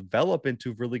who can develop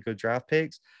into really good draft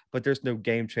picks, but there's no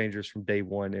game changers from day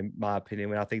one, in my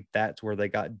opinion. And I think that's where they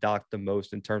got docked the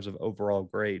most in terms of overall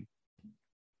grade.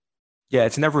 Yeah,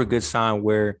 it's never a good sign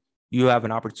where you have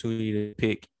an opportunity to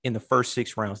pick in the first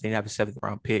 6 rounds, then you have a 7th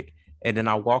round pick. And then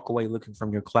I walk away looking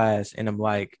from your class and I'm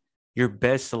like, your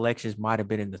best selections might have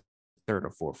been in the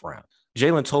 3rd or 4th round.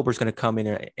 Jalen Tolbert's going to come in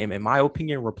and, in my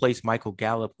opinion, replace Michael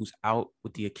Gallup, who's out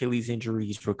with the Achilles injury.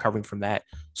 He's recovering from that.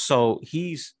 So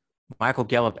he's Michael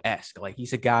Gallup-esque. Like,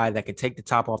 he's a guy that can take the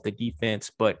top off the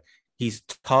defense, but he's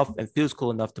tough and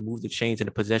physical enough to move the chains in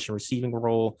a possession receiving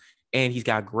role. And he's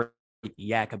got great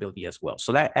yak ability as well.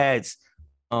 So that adds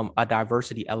a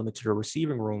diversity element to the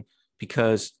receiving room,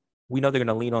 because we know they're going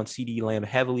to lean on CD Lamb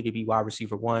heavily to be wide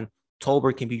receiver 1.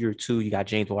 Tolbert can be your 2. You got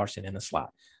James Washington in the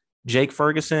slot. Jake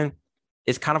Ferguson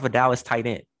is kind of a Dallas tight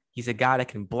end. He's a guy that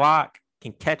can block,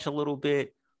 can catch a little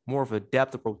bit, more of a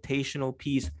depth of rotational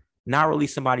piece. Not really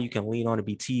somebody you can lean on to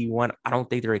be TE1. I don't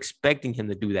think they're expecting him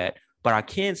to do that. But I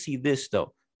can see this,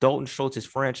 though. Dalton Schultz is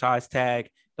franchise tag.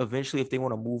 Eventually, if they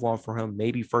want to move on for him,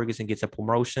 maybe Ferguson gets a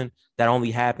promotion. That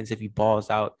only happens if he balls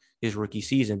out his rookie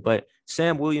season. But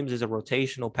Sam Williams is a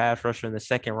rotational pass rusher in the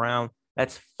 2nd round.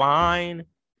 That's fine.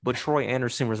 But Troy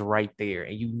Anderson was right there.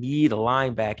 And you need a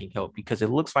linebacking help, because it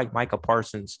looks like Micah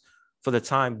Parsons, for the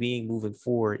time being moving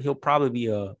forward, he'll probably be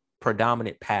a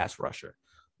predominant pass rusher.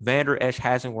 Vander Esch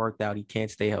hasn't worked out. He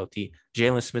can't stay healthy.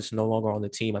 Jalen Smith's no longer on the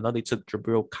team. I know they took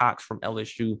Jabril Cox from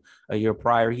LSU a year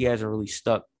prior. He hasn't really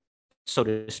stuck, so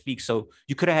to speak. So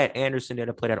you could have had Anderson there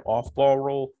to play that off-ball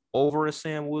role over a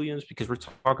Sam Williams, because we're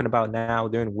talking about now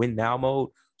they're in win now mode.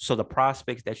 So the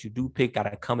prospects that you do pick got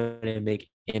to come in and make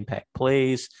impact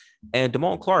plays. And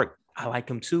Damone Clark, I like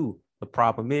him too. The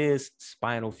problem is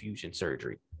spinal fusion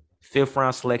surgery. 5th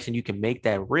round selection, you can make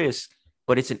that risk,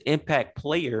 but it's an impact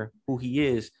player who he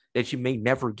is that you may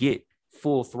never get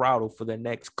full throttle for the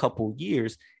next couple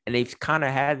years. And they've kind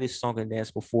of had this song and dance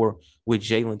before with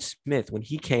Jalen Smith when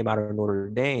he came out of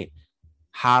Notre Dame.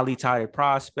 Highly touted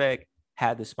prospect,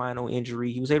 had the spinal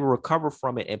injury. He was able to recover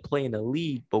from it and play in the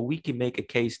league, but we can make a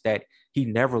case that he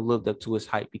never lived up to his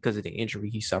hype because of the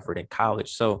injury he suffered in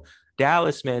college. So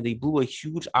Dallas, man, they blew a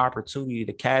huge opportunity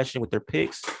to cash in with their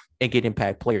picks and get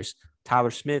impact players.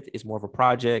 Tyler Smith is more of a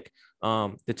project.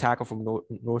 The tackle from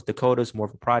North Dakota is more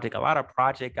of a project. A lot of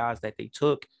project guys that they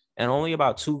took, and only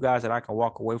about 2 guys that I can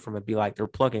walk away from and be like, they're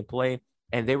plug and play,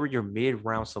 and they were your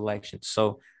mid-round selections.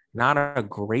 So not a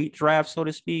great draft, so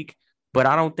to speak, but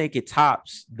I don't think it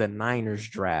tops the Niners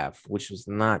draft, which was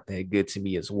not that good to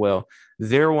me as well.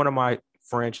 They're one of my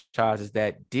franchises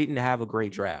that didn't have a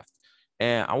great draft.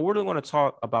 And I really want to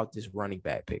talk about this running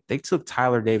back pick. They took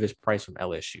Tyler Davis-Price from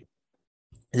LSU.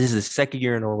 This is the 2nd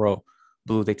year in a row,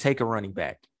 Blue, they take a running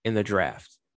back in the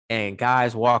draft, and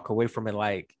guys walk away from it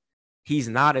like he's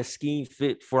not a scheme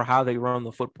fit for how they run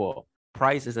the football.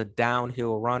 Price is a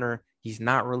downhill runner. He's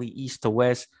not really east to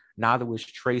west. Neither was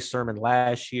Trey Sermon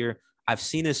last year. I've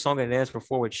seen this song and dance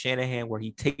before with Shanahan where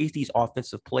he takes these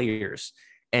offensive players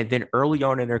and then early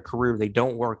on in their career, they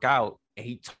don't work out. And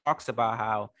he talks about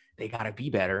how they got to be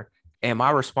better. And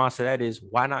my response to that is,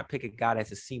 why not pick a guy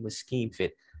that's a seamless scheme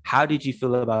fit? How did you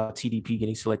feel about TDP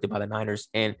getting selected by the Niners?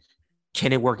 And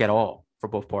can it work at all for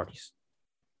both parties?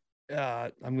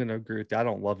 I'm going to agree with that. I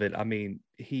don't love it. I mean,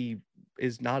 he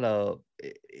is not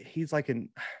he's like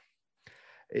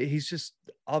he's just,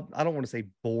 I don't want to say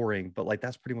boring, but like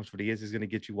that's pretty much what he is. He's going to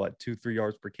get you what, 2-3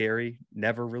 yards per carry.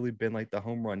 Never really been like the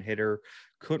home run hitter.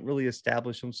 Couldn't really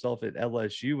establish himself at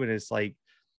LSU. And it's like,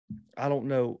 I don't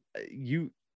know.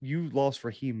 You lost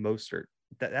Raheem Mostert.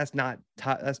 That's not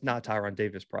Tyron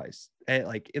Davis Price. And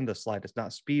like in the slightest,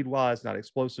 not speed wise, not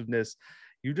explosiveness.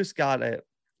 You just got a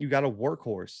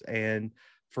workhorse. And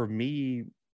for me,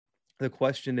 the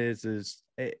question is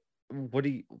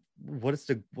what's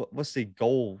the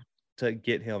goal to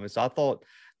get him? And so I thought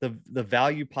the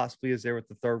value possibly is there with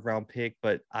the 3rd round pick,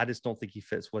 but I just don't think he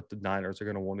fits what the Niners are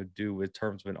going to want to do in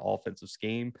terms of an offensive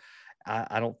scheme.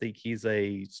 I don't think he's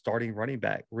a starting running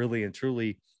back, really and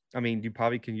truly. I mean, you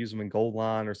probably can use him in goal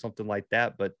line or something like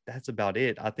that, but that's about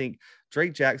it. I think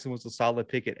Drake Jackson was a solid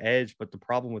pick at edge, but the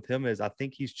problem with him is I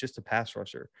think he's just a pass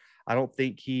rusher. I don't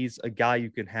think he's a guy you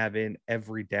can have in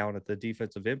every down at the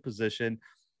defensive end position.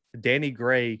 Danny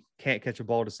Gray can't catch a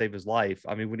ball to save his life.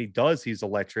 I mean, when he does, he's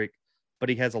electric, but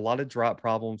he has a lot of drop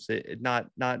problems.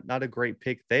 Not a great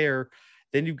pick there.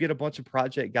 Then you get a bunch of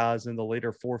project guys in the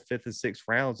later 4th, 5th, and 6th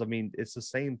rounds. I mean, it's the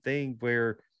same thing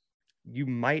where you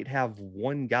might have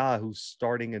one guy who's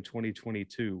starting in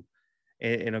 2022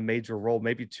 in a major role,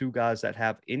 maybe 2 guys that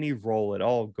have any role at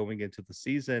all going into the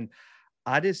season.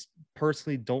 I just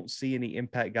personally don't see any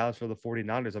impact guys for the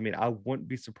 49ers. I mean, I wouldn't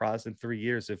be surprised in 3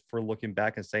 years if we're looking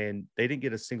back and saying they didn't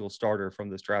get a single starter from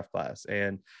this draft class.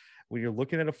 And when you're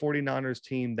looking at a 49ers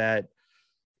team that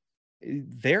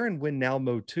they're in win now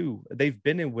mode too. They've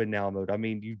been in win now mode. I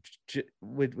mean,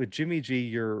 with Jimmy G,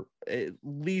 you're at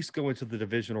least going to the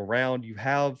divisional round. You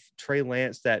have Trey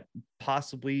Lance that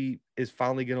possibly is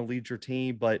finally going to lead your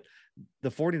team, but the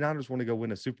 49ers want to go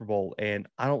win a Super Bowl, and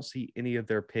I don't see any of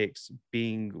their picks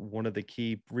being one of the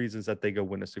key reasons that they go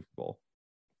win a Super Bowl.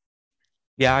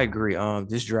 Yeah, I agree.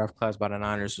 This draft class by the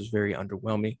Niners was very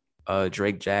underwhelming.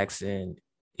 Drake Jackson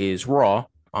is raw.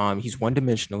 He's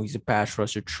one-dimensional. He's a pass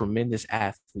rusher, tremendous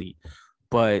athlete.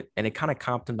 And it kind of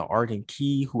comped him to Arden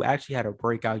Key, who actually had a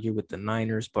breakout year with the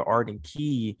Niners, but Arden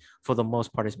Key, for the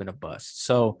most part, has been a bust.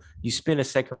 So you spend a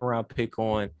 2nd-round pick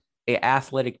on an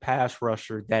athletic pass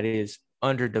rusher that is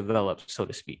underdeveloped, so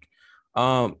to speak.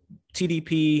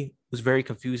 TDP was very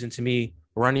confusing to me.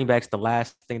 Running back's the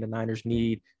last thing the Niners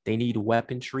need. They need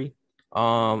weaponry.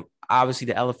 Obviously,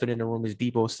 the elephant in the room is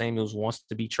Deebo Samuels wants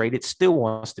to be traded, still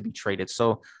wants to be traded.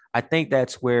 So I think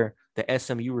that's where the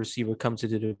SMU receiver comes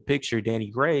into the picture, Danny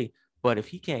Gray. But if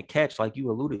he can't catch, like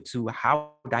you alluded to,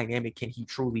 how dynamic can he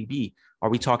truly be? Are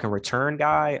we talking return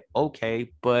guy?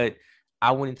 Okay, but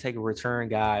I wouldn't take a return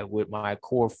guy with my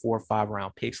core 4 or 5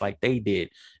 round picks like they did.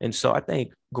 And so I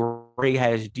think Gray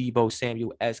has Deebo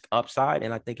Samuel-esque upside.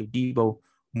 And I think if Deebo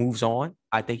moves on,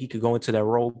 I think he could go into that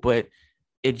role. But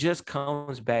it just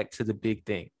comes back to the big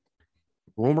thing.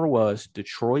 Rumor was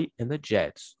Detroit and the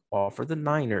Jets offered the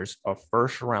Niners a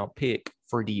 1st-round pick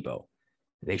for Deebo.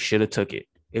 They should have took it.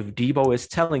 If Deebo is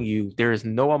telling you there is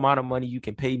no amount of money you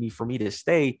can pay me for me to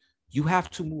stay, you have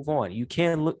to move on. You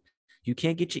can't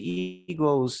get your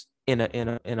egos in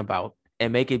a bout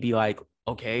and make it be like,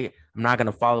 okay, I'm not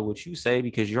gonna follow what you say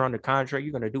because you're under contract.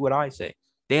 You're gonna do what I say.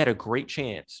 They had a great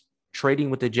chance trading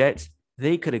with the Jets.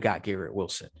 They could have got Garrett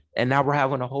Wilson. And now we're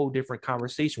having a whole different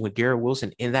conversation with Garrett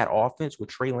Wilson in that offense with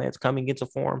Trey Lance coming into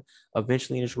form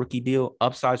eventually in his rookie deal,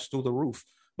 upsides through the roof.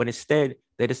 But instead,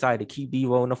 they decided to keep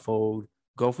Deebo in the fold,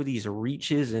 go for these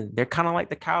reaches, and they're kind of like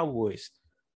the Cowboys.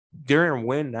 They're in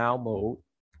win now mode.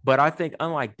 But I think,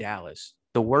 unlike Dallas,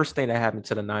 the worst thing that happened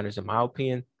to the Niners, in my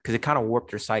opinion, because it kind of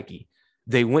warped their psyche,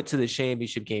 they went to the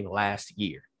championship game last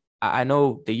year. I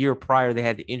know the year prior they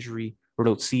had the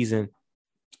injury-riddled season,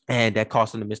 and that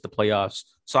cost them to miss the playoffs.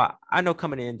 So I know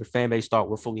coming in, the fan base thought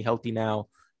we're fully healthy now.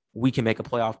 We can make a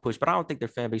playoff push, but I don't think their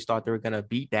fan base thought they were going to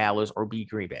beat Dallas or beat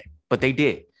Green Bay, but they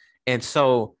did. And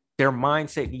so their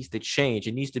mindset needs to change.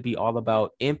 It needs to be all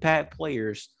about impact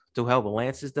players to help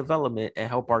Lance's development and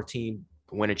help our team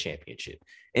win a championship.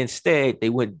 Instead, they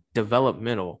went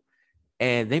developmental,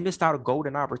 and they missed out on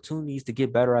golden opportunities to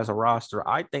get better as a roster.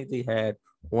 I think they had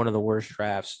one of the worst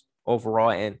drafts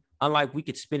overall. And unlike we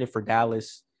could spin it for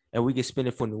Dallas and we could spin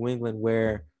it for New England,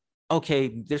 where, okay,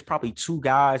 there's probably 2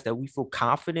 guys that we feel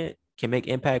confident can make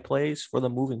impact plays for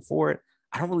them moving forward.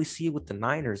 I don't really see it with the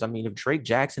Niners. I mean, if Drake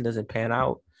Jackson doesn't pan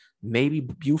out, maybe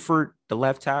Buford, the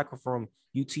left tackle from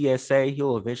UTSA,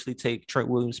 he'll eventually take Trent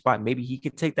Williams' spot. Maybe he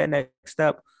could take that next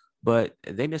step, but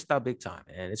they missed out big time.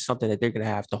 And it's something that they're going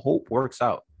to have to hope works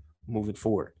out moving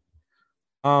forward.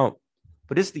 Um,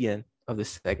 but it's the end of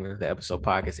this segment of the episode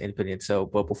podcast, Independent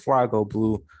Intel. But before I go,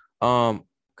 Blue, gonna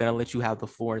let you have the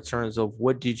floor in terms of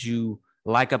what did you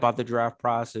like about the draft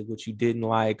process, what you didn't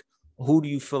like, who do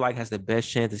you feel like has the best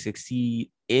chance to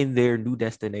succeed in their new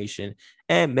destination,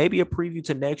 and maybe a preview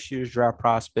to next year's draft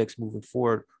prospects moving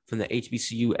forward from the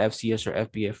HBCU, FCS, or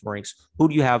FBF ranks. Who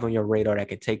do you have on your radar that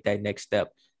can take that next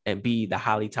step and be the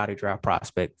highly touted draft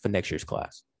prospect for next year's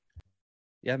class?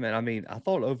 Yeah, man. I mean, I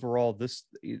thought overall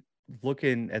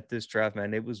looking at this draft,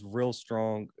 man, it was real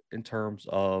strong in terms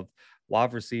of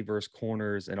wide receivers,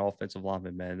 corners, and offensive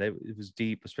linemen, man. It was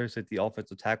deep, especially at the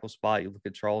offensive tackle spot. You look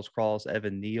at Charles Cross,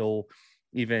 Evan Neal,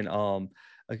 even I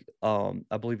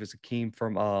believe it's Akeem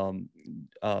from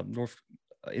North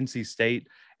NC State.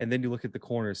 And then you look at the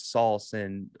corners, Sauce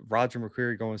and Roger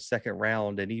McCreary going second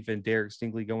round, and even Derek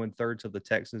Stingley going third to the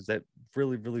Texans. That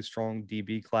really, really strong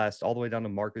DB class, all the way down to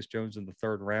Marcus Jones in the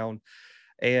third round.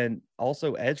 And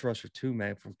also edge rusher too,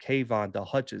 man, from Kayvon to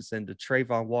Hutchinson to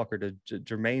Trayvon Walker to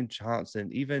Jermaine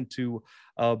Johnson, even to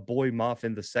Boy Moff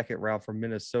in the second round from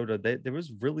Minnesota. They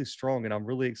was really strong, and I'm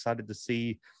really excited to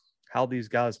see how these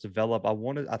guys develop.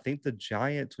 I think the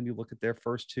Giants, when you look at their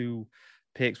first two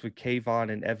picks with Kayvon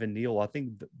and Evan Neal, I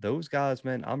think those guys,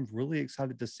 man, I'm really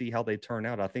excited to see how they turn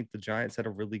out. I think the Giants had a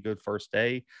really good first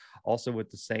day. Also with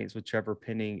the Saints, with Trevor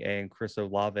Penning and Chris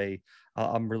Olave,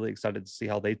 I'm really excited to see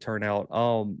how they turn out.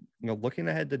 Looking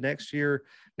ahead to next year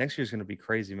is going to be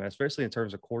crazy, man, especially in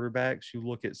terms of quarterbacks. You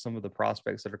look at some of the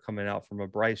prospects that are coming out, from a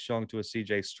Bryce Young to a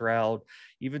CJ Stroud,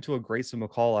 even to a Grayson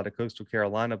McCall out of Coastal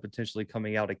Carolina, potentially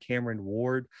coming out, of Cameron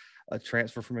Ward, a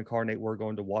transfer from Incarnate Word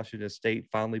going to Washington State,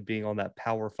 finally being on that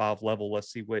Power 5 level. Let's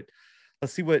see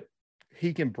what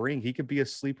he can bring. He could be a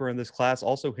sleeper in this class.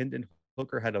 Also, Hendon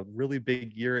Hooker had a really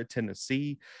big year at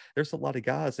Tennessee. There's a lot of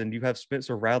guys, and you have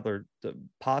Spencer Rattler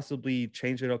possibly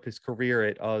changing up his career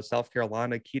at South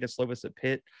Carolina, Keaton Slovis at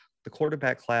Pitt. The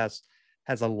quarterback class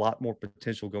has a lot more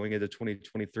potential going into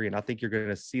 2023, and I think you're going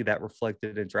to see that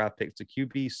reflected in draft picks. The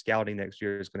QB scouting next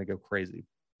year is going to go crazy.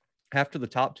 After the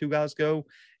top two guys go,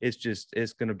 it's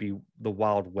going to be the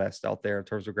Wild West out there in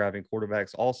terms of grabbing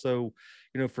quarterbacks. Also,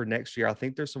 for next year, I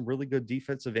think there's some really good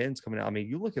defensive ends coming out. I mean,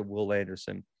 you look at Will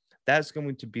Anderson. That's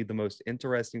going to be the most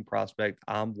interesting prospect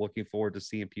I'm looking forward to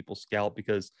seeing people scout,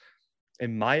 because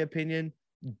in my opinion,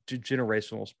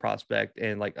 generational prospect,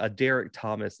 and like a Derek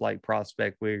Thomas like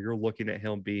prospect, where you're looking at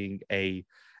him being a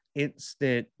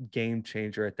instant game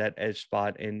changer at that edge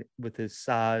spot, and with his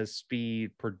size,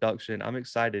 speed, production, I'm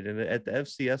excited. And at the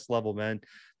FCS level, man,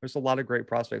 there's a lot of great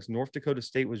prospects. North Dakota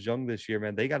State was young this year,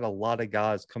 man. They got a lot of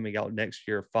guys coming out next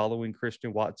year following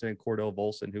Christian Watson and Cordell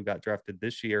Volson, who got drafted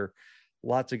this year.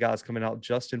 Lots of guys coming out.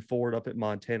 Justin Ford up at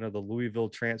Montana, the Louisville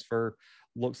transfer,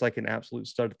 looks like an absolute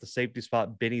stud at the safety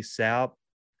spot. Benny Sapp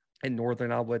in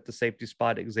Northern Iowa at the safety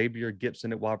spot. Xavier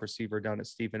Gibson at wide receiver down at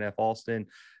Stephen F. Austin.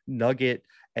 Nugget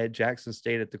at Jackson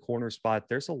State at the corner spot.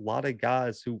 There's a lot of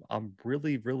guys who I'm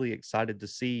really, really excited to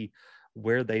see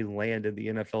where they land in the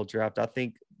NFL draft. I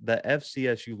think the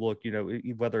FCS, you look,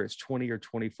 whether it's 20 or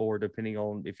 24, depending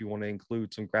on if you want to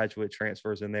include some graduate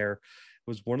transfers in there,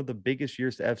 was one of the biggest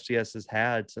years the FCS has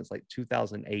had since like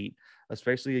 2008,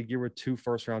 especially a year with 2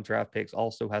 first-round draft picks.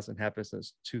 Also hasn't happened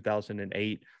since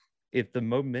 2008. If the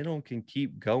momentum can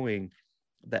keep going,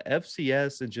 the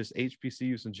FCS and just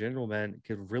HBCUs in general, man,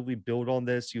 could really build on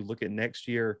this. You look at next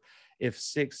year, if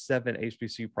 6, 7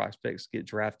 HBCU prospects get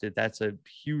drafted, that's a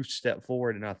huge step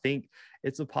forward. And I think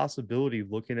it's a possibility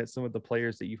looking at some of the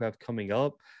players that you have coming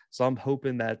up. So I'm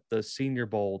hoping that the Senior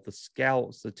Bowl, the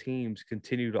scouts, the teams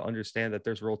continue to understand that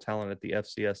there's real talent at the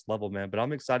FCS level, man. But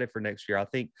I'm excited for next year. I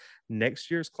think next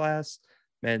year's class,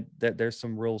 man, there's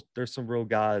some real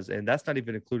guys, and that's not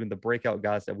even including the breakout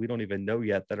guys that we don't even know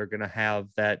yet that are going to have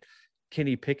that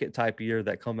Kenny Pickett type year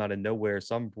that come out of nowhere.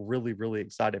 So I'm really, really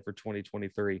excited for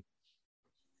 2023.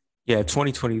 Yeah,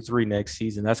 2023 next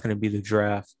season, that's going to be the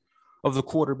draft of the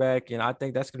quarterback. And I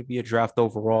think that's going to be a draft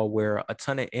overall where a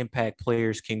ton of impact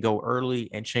players can go early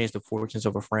and change the fortunes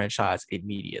of a franchise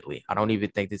immediately. I don't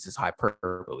even think this is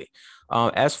hyperbole.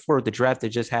 As for the draft that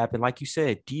just happened, like you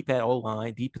said, deep at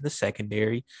O-line, deep in the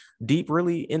secondary, deep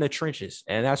really in the trenches.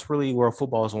 And that's really where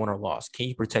football is won or lost. Can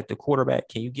you protect the quarterback?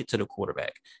 Can you get to the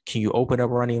quarterback? Can you open up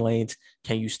running lanes?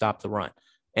 Can you stop the run?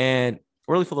 And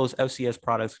really for those FCS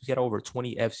products, we get over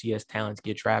 20 FCS talents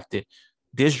get drafted.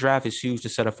 This draft is huge to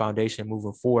set a foundation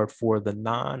moving forward for the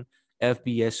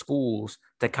FBS schools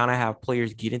that kind of have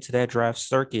players get into that draft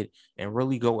circuit and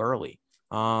really go early.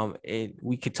 And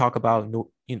we could talk about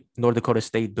North Dakota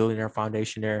State building their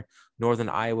foundation there. Northern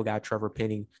Iowa got Trevor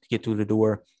Penning to get through the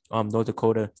door. North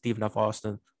Dakota, Stephen F.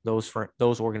 Austin, those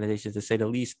organizations to say the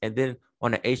least. And then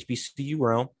on the HBCU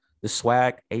realm, the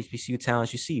SWAC, HBCU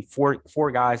talents, you see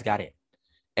four guys got in.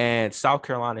 And South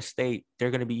Carolina State,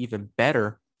 they're going to be even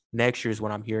better next year is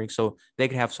what I'm hearing. So they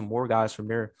can have some more guys from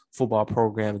their football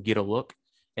program get a look.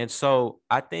 And so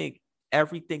I think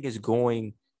everything is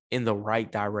going in the right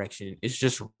direction. It's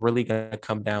just really going to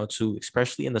come down to,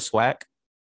 especially in the SWAC,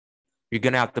 you're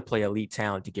going to have to play elite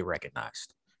talent to get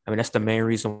recognized. I mean, that's the main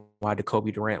reason why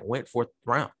Jacoby Durant went fourth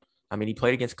round. I mean, he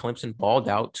played against Clemson, balled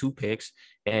out, 2 picks,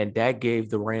 and that gave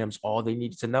the Rams all they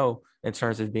needed to know in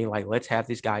terms of being like, let's have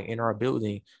this guy in our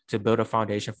building to build a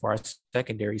foundation for our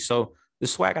secondary. So the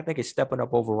SWAC, I think, is stepping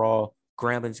up overall.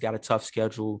 Gramblin's got a tough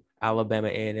schedule. Alabama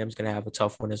A&M's going to have a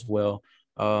tough one as well.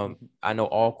 I know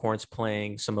Alcorn's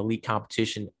playing some elite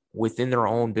competition within their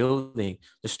own building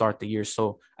to start the year.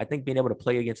 So I think being able to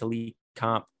play against elite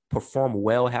comp, perform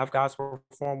well, have guys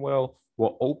perform well,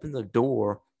 will open the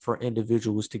door for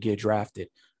individuals to get drafted.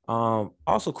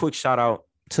 Also, quick shout out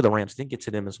to the Rams. Didn't get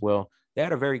to them as well. They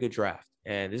had a very good draft.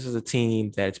 And this is a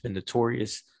team that's been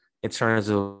notorious in terms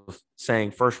of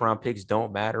saying first round picks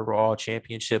don't matter. We're all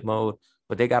championship mode,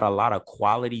 but they got a lot of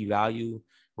quality value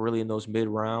really in those mid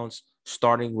rounds,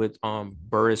 starting with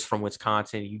Burris from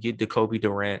Wisconsin. You get Jacoby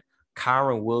Durant.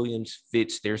 Kyron Williams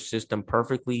fits their system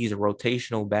perfectly. He's a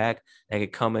rotational back that can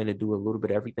come in and do a little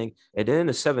bit of everything. And then in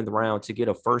the 7th round, to get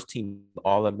a first-team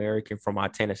All-American from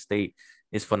Montana State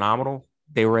is phenomenal.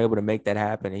 They were able to make that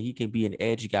happen, and he can be an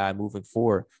edge guy moving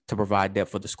forward to provide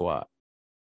depth for the squad.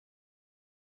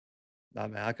 I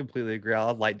mean, I completely agree. I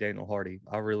like Daniel Hardy.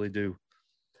 I really do.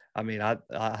 I mean, I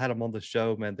had him on the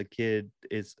show, man. The kid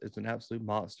is an absolute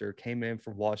monster. Came in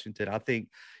from Washington. I think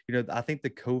the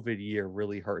COVID year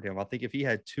really hurt him. I think if he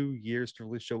had 2 years to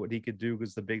really show what he could do,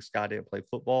 because the Big Sky didn't play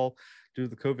football due to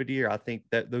the COVID year, I think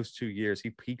that those 2 years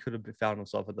he could have found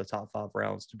himself at the top 5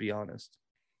 rounds, to be honest.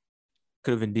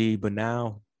 Could have indeed, but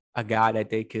now a guy that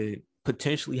they could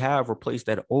potentially have replaced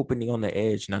that opening on the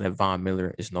edge now that Von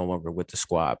Miller is no longer with the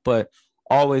squad. But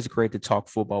always great to talk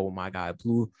football with my guy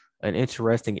Blue. An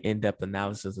interesting in-depth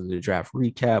analysis of the draft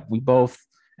recap. We both,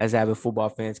 as avid football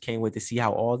fans, can't wait to see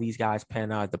how all these guys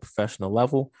pan out at the professional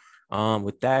level.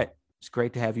 With that, it's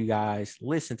great to have you guys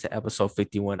listen to episode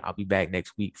 51. I'll be back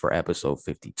next week for episode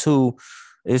 52.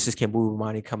 This is Kim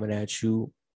Bluebloods coming at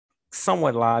you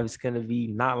somewhat live. It's going to be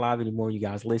not live anymore. You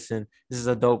guys listen. This is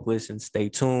a dope listen. Stay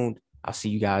tuned. I'll see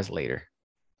you guys later.